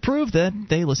to prove that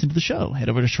they listen to the show. Head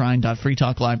over to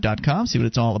shrine.freetalklive.com, see what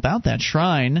it's all about. That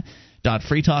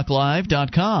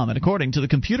shrine.freetalklive.com. And according to the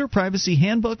Computer Privacy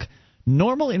Handbook,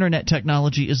 normal Internet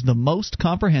technology is the most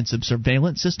comprehensive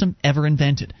surveillance system ever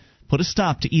invented. Put a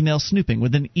stop to email snooping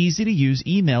with an easy-to-use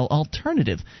email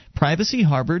alternative,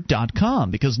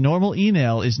 privacyharbor.com, because normal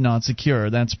email is not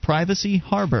secure. That's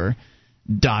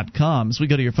privacyharbor.com. As we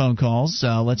go to your phone calls,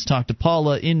 let's talk to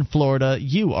Paula in Florida.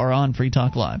 You are on Free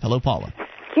Talk Live. Hello, Paula.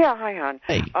 Yeah, hi, hon.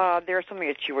 Hey. There's something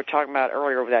that you were talking about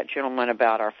earlier with that gentleman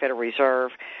about our Federal Reserve.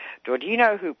 Do you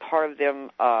know who part of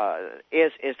them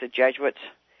is the Jesuits?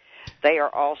 They are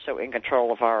also in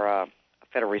control of our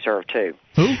Federal Reserve too.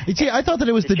 Who? See, I thought that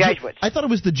it was the Jesuits. I thought it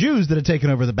was the Jews that had taken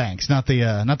over the banks, not the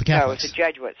Catholics. No, it's the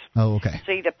Jesuits. Oh, okay.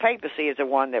 See, the papacy is the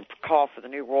one that called for the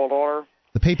New World Order.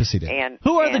 The papacy did. And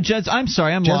who are the Jesuits? I'm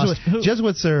sorry, I'm lost.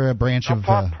 Jesuits are a branch of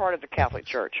part of the Catholic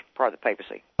Church, part of the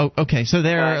papacy. Oh, okay. So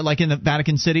they're like in the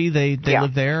Vatican City. They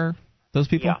live there. Those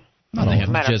people. Yeah. Not all. They have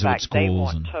matter Jesuit of fact, schools. They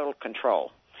want total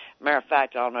control. Matter of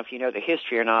fact, I don't know if you know the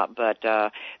history or not, but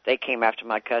they came after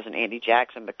my cousin Andy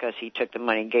Jackson because he took the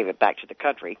money and gave it back to the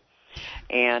country.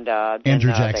 And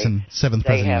Andrew Jackson, seventh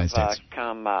president of the United States. They have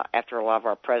come after a lot of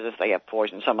our presidents. They have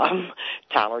poisoned some of them.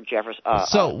 Tyler Jefferson.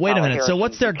 So wait a minute. Harrison, so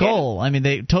what's their goal? I mean,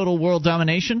 they total world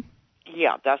domination?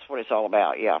 Yeah, that's what it's all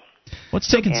about. Yeah. What's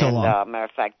taking so long? Matter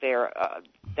of fact,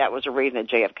 that was the reason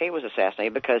that JFK was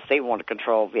assassinated, because they wanted to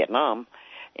control Vietnam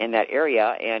in that area,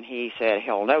 and he said,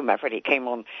 "Hell no." Matter of fact, he came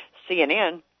on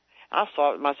CNN. I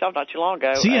saw it myself not too long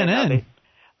ago. CNN.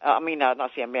 Not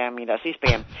CNN.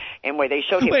 C-SPAN. Anyway, they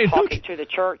showed him talking to the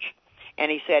church, and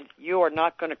he said, "You are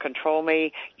not going to control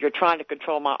me. You're trying to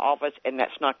control my office, and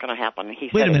that's not going to happen." And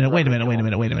Wait a minute.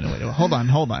 Hold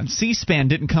on. C-SPAN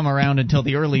didn't come around until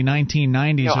the early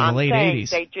 1990s or the late 80s.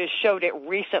 They just showed it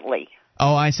recently.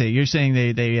 Oh, I see. You're saying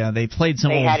they played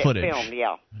some old footage. They had it filmed,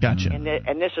 yeah. Gotcha.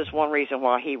 And this is one reason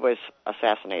why he was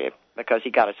assassinated, because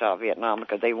he got us out of Vietnam,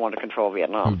 because they wanted to control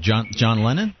Vietnam. John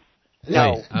Lennon?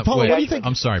 No. Paul, what do you think?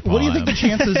 I'm sorry, Paul. What do you think the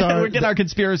chances are? We're getting our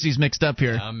conspiracies mixed up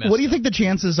here. What do you think the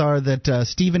chances are that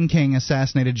Stephen King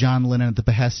assassinated John Lennon at the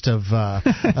behest of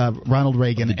Ronald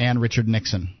Reagan and Richard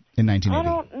Nixon in 1980? I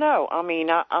don't know. I mean,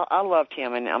 I loved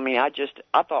him, and I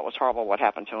thought it was horrible what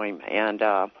happened to him, and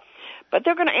but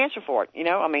they're going to answer for it. You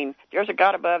know, I mean, there's a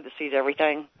God above that sees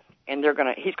everything, and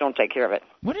he's going to take care of it.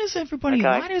 Why does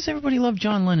everybody love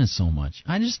John Lennon so much?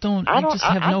 I just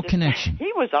have no connection.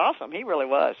 He was awesome. He really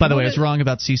was. By the way, I was wrong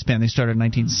about C-SPAN. They started in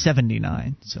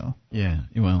 1979. So yeah,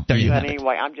 well, there you have it.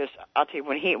 Anyway, I'll tell you,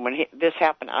 when this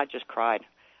happened, I just cried.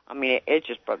 I mean, it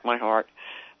just broke my heart.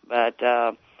 But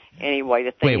anyway,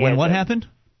 the thing when what happened?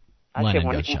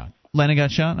 Lennon got shot. Lennon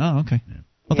got shot? Oh, okay. Yeah.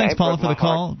 Well, thanks, Paula, for the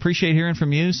call. Heart. Appreciate hearing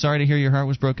from you. Sorry to hear your heart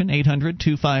was broken.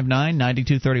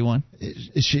 800-259-9231.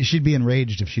 She'd be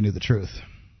enraged if she knew the truth.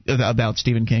 About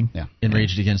Stephen King? Yeah.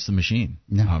 Enraged against the machine,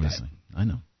 obviously. I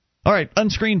know. All right,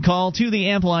 unscreened call to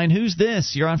the amp line. Who's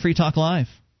this? You're on Free Talk Live.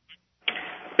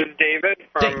 This is David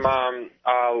from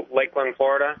Lakeland,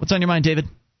 Florida. What's on your mind, David?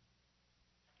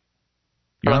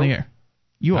 You're on the air.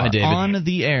 You are on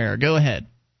the air. Go ahead.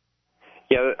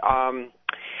 Yeah,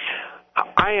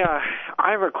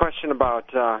 I have a question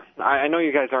about. I know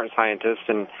you guys aren't scientists,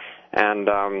 and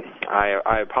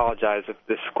I apologize if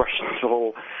this question is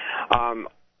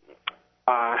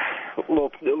a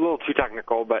little too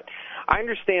technical, but I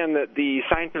understand that the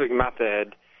scientific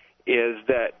method is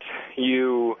that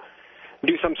you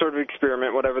do some sort of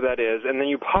experiment, whatever that is, and then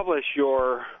you publish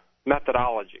your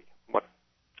methodology,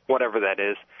 whatever that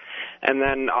is, and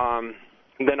then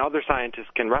other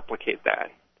scientists can replicate that.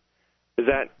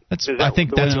 I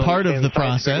think that's part of the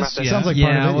process. Yeah. Sounds like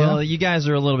part of it. Well, you guys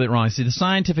are a little bit wrong. See, the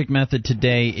scientific method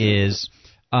today is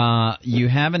you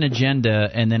have an agenda,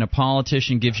 and then a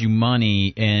politician gives you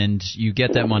money, and you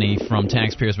get that money from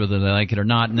taxpayers whether they like it or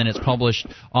not, and then it's published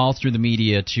all through the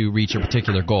media to reach a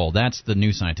particular goal. That's the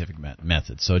new scientific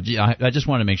method. So I just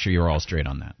want to make sure you're all straight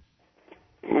on that.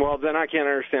 Well, then I can't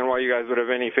understand why you guys would have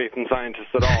any faith in scientists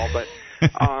at all. But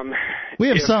we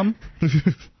have some.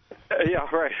 Yeah,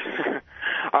 right.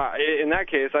 In that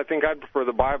case, I think I'd prefer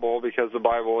the Bible because the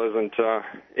Bible isn't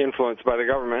influenced by the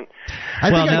government.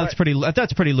 That's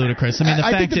pretty ludicrous. I mean,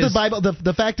 I think that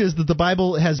the fact is that the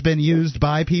Bible has been used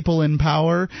by people in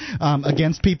power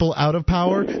against people out of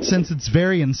power since its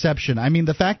very inception. I mean,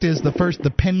 the fact is the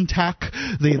Pentateuch,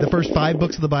 the first 5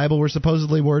 books of the Bible were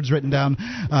supposedly words written down,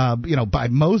 by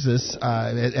Moses,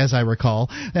 as I recall,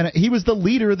 and he was the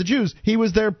leader of the Jews. He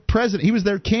was their president. He was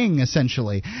their king,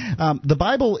 essentially. The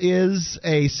Bible is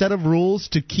a set of rules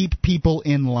to keep people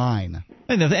in line.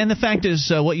 And the fact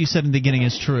is, what you said in the beginning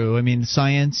is true. I mean,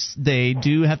 science, they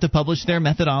do have to publish their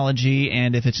methodology,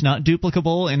 and if it's not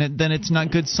duplicable, then it's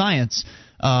not good science.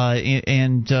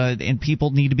 And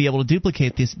people need to be able to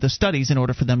duplicate the studies in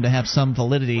order for them to have some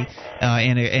validity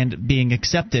and being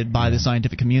accepted by the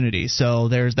scientific community. So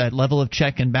there's that level of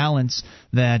check and balance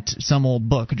that some old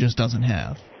book just doesn't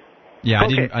have. Yeah,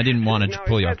 okay. I didn't want to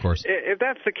pull you off course. If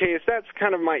that's the case, that's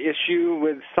kind of my issue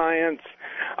with science.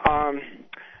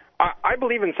 I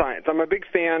believe in science. I'm a big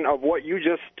fan of what you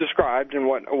just described and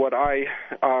what I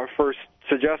first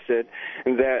suggested,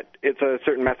 that it's a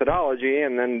certain methodology,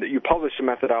 and then you publish a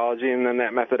methodology, and then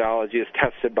that methodology is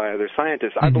tested by other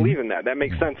scientists. I believe in that. That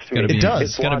makes sense to me. It does.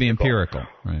 It's got to be empirical,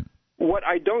 right? What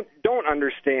I don't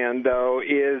understand, though,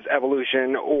 is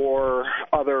evolution or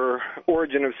other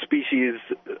origin of species,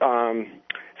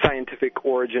 scientific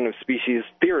origin of species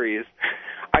theories.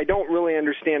 I don't really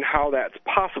understand how that's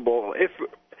possible. If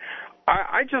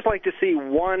I just like to see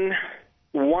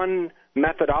one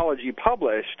methodology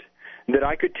published that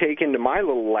I could take into my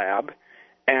little lab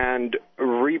and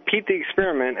repeat the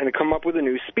experiment and come up with a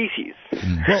new species.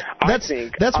 Well,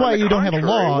 that's why you don't have a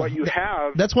law.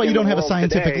 That's why you don't have a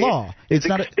scientific law. It's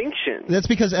not extinction. That's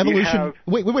because evolution.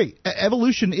 Wait.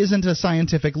 Evolution isn't a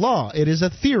scientific law. It is a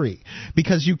theory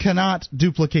because you cannot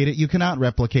duplicate it. You cannot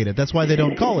replicate it. That's why they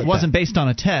don't call it. It wasn't based on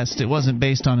a test. It wasn't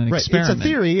based on an experiment. It's a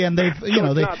theory, and they've it's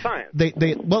not science.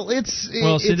 It's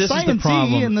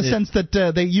sciencey in the sense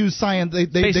that they use science. They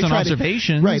based on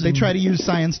observations. Right. They try to use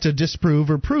science to disprove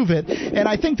or prove it, and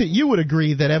I think that you would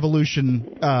agree that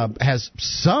evolution has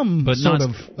some sort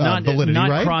of validity,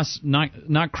 right?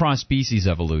 Not cross-species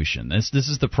evolution. This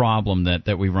is the problem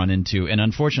that we run into, and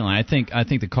unfortunately, I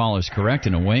think the caller's correct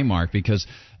in a way, Mark, because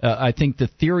I think the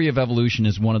theory of evolution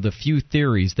is one of the few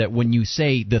theories that when you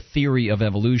say the theory of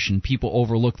evolution, people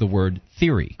overlook the word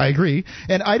theory. I agree,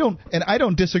 and I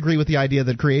don't disagree with the idea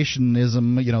that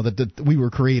creationism, that we were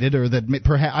created, or that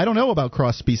perhaps I don't know about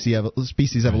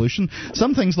species evolution.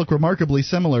 Some things look remarkably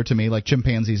similar to me, like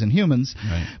chimpanzees and humans,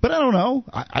 but I don't know.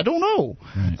 I don't know,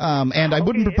 and I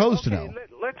wouldn't propose to know.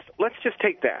 Let's just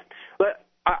take that.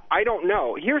 I don't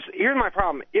know. Here's my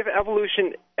problem. If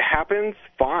evolution happens,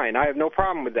 fine. I have no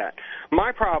problem with that.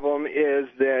 My problem is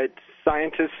that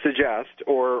scientists suggest,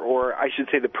 or I should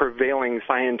say the prevailing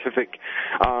scientific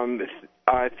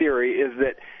theory is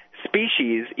that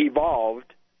species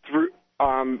evolved through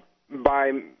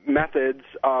by methods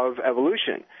of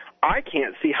evolution. I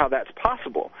can't see how that's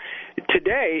possible.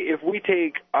 Today, if we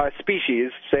take a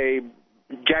species, say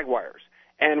jaguars,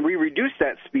 and we reduce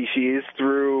that species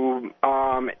through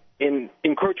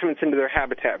encroachments into their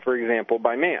habitat, for example,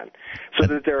 by man, so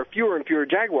that there are fewer and fewer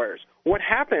jaguars. What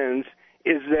happens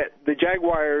is that the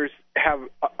jaguars have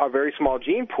a very small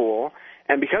gene pool,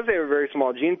 and because they have a very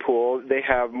small gene pool, they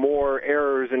have more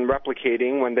errors in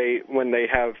replicating when they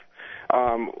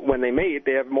mate.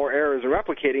 They have more errors in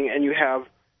replicating, and you have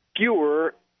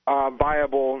fewer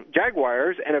viable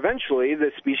jaguars, and eventually the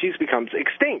species becomes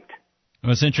extinct.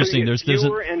 Well, it's interesting. So there's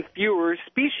fewer and fewer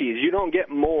species. You don't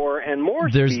get more and more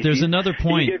species. There's another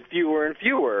point. You get fewer and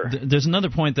fewer. There's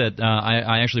another point that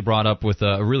I actually brought up with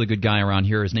a really good guy around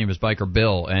here. His name is Biker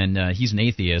Bill, and he's an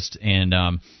atheist. And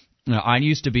I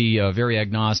used to be very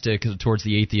agnostic towards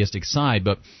the atheistic side,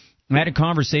 but I had a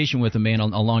conversation with a man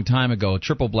a long time ago,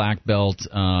 triple black belt,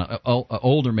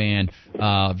 older man,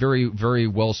 very, very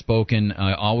well-spoken,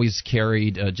 always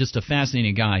carried, just a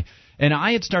fascinating guy. And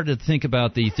I had started to think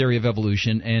about the theory of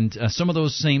evolution, and some of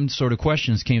those same sort of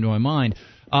questions came to my mind.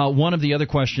 One of the other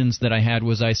questions that I had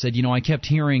was, I said, I kept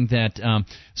hearing that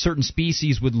certain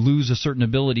species would lose a certain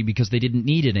ability because they didn't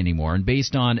need it anymore. And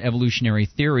based on evolutionary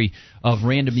theory of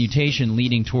random mutation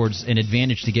leading towards an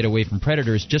advantage to get away from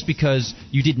predators, just because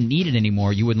you didn't need it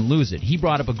anymore, you wouldn't lose it. He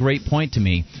brought up a great point to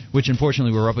me, which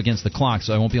unfortunately we're up against the clock,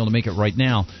 so I won't be able to make it right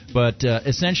now. But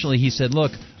essentially he said,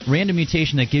 look, random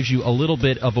mutation that gives you a little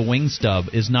bit of a wing stub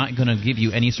is not going to give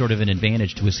you any sort of an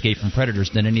advantage to escape from predators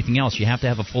than anything else. You have to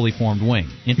have a fully formed wing.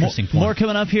 Interesting point. More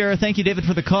coming up here. Thank you, David,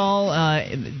 for the call.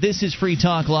 This is Free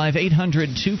Talk Live,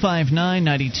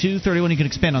 800-259-9231. You can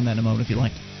expand on that in a moment if you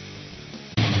like.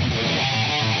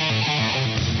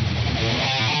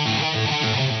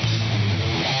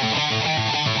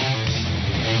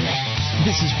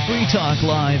 This is Free Talk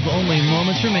Live. Only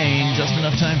moments remain. Just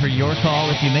enough time for your call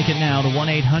if you make it now to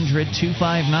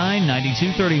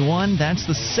 1-800-259-9231. That's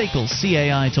the SACL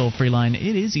CAI toll-free line.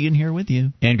 It is Ian here with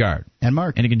you. And Guard. And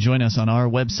Mark. And you can join us on our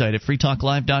website at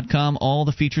freetalklive.com. All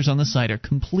the features on the site are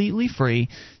completely free,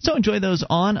 so enjoy those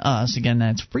on us. Again,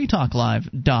 that's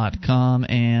freetalklive.com.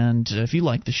 And if you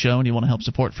like the show and you want to help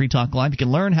support Free Talk Live, you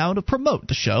can learn how to promote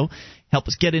the show. Help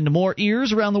us get into more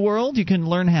ears around the world. You can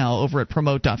learn how over at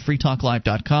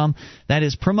promote.freetalklive.com. That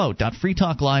is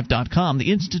promote.freetalklive.com.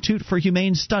 The Institute for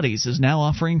Humane Studies is now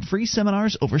offering free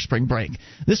seminars over spring break.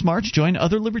 This March, join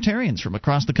other libertarians from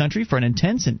across the country for an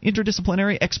intense and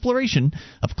interdisciplinary exploration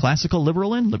of classical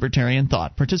liberal and libertarian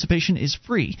thought. Participation is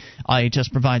free. IHS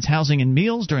provides housing and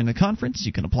meals during the conference.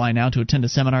 You can apply now to attend a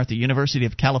seminar at the University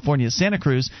of California, Santa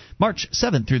Cruz, March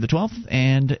 7th through the 12th,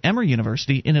 and Emory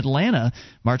University in Atlanta,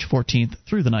 March 14th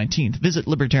through the 19th. Visit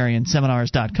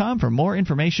libertarianseminars.com for more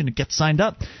information to get signed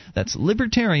up. That's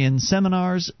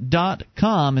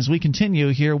libertarianseminars.com. As we continue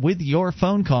here with your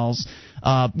phone calls.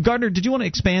 Gardner, did you want to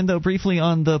expand, though, briefly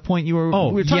on the point we were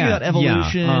talking about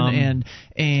evolution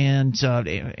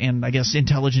and I guess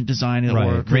intelligent design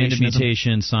or random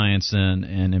mutation, science,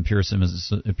 and empiricism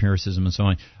and so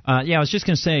on. I was just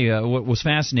going to say what was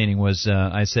fascinating was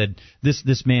I said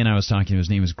this man I was talking to, his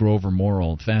name is Grover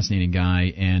Morrill, fascinating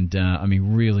guy, and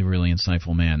really, really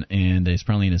insightful man, and he's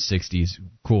probably in his 60s.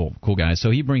 Cool guy. So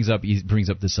he brings up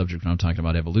this subject when I'm talking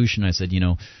about evolution. I said,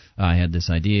 I had this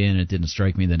idea, and it didn't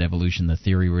strike me that evolution, the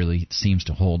theory, really seems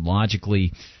to hold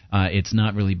logically. It's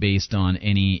not really based on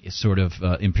any sort of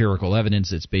empirical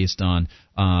evidence. It's based on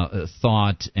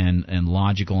thought and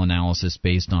logical analysis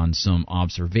based on some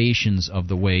observations of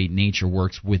the way nature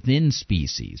works within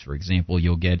species. For example,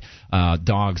 you'll get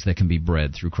dogs that can be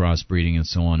bred through crossbreeding and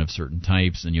so on of certain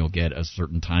types, and you'll get a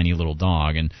certain tiny little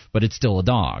dog, but it's still a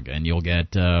dog. And you'll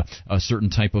get a certain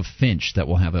type of finch that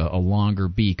will have a longer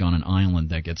beak on an island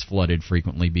that gets flooded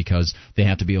frequently because they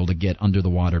have to be able to get under the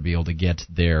water, be able to get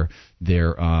their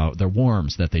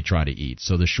worms that they try to eat.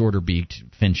 So the shorter-beaked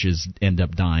finches end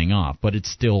up dying off, but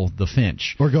it's still the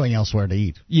finch. Or going elsewhere to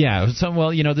eat. Yeah, this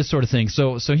sort of thing.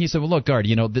 So he said, well, look, Guard,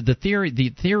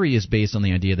 the theory is based on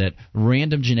the idea that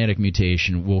random genetic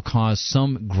mutation will cause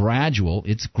some gradual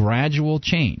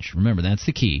change. Remember, that's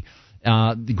the key.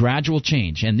 The gradual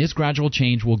change, and this gradual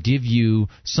change will give you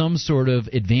some sort of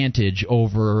advantage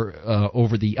over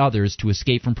the others to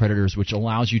escape from predators, which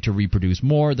allows you to reproduce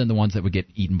more than the ones that would get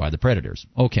eaten by the predators.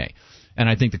 Okay. And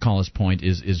I think the caller's point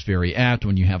is very apt.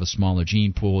 When you have a smaller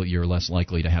gene pool, you're less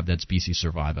likely to have that species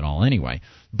survive at all anyway.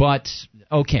 But,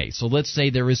 okay, so let's say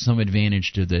there is some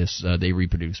advantage to this. They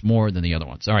reproduce more than the other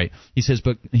ones. All right. He says,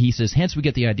 hence we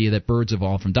get the idea that birds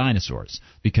evolved from dinosaurs,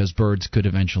 because birds could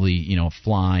eventually,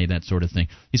 fly, that sort of thing.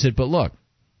 He said, but look,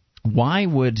 why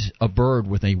would a bird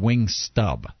with a wing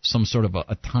stub, some sort of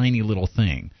a tiny little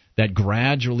thing that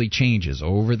gradually changes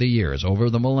over the years, over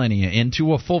the millennia,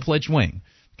 into a full-fledged wing?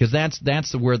 Because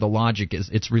that's where the logic is.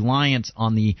 It's reliant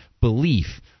on the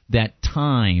belief that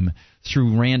time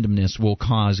through randomness will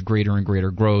cause greater and greater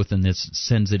growth, and this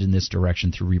sends it in this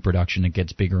direction through reproduction. It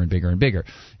gets bigger and bigger and bigger.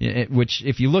 Which,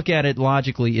 if you look at it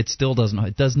logically, it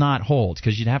does not hold,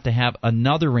 because you'd have to have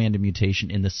another random mutation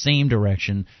in the same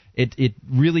direction. It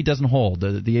really doesn't hold.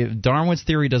 The Darwin's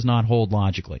theory does not hold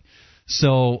logically.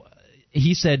 So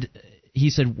he said,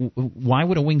 why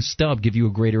would a wing stub give you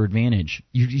a greater advantage?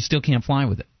 You still can't fly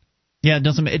with it. Yeah,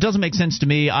 it doesn't make sense to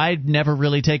me. I've never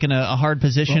really taken a hard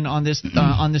position on this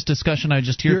discussion. I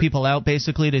just hear people out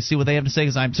basically to see what they have to say,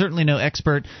 because I'm certainly no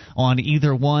expert on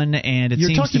either one, and it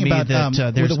seems to me that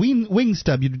there's with a wing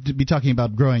stub, you'd be talking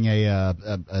about growing a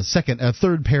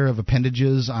third pair of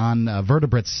appendages on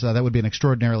vertebrates. That would be an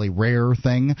extraordinarily rare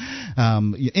thing.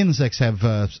 Insects have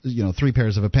 3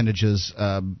 pairs of appendages.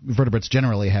 Vertebrates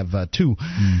generally have 2.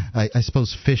 I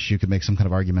suppose fish you could make some kind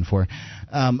of argument for.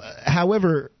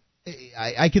 However,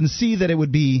 I can see that it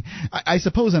would be, I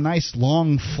suppose, a nice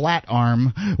long flat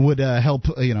arm would help,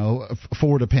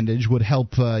 forward appendage would help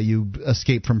you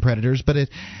escape from predators, but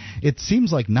it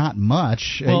seems like not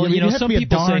much. Well, you have some to be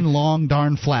people a darn say, long,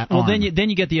 darn flat arm. Well, then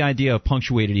you get the idea of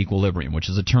punctuated equilibrium, which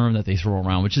is a term that they throw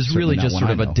around, which is Certainly really just sort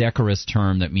of a decorous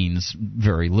term that means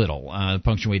very little.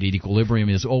 Punctuated equilibrium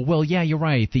is, you're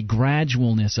right, the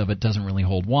gradualness of it doesn't really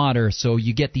hold water, so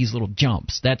you get these little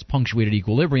jumps. That's punctuated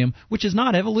equilibrium, which is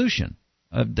not evolution.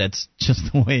 That's just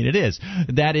the way it is.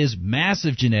 That is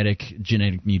massive genetic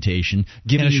mutation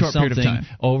giving in a you short something period of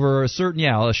time. over a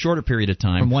shorter period of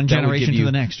time. From one generation to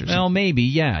the next or something. Well, maybe,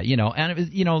 yeah. And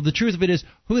the truth of it is,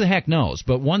 who the heck knows?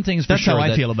 But one thing's for sure. That's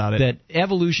how I feel about it. That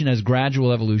evolution as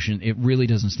gradual evolution, it really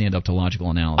doesn't stand up to logical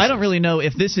analysis. I don't really know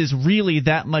if this is really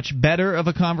that much better of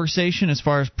a conversation as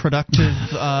far as productive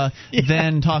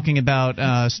than talking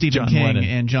about Stephen John King Lennon.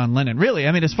 and John Lennon. Really,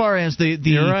 I mean, as far as the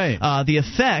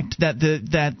effect that the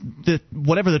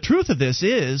whatever the truth of this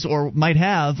is or might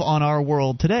have on our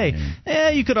world today,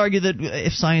 you could argue that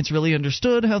if science really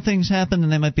understood how things happen, then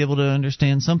they might be able to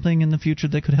understand something in the future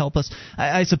that could help us.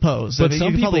 I suppose. But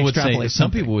some people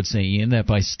would say, Ian, that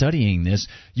by studying this,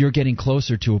 you're getting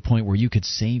closer to a point where you could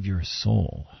save your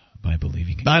soul by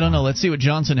believing in God. I don't know. Let's see what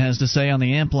Johnson has to say on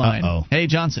the amp line. Uh-oh. Hey,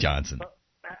 Johnson.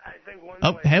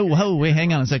 Wait,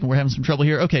 hang on a second. We're having some trouble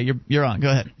here. Okay, you're on. Go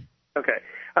ahead. Okay.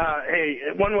 Hey,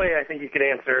 one way I think you could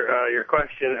answer your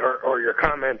question or your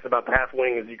comments about the half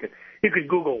wing is you could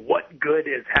Google what good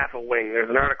is half a wing. There's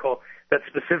an article that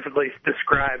specifically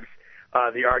describes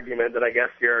the argument that I guess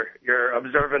your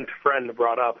observant friend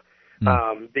brought up,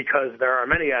 because there are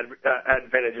many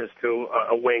advantages to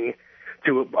a wing,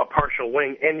 to a partial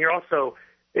wing, and you're also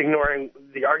ignoring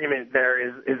the argument there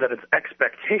is that it's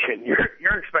expectation.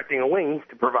 You're expecting a wing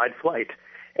to provide flight,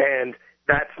 and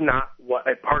that's not what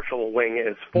a partial wing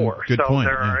is for. Good point.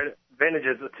 There are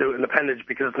advantages to an appendage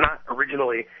because it's not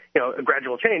originally, a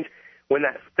gradual change. When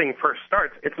that thing first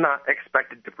starts, it's not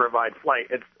expected to provide flight.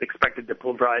 It's expected to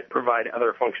provide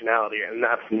other functionality, and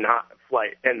that's not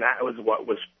flight. And that was what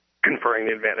was conferring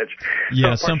the advantage.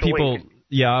 Yeah, so some people.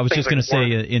 Yeah, I was just going to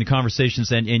say in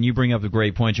conversations, and you bring up a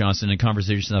great point, Johnson. In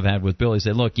conversations I've had with Billy,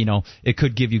 said, look, it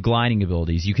could give you gliding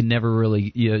abilities. You can never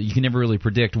really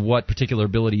predict what particular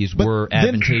abilities were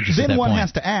advantageous at that point. Then one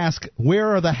has to ask,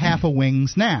 where are the half a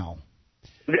wings now?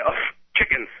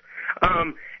 Chickens.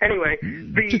 Anyway,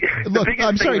 look,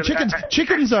 I'm sorry.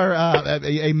 Chickens are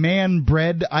a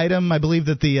man-bred item. I believe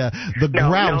that the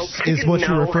grouse is what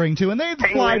you're referring to, and they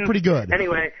fly pretty good.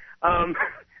 Anyway,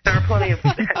 there are plenty of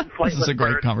flightless This is a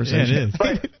great birds. conversation. It is.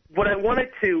 But what I wanted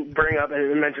to bring up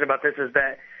and mention about this is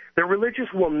that the religious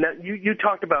will you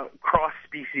talked about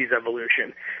cross-species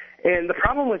evolution. And the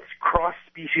problem with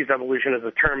cross-species evolution as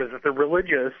a term is that the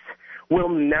religious will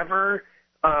never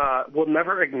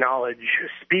acknowledge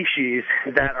species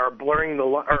that are blurring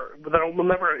will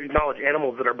never acknowledge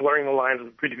animals that are blurring the lines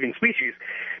between species,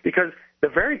 because the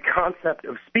very concept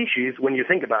of species, when you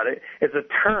think about it, is a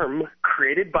term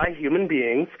created by human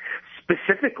beings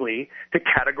specifically to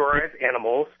categorize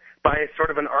animals by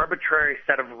sort of an arbitrary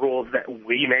set of rules that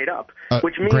we made up,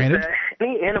 which means that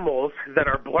any animals that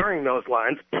are blurring those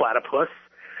lines, platypus,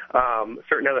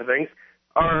 certain other things,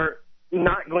 are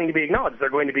not going to be acknowledged. They're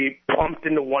going to be plumped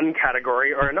into one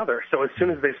category or another. So as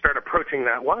soon as they start approaching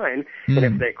that line, and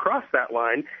if they cross that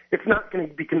line, it's not going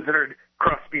to be considered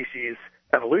cross-species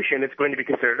evolution. It's going to be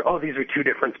considered, these are two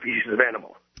different species of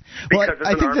animal. Well,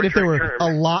 I think that if there were a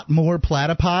lot more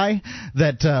platypi,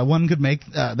 that one could make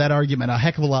that argument a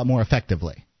heck of a lot more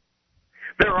effectively.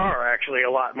 There are actually a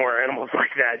lot more animals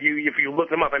like that. If you look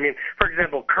them up, I mean, for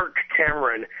example, Kirk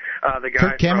Cameron, the guy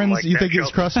Kirk Cameron, from, you think he's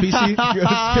cross-species? I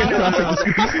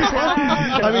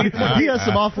mean, he has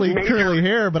some awfully curly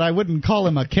hair, but I wouldn't call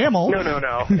him a camel. No.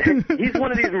 He's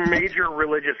one of these major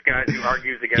religious guys who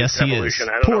argues against evolution.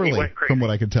 Yes, he is. Poorly, from what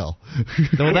I could tell.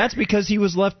 Well, that's because he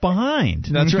was left behind.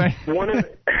 That's right. One of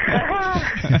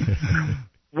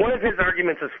his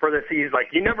arguments is for this. He's like,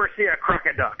 you never see a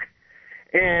crocoduck.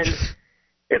 And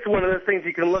it's one of those things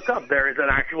you can look up. There is an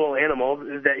actual animal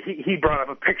that he brought up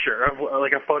a picture of,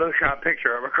 like a Photoshop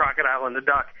picture of a crocodile and a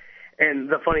duck. And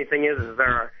the funny thing is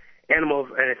there are animals,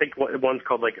 and I think one's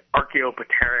called like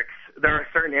Archaeopteryx. There are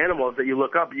certain animals that you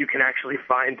look up, you can actually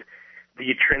find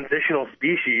the transitional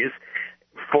species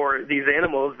for these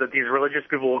animals that these religious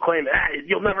people will claim,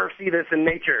 you'll never see this in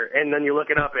nature. And then you look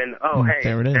it up and,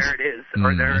 there it is,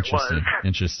 or there it was.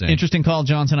 Interesting call,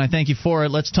 Johnson. I thank you for it.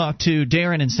 Let's talk to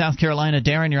Darren in South Carolina.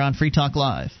 Darren, you're on Free Talk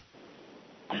Live.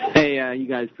 Hey, you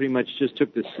guys pretty much just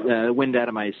took the wind out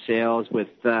of my sails with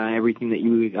everything that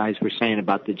you guys were saying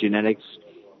about the genetics.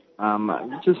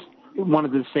 Just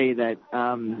wanted to say that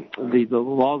the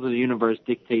laws of the universe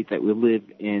dictate that we live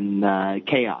in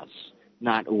chaos,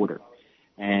 not order.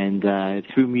 And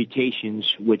through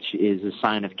mutations, which is a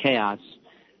sign of chaos,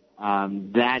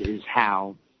 that is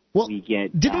how we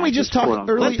get. Didn't we just talk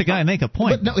earlier? Let the guy make a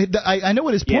point. But no, I know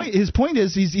what his point. His point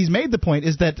is he's made the point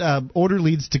is that order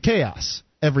leads to chaos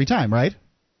every time, right?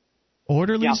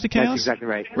 Order leads to chaos? That's exactly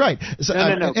right. Right. So,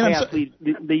 no. Chaos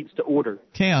leads to order.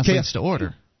 Chaos leads to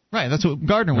order. Right. That's what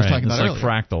Gardner was talking about earlier. Like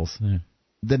fractals. Yeah.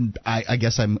 Then I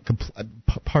guess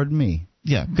pardon me.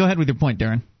 Yeah. Go ahead with your point,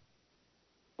 Darren.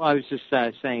 Well, I was just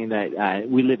saying that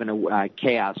we live in a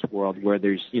chaos world where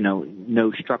there's,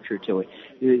 no structure to it.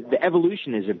 The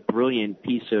evolution is a brilliant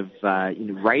piece of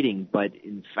writing, but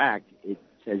in fact, it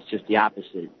says just the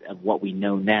opposite of what we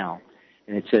know now.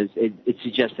 And it says it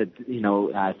suggests that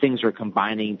things are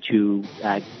combining to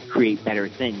create better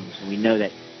things, and we know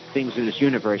that things in this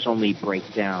universe only break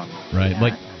down. Right,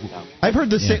 I've heard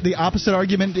the opposite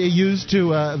argument used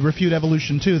to refute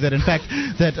evolution too. That in fact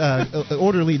that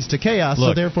order leads to chaos,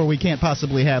 so therefore we can't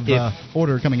possibly have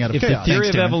order coming out of chaos. If the theory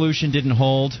of evolution didn't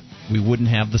hold, we wouldn't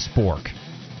have the spork.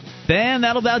 Then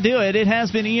that'll about do it. It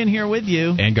has been Ian here with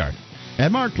you. And Gard.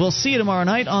 And Mark. We'll see you tomorrow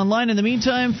night online. In the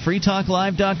meantime,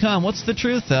 freetalklive.com. What's the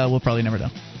truth? We'll probably never know.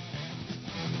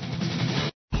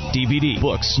 DVD,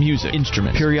 books, music,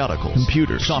 instruments, periodicals,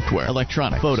 computers, software,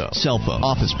 electronic, photo, cell phone,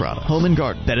 office product, home and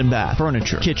garden, bed and bath,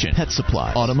 furniture, kitchen, pet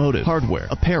supply, automotive, hardware,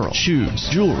 apparel, shoes,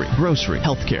 jewelry, grocery,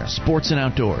 healthcare, sports and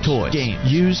outdoors, toys, games,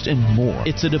 used, and more.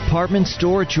 It's a department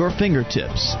store at your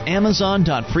fingertips.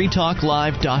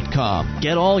 Amazon.freetalklive.com.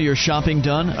 Get all your shopping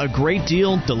done, a great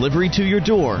deal, delivery to your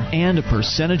door, and a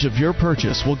percentage of your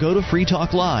purchase will go to Free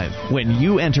Talk Live when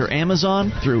you enter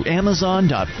Amazon through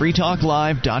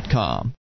Amazon.freetalklive.com.